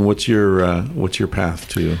 Nathan, what's your path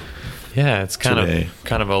to? Yeah, it's kind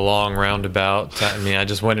of a long roundabout. I mean, I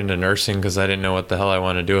just went into nursing because I didn't know what the hell I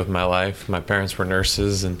wanted to do with my life. My parents were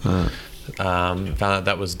nurses, and found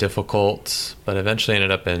that was difficult, but eventually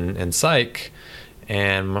ended up in psych.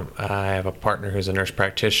 and I have a partner who's a nurse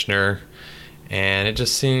practitioner, and it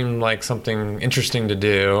just seemed like something interesting to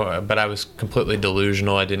do, but I was completely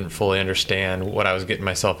delusional. I didn't fully understand what I was getting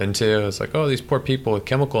myself into. It's like, oh, these poor people with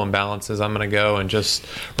chemical imbalances, I'm going to go and just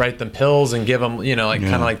write them pills and give them,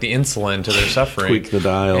 kind of like the insulin to their suffering. Tweak the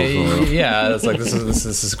dials. Yeah, it's like, this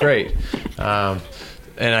is great. And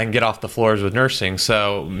I can get off the floors with nursing.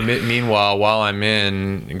 So meanwhile, while I'm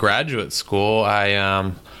in graduate school,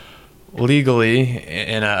 I legally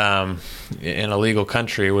in a legal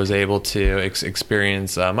country was able to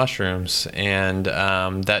experience mushrooms, and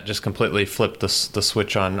that just completely flipped the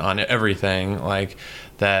switch on everything. Like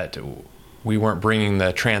that, we weren't bringing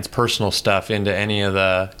the transpersonal stuff into any of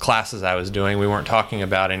the classes I was doing. We weren't talking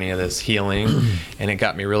about any of this healing, and it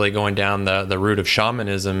got me really going down the route of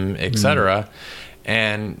shamanism, etc.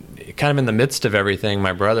 And kind of in the midst of everything,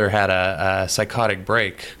 my brother had a psychotic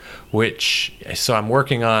break, so I'm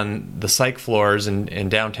working on the psych floors in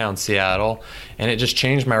downtown Seattle, and it just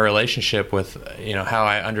changed my relationship with, how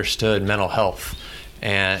I understood mental health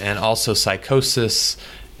and also psychosis,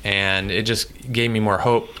 and it just gave me more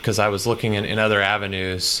hope because I was looking in other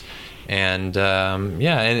avenues. And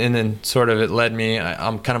and then sort of it led me,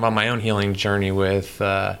 I'm kind of on my own healing journey with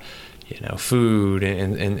food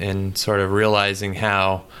and sort of realizing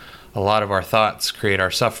how a lot of our thoughts create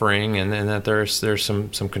our suffering, and that there's some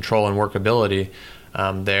control and workability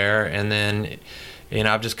there. And then,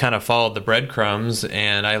 I've just kind of followed the breadcrumbs,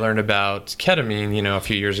 and I learned about ketamine, a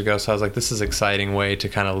few years ago. So I was like, this is an exciting way to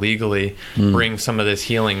kind of legally bring some of this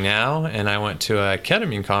healing now. And I went to a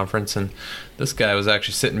ketamine conference, and this guy was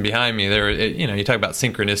actually sitting behind me. There, you talk about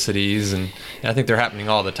synchronicities, and I think they're happening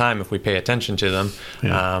all the time if we pay attention to them.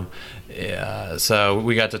 So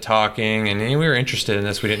we got to talking, and we were interested in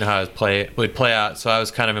this. We didn't know how it would play out. So I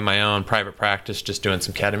was kind of in my own private practice, just doing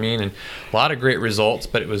some ketamine, and a lot of great results,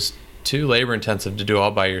 but it was too labor intensive to do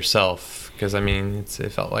all by yourself. Because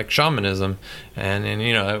it felt like shamanism, and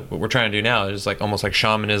what we're trying to do now is like almost like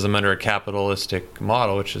shamanism under a capitalistic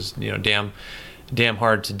model, which is damn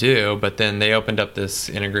hard to do. But then they opened up this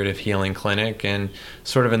integrative healing clinic, and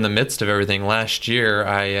sort of in the midst of everything last year,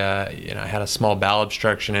 I had a small bowel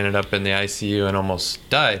obstruction, ended up in the ICU, and almost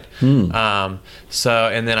died.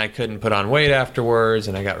 And then I couldn't put on weight afterwards,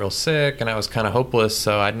 and I got real sick, and I was kind of hopeless.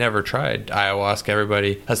 So I'd never tried ayahuasca.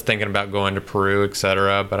 Everybody I was thinking about going to Peru,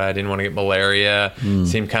 etc., but I didn't want to get malaria.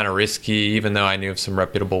 Seemed kind of risky, even though I knew of some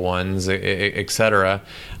reputable ones, etc.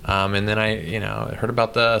 And then I heard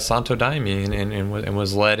about the Santo Daime and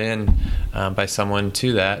was led in by someone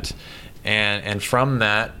to that, and from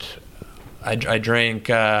that I drank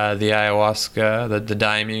the ayahuasca, the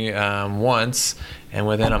Daime, once, and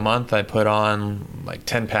within a month I put on like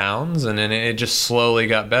 10 pounds, and then it just slowly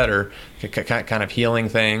got better, kind of healing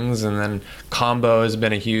things. And then Kambo has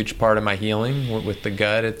been a huge part of my healing with the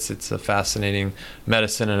gut. It's a fascinating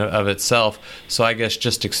medicine of itself. So I guess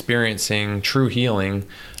just experiencing true healing.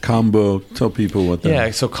 Kambo, tell people what that is.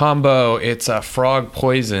 Yeah, so Kambo, it's a frog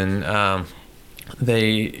poison.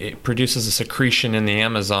 It produces a secretion in the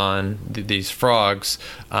Amazon. These frogs,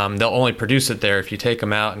 they'll only produce it there. If you take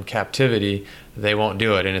them out in captivity, they won't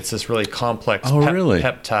do it. And it's this really complex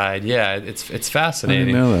peptide. Yeah, it's fascinating. I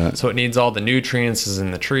didn't know that. So it needs all the nutrients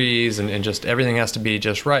in the trees, and just everything has to be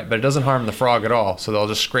just right. But it doesn't harm the frog at all. So they'll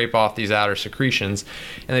just scrape off these outer secretions,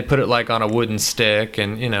 and they put it like on a wooden stick,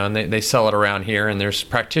 and and they sell it around here. And there's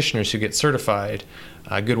practitioners who get certified.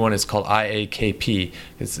 A good one is called IAKP.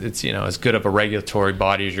 It's as good of a regulatory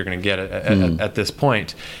body as you're going to get at this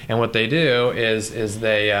point. And what they do is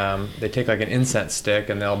they take like an incense stick,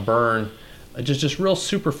 and they'll burn just real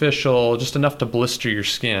superficial, just enough to blister your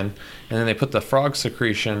skin, and then they put the frog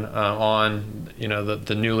secretion on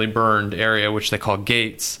the newly burned area, which they call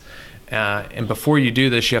gates. And before you do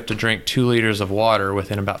this, you have to drink 2 liters of water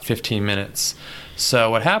within about 15 minutes.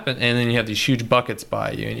 So what happened, and then you have these huge buckets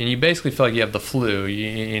by you, and you basically feel like you have the flu.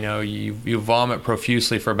 You vomit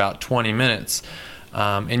profusely for about 20 minutes.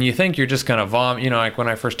 And you think you're just going to vomit. Like when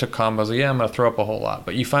I first took Kambo, I was like, yeah, I'm going to throw up a whole lot.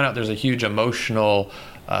 But you find out there's a huge emotional,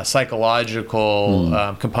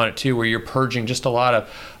 psychological component too, where you're purging just a lot of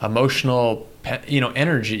emotional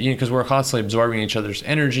energy, because we're constantly absorbing each other's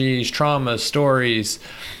energies, traumas, stories,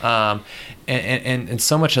 and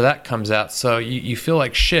so much of that comes out. So you feel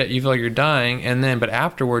like shit, you feel like you're dying, but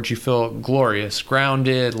afterwards you feel glorious,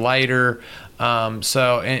 grounded, lighter.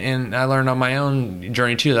 And I learned on my own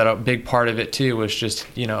journey too that a big part of it too was just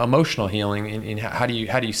emotional healing, and how do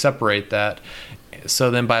you separate that.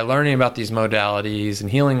 So then by learning about these modalities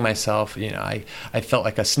and healing myself, I felt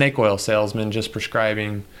like a snake oil salesman just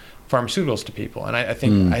prescribing pharmaceuticals to people. And I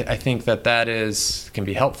think that can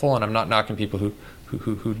be helpful, and I'm not knocking people who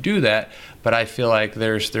who do that, but I feel like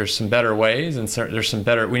there's some better ways, and there's some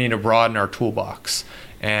better. We need to broaden our toolbox.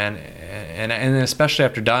 And especially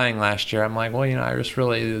after dying last year, I'm like, well, I just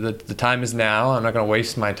really, the time is now. I'm not going to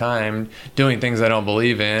waste my time doing things I don't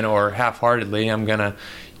believe in or half-heartedly. I'm going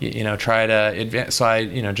to, try to advance. So I,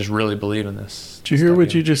 just really believe in this. Did you hear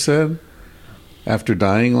what you just said? After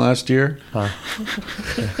dying last year?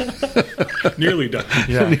 Nearly dying.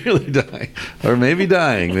 Yeah. Nearly dying. Or maybe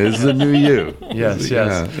dying. This is the new you. Yes.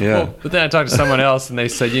 Yeah. Well, but then I talked to someone else, and they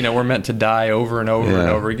said, we're meant to die over and over and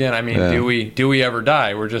over again. I mean, do we ever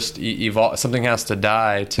die? We're just evolve. Something has to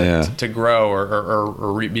die to grow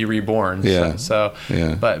or be reborn. Yeah. So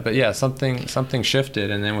but yeah, something shifted,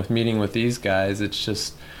 and then with meeting with these guys, it's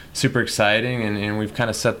just super exciting, and we've kind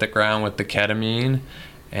of set the ground with the ketamine.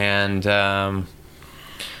 And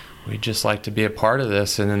we'd just like to be a part of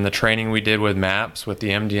this. And then the training we did with MAPS, with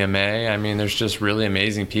the MDMA, I mean, there's just really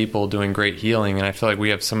amazing people doing great healing. And I feel like we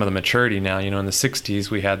have some of the maturity now. In the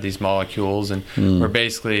 60s, we had these molecules, and we're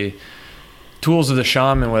basically tools of the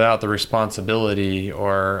shaman without the responsibility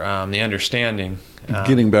or the understanding.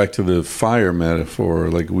 Getting back to the fire metaphor,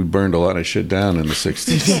 like we burned a lot of shit down in the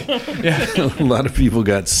 60s. Yeah. A lot of people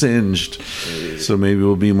got singed, so maybe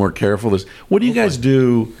we'll be more careful. What do you guys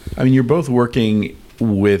do? I mean, you're both working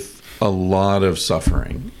with a lot of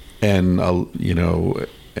suffering, and in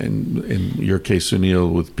your case,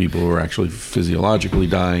 Sunil, with people who are actually physiologically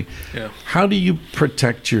dying. Yeah. How do you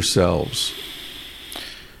protect yourselves?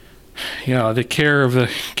 Yeah, the care of the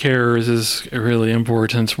carers is a really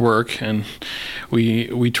important work, and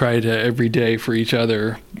we try to every day for each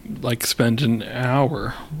other, like spend an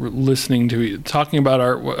hour listening to, talking about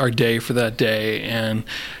our day for that day, and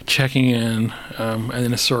checking in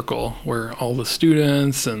in a circle where all the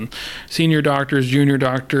students and senior doctors, junior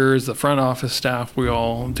doctors, the front office staff, we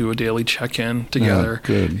all do a daily check-in together.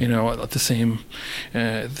 Good. At the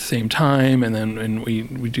same time, and we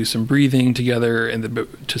do some breathing together, and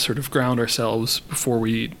to sort of ground ourselves before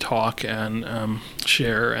we talk and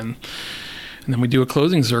share, and then we do a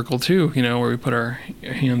closing circle too, where we put our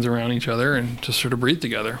hands around each other and just sort of breathe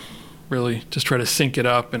together. Really just try to sync it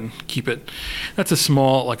up and keep it. That's a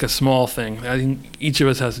small thing. I think each of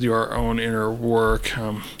us has to do our own inner work.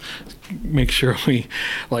 Make sure we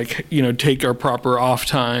take our proper off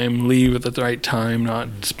time, leave at the right time, not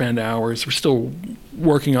spend hours. We're still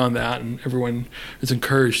working on that, and everyone is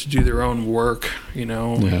encouraged to do their own work,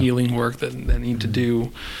 healing work that they need to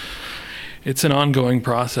do. It's an ongoing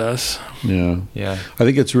process. Yeah. I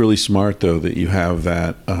think it's really smart, though, that you have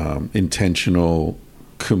that intentional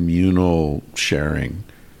communal sharing.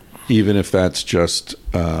 Even if that's just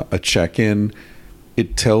a check-in,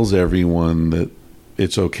 it tells everyone that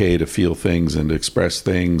it's okay to feel things and express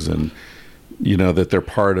things, and that they're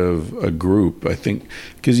part of a group. I think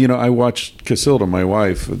because I watched Casilda, my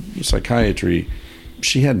wife, psychiatry.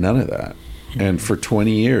 She had none of that, and for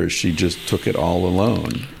 20 years she just took it all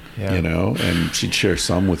alone. Yeah. And she'd share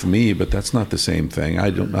some with me, but that's not the same thing. I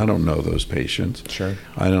don't know those patients. Sure.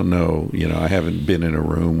 I don't know. I haven't been in a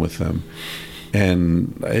room with them,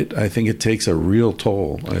 and I think it takes a real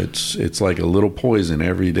toll. It's like a little poison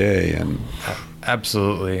every day, and.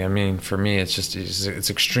 Absolutely. I mean, for me, it's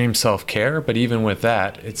extreme self-care, but even with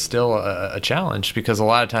that, it's still a challenge, because a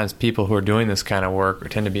lot of times people who are doing this kind of work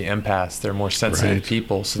tend to be empaths. They're more sensitive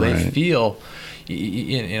people, so they feel.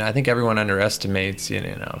 I think everyone underestimates,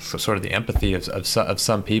 sort of the empathy of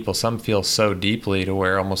some people. Some feel so deeply to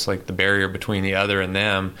where almost like the barrier between the other and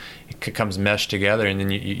them, it comes meshed together, and then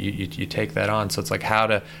you take that on. So it's like how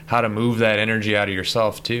to move that energy out of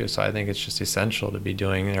yourself too. So I think it's just essential to be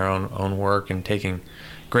doing their own work and taking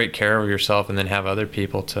great care of yourself, and then have other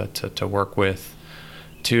people to work with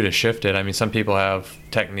too, to shift it. I mean, some people have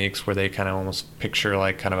techniques where they kind of almost picture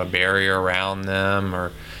like kind of a barrier around them,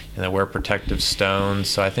 or wear protective stones.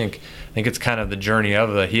 So I think it's kind of the journey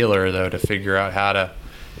of the healer, though, to figure out how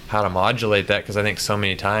to modulate that, because I think so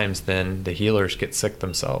many times then the healers get sick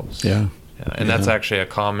themselves. And that's actually a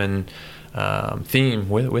common theme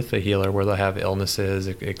with the healer, where they'll have illnesses,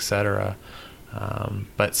 etc.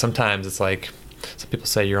 But sometimes it's like some people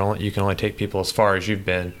say you can only take people as far as you've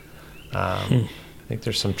been. I think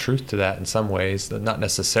there's some truth to that in some ways, that not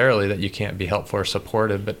necessarily that you can't be helpful or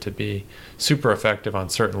supportive, but to be super effective on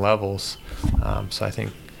certain levels. So I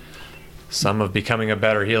think some of becoming a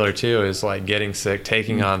better healer too is like getting sick,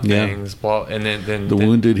 taking on things, and then the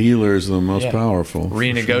wounded healer is the most powerful.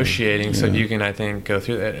 Renegotiating, so you can, I think, go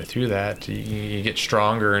through that. You get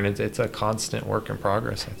stronger, and it's a constant work in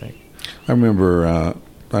progress, I think. I remember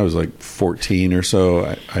I was like 14 or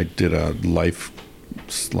so. I did a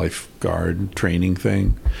lifeguard training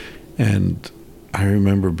thing, and I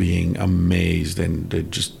remember being amazed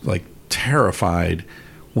and just like terrified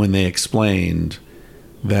when they explained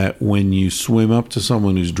that when you swim up to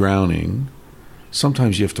someone who's drowning,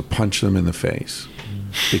 sometimes you have to punch them in the face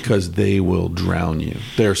because they will drown you.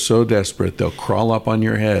 They're so desperate, they'll crawl up on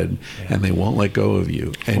your head and they won't let go of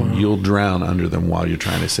you, and you'll drown under them while you're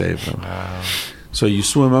trying to save them. Wow. So you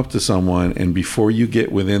swim up to someone, and before you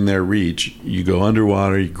get within their reach, you go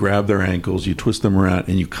underwater, you grab their ankles, you twist them around,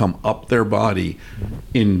 and you come up their body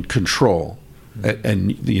in control.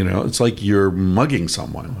 And you know, it's like you're mugging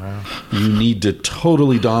someone. Wow. You need to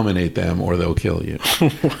totally dominate them or they'll kill you.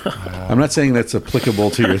 Wow. I'm not saying that's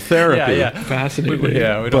applicable to your therapy.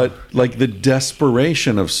 Fascinating. But like the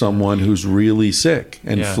desperation of someone who's really sick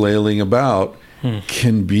and flailing about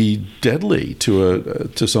can be deadly to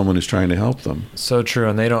someone who's trying to help them. So true,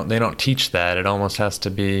 and they don't teach that. It almost has to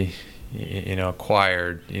be, you know,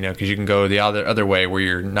 acquired, you know, because you can go the other way where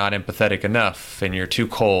you're not empathetic enough and you're too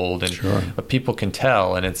cold, and but people can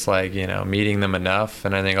tell, and it's like, you know, meeting them enough,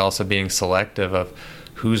 and I think also being selective of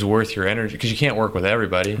who's worth your energy, because you can't work with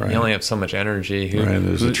everybody. You only have so much energy.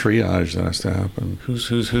 There's a triage that has to happen.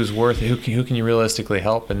 Who's worth it? Who can you realistically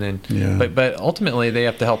help? And then, but ultimately they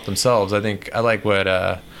have to help themselves. I think I like what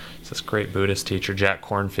this great Buddhist teacher Jack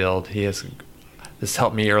Kornfield. This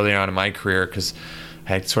helped me early on in my career because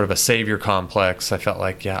I had sort of a savior complex. I felt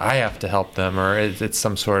like, I have to help them, or it's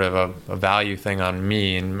some sort of a value thing on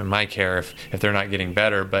me and my care if they're not getting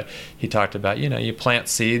better. But he talked about, you know, you plant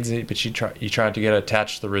seeds, but you try to get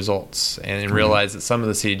attached to the results and realize that some of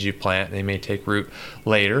the seeds you plant, they may take root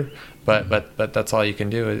later. But that's all you can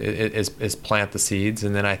do is plant the seeds,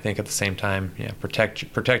 and then I think at the same time,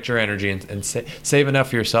 protect your energy and save enough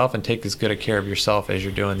for yourself and take as good a care of yourself as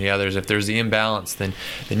you're doing the others. If there's the imbalance, then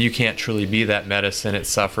you can't truly be that medicine. It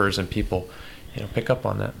suffers, and people, you know, pick up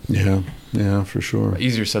on that. Yeah, for sure.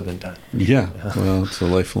 Easier said than done. Yeah, well, it's a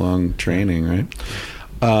lifelong training, right?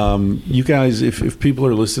 You guys, if people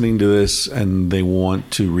are listening to this and they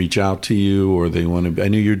want to reach out to you, or they want to, I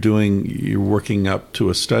know you're working up to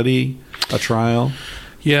a trial.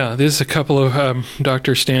 Yeah, there's a couple of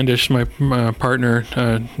Dr. Standish, my partner.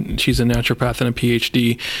 She's a naturopath and a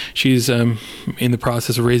PhD. She's in the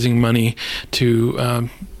process of raising money to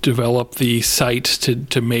develop the site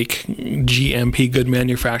to make GMP, good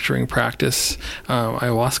manufacturing practice,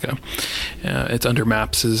 ayahuasca. It's under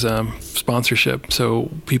MAPS's sponsorship,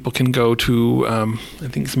 so people can go to I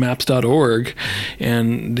think it's maps.org,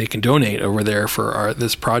 and they can donate over there for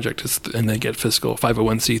this project, and they get fiscal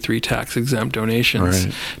 501c3 tax exempt donations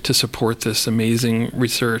to support this amazing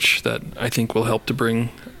research that I think will help to bring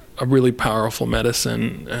a really powerful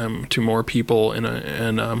medicine to more people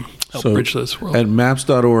and help bridge this world. At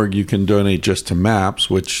maps.org, you can donate just to MAPS,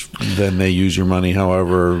 which then they use your money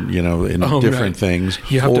however, you know, in different things.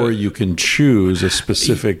 You can choose a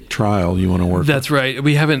specific trial you want to work That's with. right.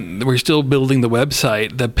 We're still building the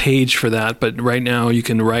website, the page for that, but right now you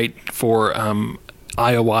can write for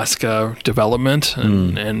ayahuasca development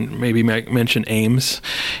and maybe mention AIMS,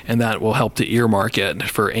 and that will help to earmark it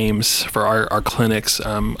for AIMS, for our clinic's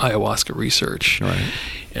ayahuasca research. Right.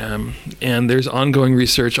 And there's ongoing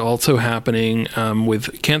research also happening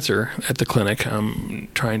with cancer at the clinic,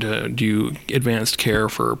 trying to do advanced care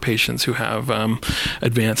for patients who have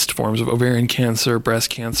advanced forms of ovarian cancer, breast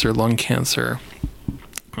cancer, lung cancer.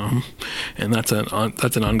 And that's an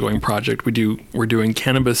ongoing project. We're doing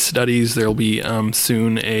cannabis studies. There'll be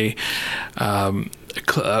soon a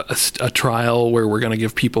trial where we're going to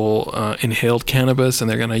give people inhaled cannabis, and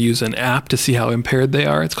they're going to use an app to see how impaired they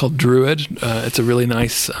are. It's called Druid. It's a really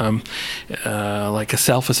nice, like a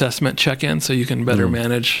self-assessment check-in, so you can better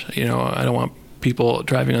manage. You know, I don't want people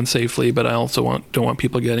driving unsafely, but I also don't want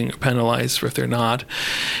people getting penalized if they're not.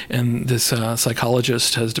 And this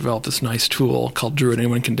psychologist has developed this nice tool called Druid.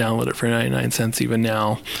 Anyone can download it for 99 cents even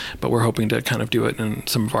now, but we're hoping to kind of do it in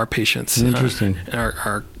some of our patients. Interesting.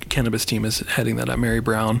 Our cannabis team is heading that up, Mary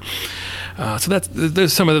Brown. So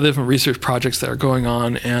there's some of the different research projects that are going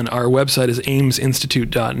on, and our website is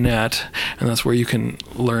aimsinstitute.net, and that's where you can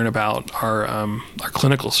learn about our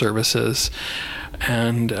clinical services.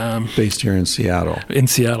 And based here in Seattle. In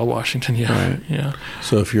Seattle, Washington, Right. Yeah.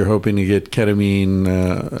 So if you're hoping to get ketamine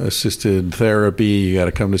assisted therapy, you got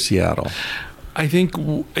to come to Seattle. I think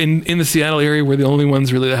in the Seattle area, we're the only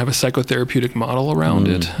ones really that have a psychotherapeutic model around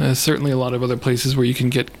it. There's certainly a lot of other places where you can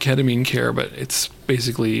get ketamine care, but it's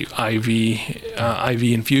basically IV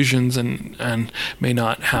infusions and may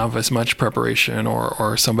not have as much preparation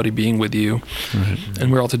or somebody being with you. Right.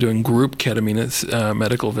 And we're also doing group ketamine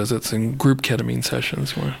medical visits and group ketamine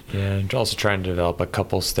sessions. Yeah, and also trying to develop a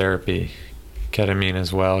couples therapy ketamine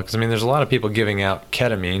as well, because I mean, there's a lot of people giving out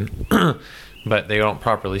ketamine. but they don't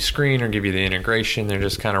properly screen or give you the integration. They're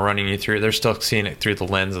just kind of running you through. They're still seeing it through the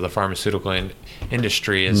lens of the pharmaceutical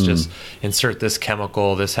industry. It's just insert this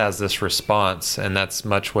chemical, this has this response, and that's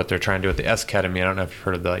much what they're trying to do with the S-ketamine. I don't know if you've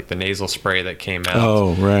heard of the nasal spray that came out.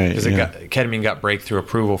 Oh, right. Because ketamine got breakthrough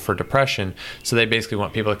approval for depression, so they basically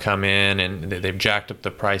want people to come in, and they've jacked up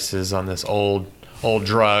the prices on this old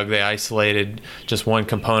drug. They isolated just one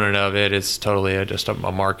component of it. It's totally just a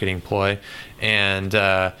marketing ploy, and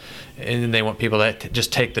they want people to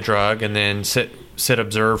just take the drug and then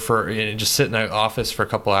observe just sit in the office for a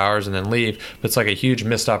couple hours and then leave. But it's like a huge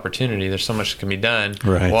missed opportunity. There's so much that can be done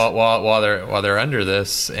while they're under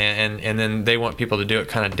this, and then they want people to do it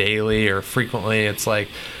kind of daily or frequently. It's like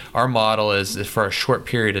our model is for a short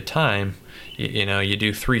period of time. You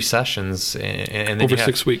do 3 sessions, and then over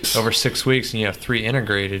 6 weeks. Over 6 weeks, and you have 3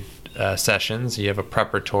 integrated sessions. You have a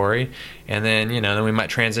preparatory, and then then we might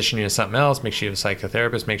transition you to something else. Make sure you have a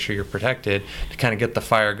psychotherapist. Make sure you're protected to kind of get the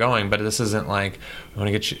fire going. But this isn't like we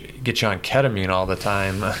want to get you on ketamine all the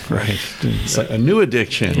time. Right, it's like a new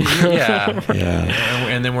addiction. Yeah.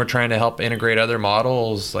 And then we're trying to help integrate other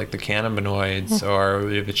models like the cannabinoids, or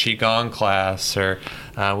we have a qigong class, or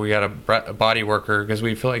we got a body worker, because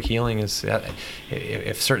we feel like healing is,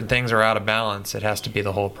 if certain things are out of balance, it has to be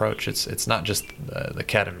the whole approach. It's not just the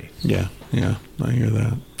ketamine. Yeah, I hear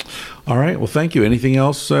that. All right, well, thank you. Anything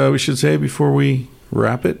else we should say before we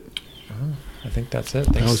wrap it? I think that's it.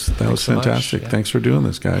 That was fantastic. So Thanks for doing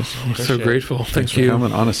this, guys. I'm so grateful. Thanks for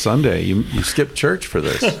coming on a Sunday. You skipped church for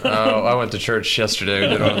this. Oh, I went to church yesterday. We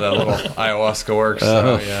did one of that little ayahuasca works.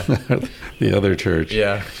 So, yeah. The other church.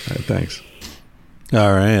 Yeah. All right, thanks.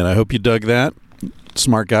 All right, I hope you dug that.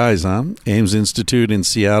 Smart guys, huh? Ames Institute in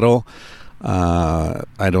Seattle.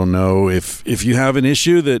 I don't know if you have an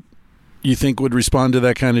issue that you think would respond to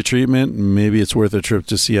that kind of treatment, maybe it's worth a trip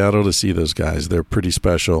to Seattle to see those guys. They're pretty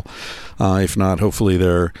special. If not, hopefully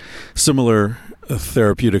there are similar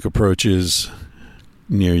therapeutic approaches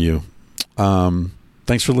near you.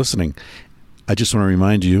 Thanks for listening. I just want to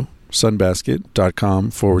remind you,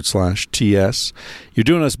 sunbasket.com/TS. You're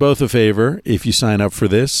doing us both a favor if you sign up for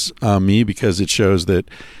this, because it shows that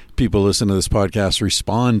people listen to this podcast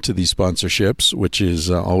respond to these sponsorships, which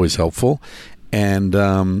is always helpful. And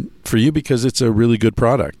for you, because it's a really good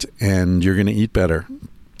product and you're going to eat better.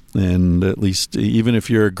 And at least, even if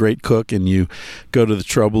you're a great cook and you go to the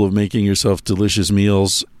trouble of making yourself delicious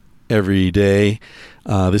meals every day,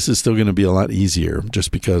 this is still going to be a lot easier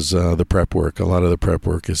just because a lot of the prep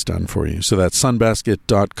work is done for you. So that's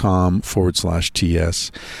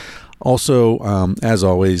sunbasket.com/TS. Also, as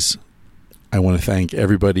always, I want to thank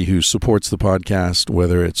everybody who supports the podcast,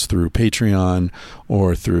 whether it's through Patreon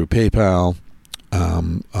or through PayPal,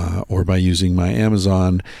 or by using my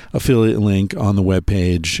Amazon affiliate link on the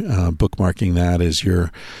webpage, bookmarking that as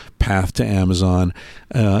your path to Amazon.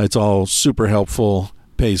 It's all super helpful,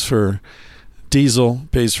 pays for diesel,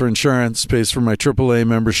 pays for insurance, pays for my AAA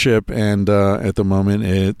membership, and at the moment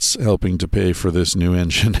it's helping to pay for this new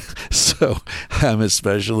engine. So I'm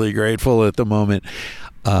especially grateful at the moment.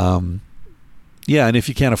 Yeah, and if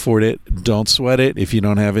you can't afford it, don't sweat it. If you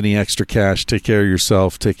don't have any extra cash, take care of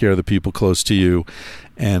yourself, take care of the people close to you,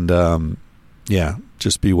 and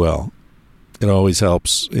just be well. It always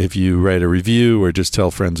helps if you write a review or just tell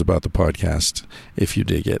friends about the podcast if you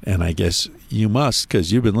dig it. And I guess you must,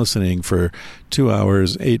 because you've been listening for 2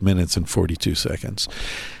 hours, 8 minutes, and 42 seconds.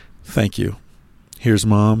 Thank you. Here's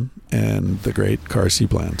Mom and the great Carsey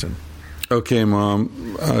Blanton. Okay,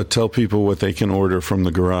 Mom, tell people what they can order from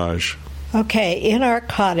the garage. Okay, in our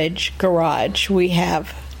cottage garage, we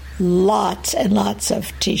have lots and lots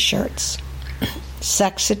of T-shirts.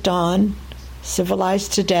 Sex at Dawn,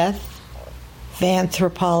 Civilized to Death,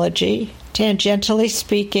 Vanthropology, Tangentially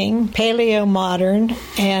Speaking, Paleo Modern,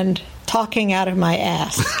 and Talking Out of My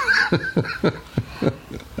Ass.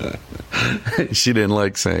 She didn't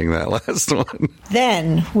like saying that last one.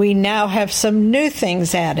 Then we now have some new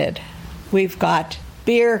things added. We've got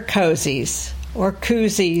beer cozies, or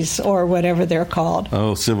koozies, or whatever they're called.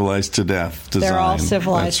 Oh, Civilized to Death design. They're all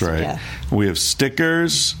civilized That's right. to death. We have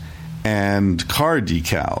stickers and car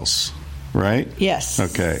decals, right? Yes.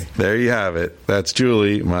 Okay, there you have it. That's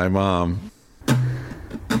Julie, my mom.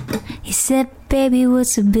 He said, baby,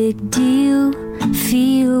 what's a big deal?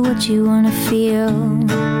 Feel what you want to feel.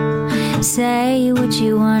 Say what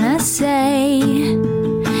you want to say.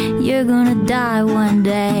 You're gonna die one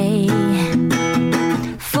day.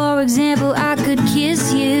 For example, I could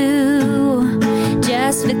kiss you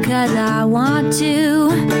just because I want to.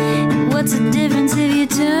 What's the difference if you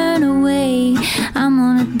turn away? I'm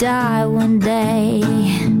gonna die one day.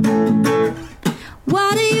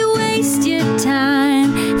 Why do you waste your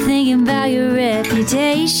time thinking thinking about your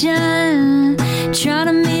reputation, trying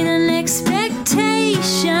to meet an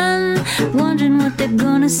expectation, wondering what they're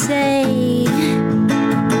gonna say.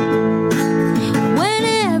 When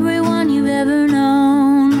everyone you've ever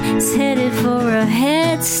known is headed for a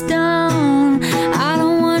headstone, I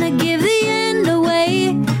don't wanna give the end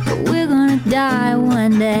away, but we're gonna die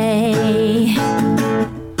one day.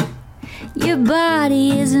 Your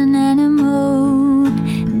body is an animal,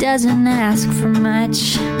 doesn't ask for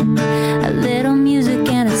much. A little music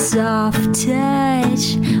and a soft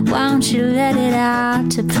touch. Why don't you let it out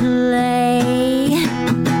to play?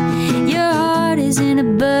 Your heart is in a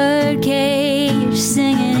bird cage,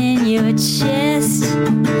 singing in your chest.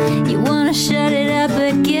 You wanna shut it up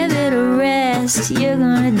but give it a rest. You're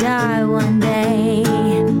gonna die one day.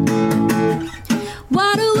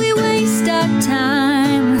 Why do we waste our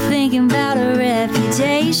time thinking about a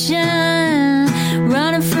reputation,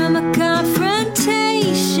 running from a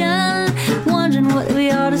confrontation, wondering what we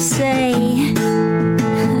ought to say?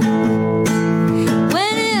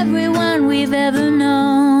 When everyone we've ever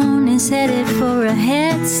known is headed for a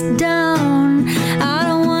headstone, I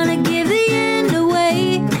don't want to give the end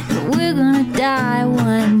away, but we're gonna die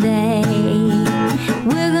one day.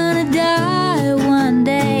 We're gonna die one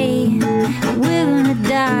day. We're gonna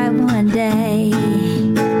die one day.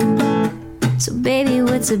 So baby,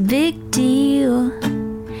 what's a big deal?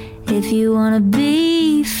 If you wanna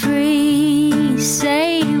be free,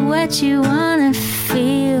 say what you wanna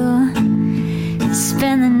feel.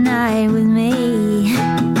 Spend the night with me.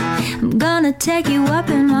 I'm gonna take you up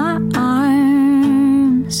in my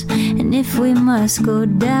arms, and if we must go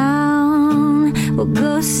down, we'll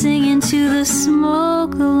go singing to the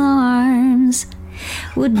smoke alarms.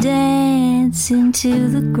 We'll dance into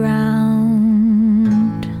the ground.